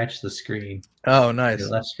it scratched the screen. Oh, nice.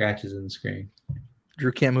 It left scratches in the screen.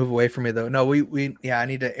 Drew can't move away from me though. No, I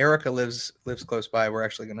need to. Erica lives close by. We're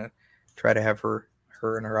actually gonna try to have her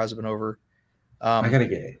and her husband over. I gotta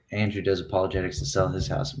get Andrew does apologetics to sell his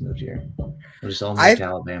house and move here. We'll just all move to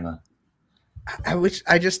Alabama.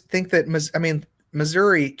 I just think that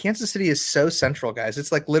Missouri, Kansas City is so central, guys.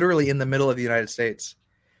 It's like literally in the middle of the United States.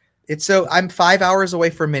 I'm 5 hours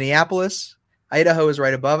away from Minneapolis. Idaho is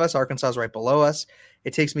right above us. Arkansas is right below us.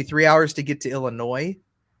 It takes me 3 hours to get to Illinois.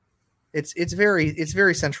 It's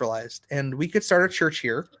very centralized, and we could start a church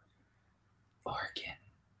here. Oregon.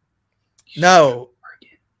 No.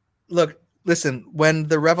 Oregon. Look, listen, when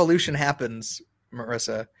the revolution happens,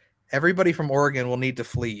 Marissa, everybody from Oregon will need to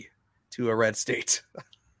flee to a red state.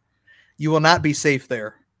 You will not be safe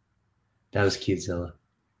there. That was cute, Zilla.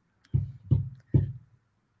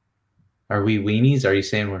 Are we weenies? Are you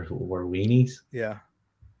saying we're weenies? Yeah.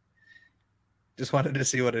 Just wanted to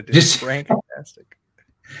see what it is. Fantastic.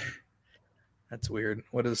 That's weird.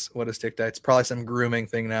 What is TikTok? It's probably some grooming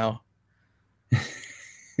thing now.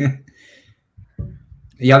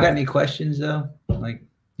 Y'all got any questions though? Like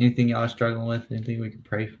anything y'all are struggling with? Anything we can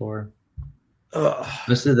pray for?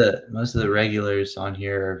 Most of the regulars on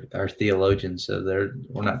here are theologians, so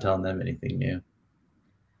we're not telling them anything new.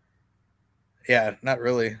 Yeah, not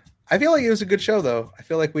really. I feel like it was a good show, though. I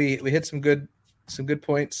feel like we hit some good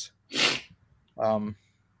points. I'm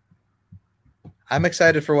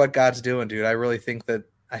excited for what God's doing, dude. I really think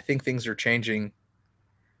things are changing.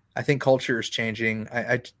 I think culture is changing.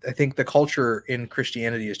 I think the culture in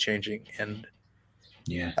Christianity is changing, and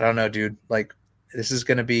yeah, I don't know, dude. Like, this is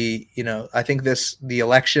going to be, I think the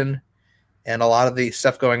election and a lot of the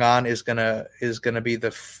stuff going on is gonna be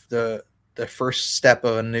the first step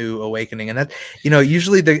of a new awakening. And that,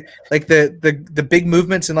 usually the big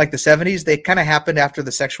movements in like the 70s, they kind of happened after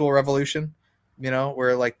the sexual revolution,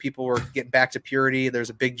 where like people were getting back to purity. There's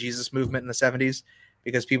a big Jesus movement in the 70s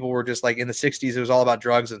because people were just like, in the 60s, it was all about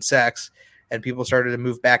drugs and sex, and people started to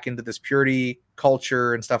move back into this purity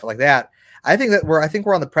culture and stuff like that. I think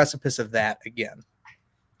we're on the precipice of that again.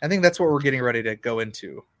 I think that's what we're getting ready to go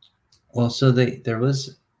into. Well, so there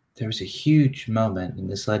was a huge moment, and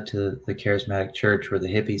this led to the charismatic church, where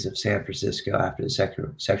the hippies of San Francisco, after the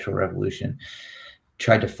sexual revolution,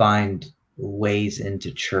 tried to find ways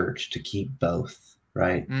into church to keep both,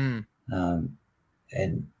 right? And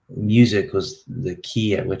music was the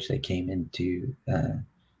key at which they came into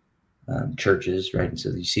churches, right? And so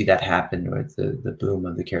you see that happen with the boom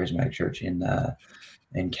of the charismatic church in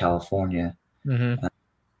California. Mm-hmm.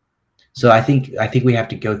 So I think we have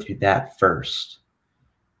to go through that first,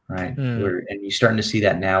 right? And you're starting to see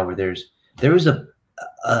that now, where there was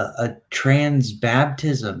a trans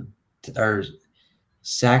baptism or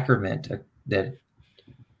sacrament that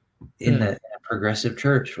in a progressive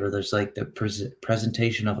church, where there's like the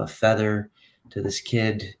presentation of a feather to this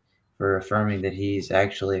kid for affirming that he's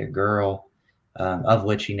actually a girl, of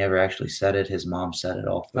which he never actually said it. His mom said it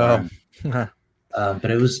all for him.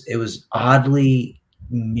 But it was oddly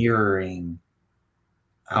mirroring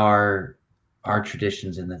our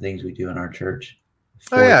traditions and the things we do in our church.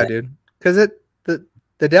 Oh yeah, dude. Because the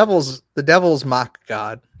devils mock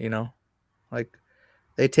God, like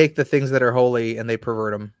they take the things that are holy and they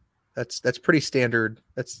pervert them. That's pretty standard.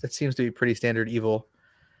 That seems to be pretty standard evil.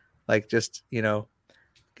 Like just,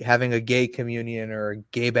 having a gay communion or a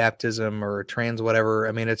gay baptism or a trans whatever.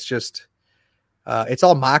 I mean, it's just it's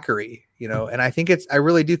all mockery, and I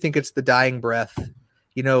really do think it's the dying breath.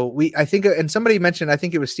 And somebody mentioned, I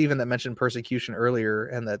think it was Stephen that mentioned persecution earlier,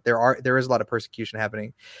 and that there is a lot of persecution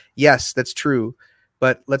happening. Yes, that's true.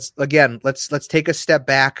 But let's take a step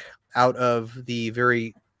back out of the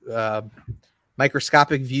very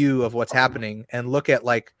microscopic view of what's happening and look at,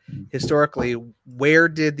 like, historically, where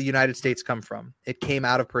did the United States come from? It came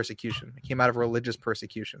out of persecution. It came out of religious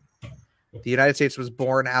persecution. The United States was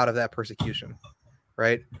born out of that persecution,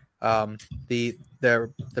 right? The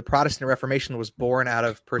Protestant Reformation was born out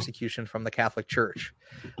of persecution from the Catholic Church.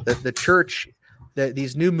 The church,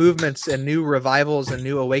 these new movements and new revivals and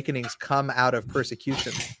new awakenings come out of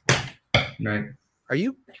persecution. Right. Are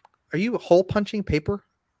you hole punching paper?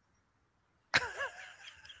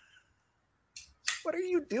 What are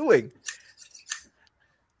you doing?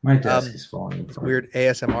 My desk is falling. It's weird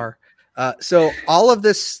ASMR. So all of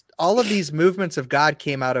these movements of God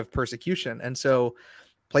came out of persecution, and so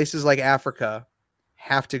places like Africa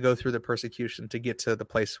have to go through the persecution to get to the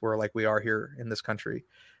place where, like, we are here in this country.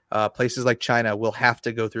 Places like China will have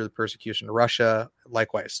to go through the persecution. Russia,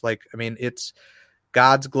 likewise. Like, I mean, it's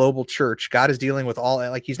God's global church. God is dealing with all,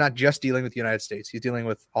 like, he's not just dealing with the United States. He's dealing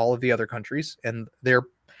with all of the other countries and their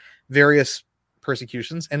various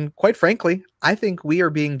persecutions. And quite frankly, I think we are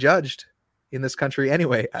being judged in this country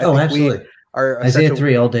anyway. Absolutely. We are Isaiah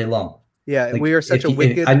 3 all day long. Yeah, like, we are such a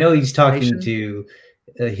wicked. I know he's talking nation. to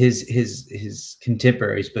his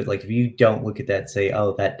contemporaries, but like, if you don't look at that and say,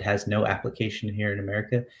 "Oh, that has no application here in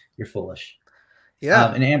America," you're foolish.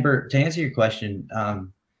 Yeah. And Amber, to answer your question,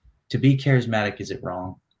 to be charismatic, is it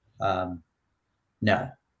wrong? No,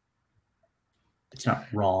 it's not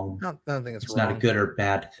wrong. I don't think it's wrong. Not a good or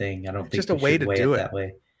bad thing. I don't think just a way to do it that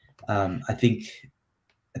way. I think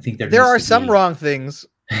there are some wrong things,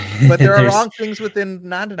 but there are wrong things within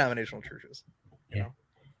non-denominational churches. Yeah.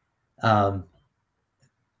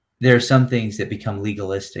 There are some things that become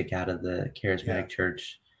legalistic out of the charismatic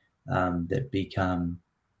church, that become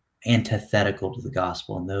antithetical to the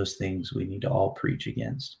gospel, and those things we need to all preach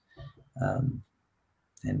against,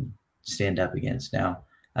 and stand up against. Now,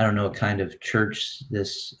 I don't know what kind of church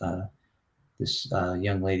this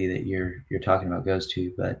young lady that you're talking about goes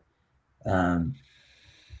to, but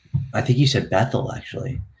I think you said Bethel,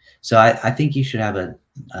 actually. So I think you should have a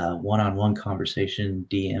one-on-one conversation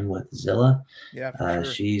DM with Zilla. Yeah, for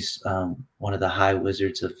sure. She's one of the high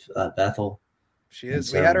wizards of Bethel. She is.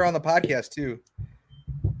 So, we had her on the podcast too.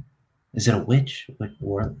 Is it a witch? What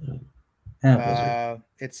word?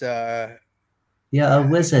 It's a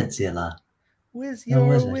wizard, Zilla. Where's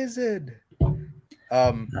your wizard?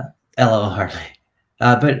 L.O. Harley.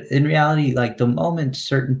 But in reality, like the moment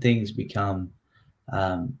certain things become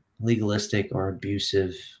legalistic or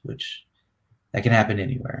abusive, which that can happen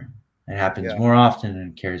anywhere. It happens more often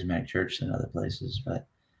in charismatic church than other places. But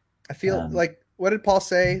I feel like, what did Paul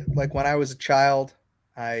say? Like when I was a child,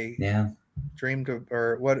 I dreamed of,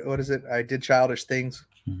 or what is it? I did childish things.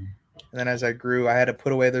 Mm-hmm. And then as I grew, I had to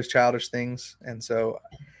put away those childish things. And so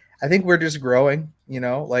I think we're just growing,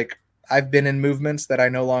 like I've been in movements that I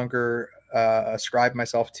no longer ascribe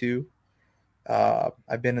myself to.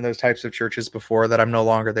 I've been in those types of churches before that I'm no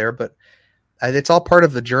longer there, but it's all part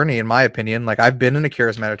of the journey, in my opinion. Like I've been in a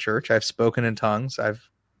charismatic church. I've spoken in tongues.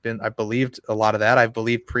 I believed a lot of that. I've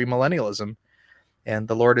believed premillennialism, and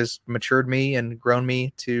the Lord has matured me and grown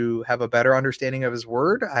me to have a better understanding of his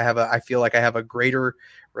word. I feel like I have a greater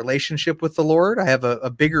relationship with the Lord. I have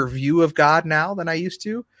a bigger view of God now than I used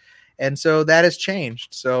to. And so that has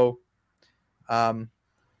changed. So, when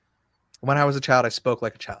I was a child, I spoke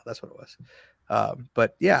like a child. That's what it was.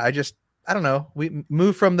 But yeah, I don't know. We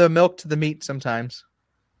move from the milk to the meat sometimes.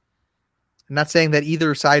 I'm not saying that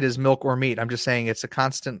either side is milk or meat. I'm just saying it's a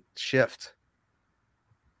constant shift.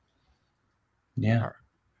 Yeah.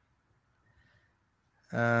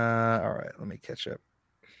 All right. Let me catch up.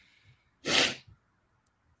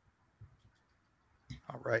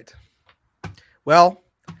 All right. Well,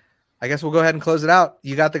 I guess we'll go ahead and close it out.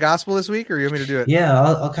 You got the gospel this week, or you want me to do it? Yeah,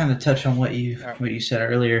 I'll kind of touch on what you said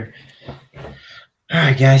earlier. All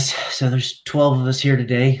right, guys. So there's 12 of us here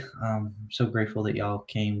today. I'm so grateful that y'all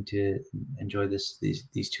came to enjoy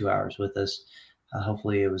these 2 hours with us.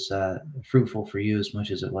 Hopefully it was fruitful for you as much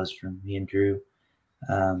as it was for me and Drew.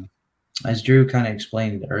 As Drew kind of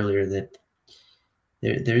explained earlier, that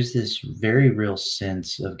there's this very real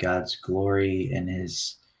sense of God's glory and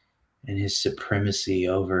his supremacy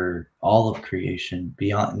over all of creation,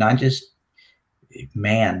 beyond not just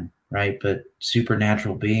man, right, but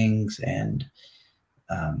supernatural beings and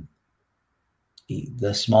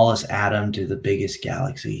the smallest atom to the biggest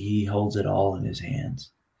galaxy. He holds it all in his hands.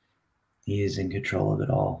 He is in control of it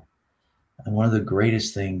all. And one of the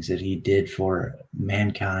greatest things that he did for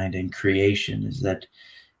mankind and creation is that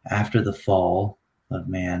after the fall of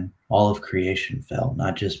man, all of creation fell,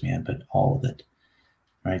 not just man, but all of it.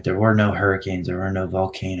 Right? There were no hurricanes, there were no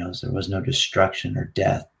volcanoes, there was no destruction or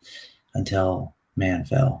death until man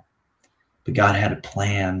fell. But God had a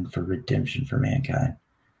plan for redemption for mankind.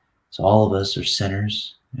 So all of us are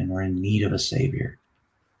sinners and we're in need of a savior.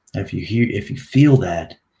 And if you feel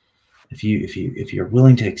that, if you're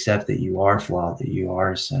willing to accept that you are flawed, that you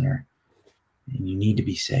are a sinner, and you need to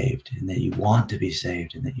be saved, and that you want to be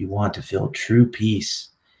saved, and that you want to feel true peace,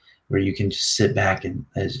 where you can just sit back and,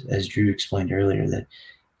 as Drew explained earlier, that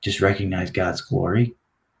just recognize God's glory,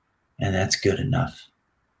 and that's good enough.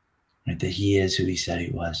 Right? That he is who he said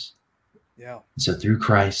he was. Yeah. And so through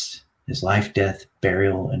Christ, his life, death,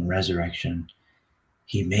 burial, and resurrection,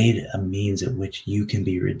 he made a means at which you can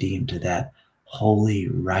be redeemed to that holy,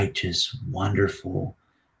 righteous, wonderful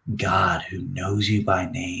God who knows you by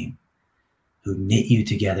name, who knit you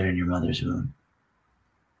together in your mother's womb.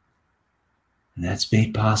 And that's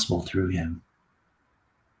made possible through him.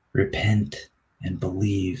 Repent and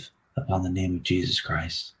believe upon the name of Jesus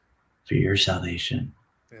Christ for your salvation.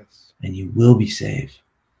 Yes. And you will be saved.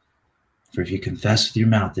 For if you confess with your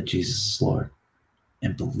mouth that Jesus is Lord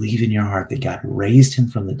and believe in your heart that God raised him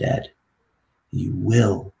from the dead, you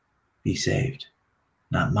will be saved.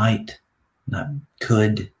 Not might, not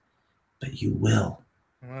could, but you will.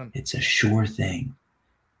 Amen. It's a sure thing.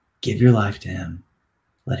 Give your life to him.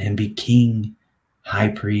 Let him be king, high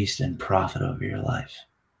priest, and prophet over your life.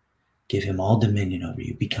 Give him all dominion over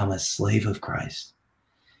you. Become a slave of Christ.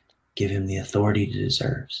 Give him the authority he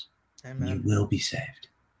deserves. Amen. You will be saved.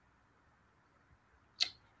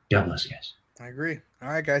 God bless you guys. I agree. All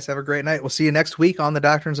right, guys. Have a great night. We'll see you next week on the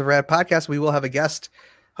Doctrines of Rad podcast. We will have a guest,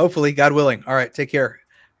 hopefully, God willing. All right. Take care.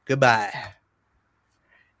 Goodbye.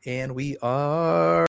 And we are...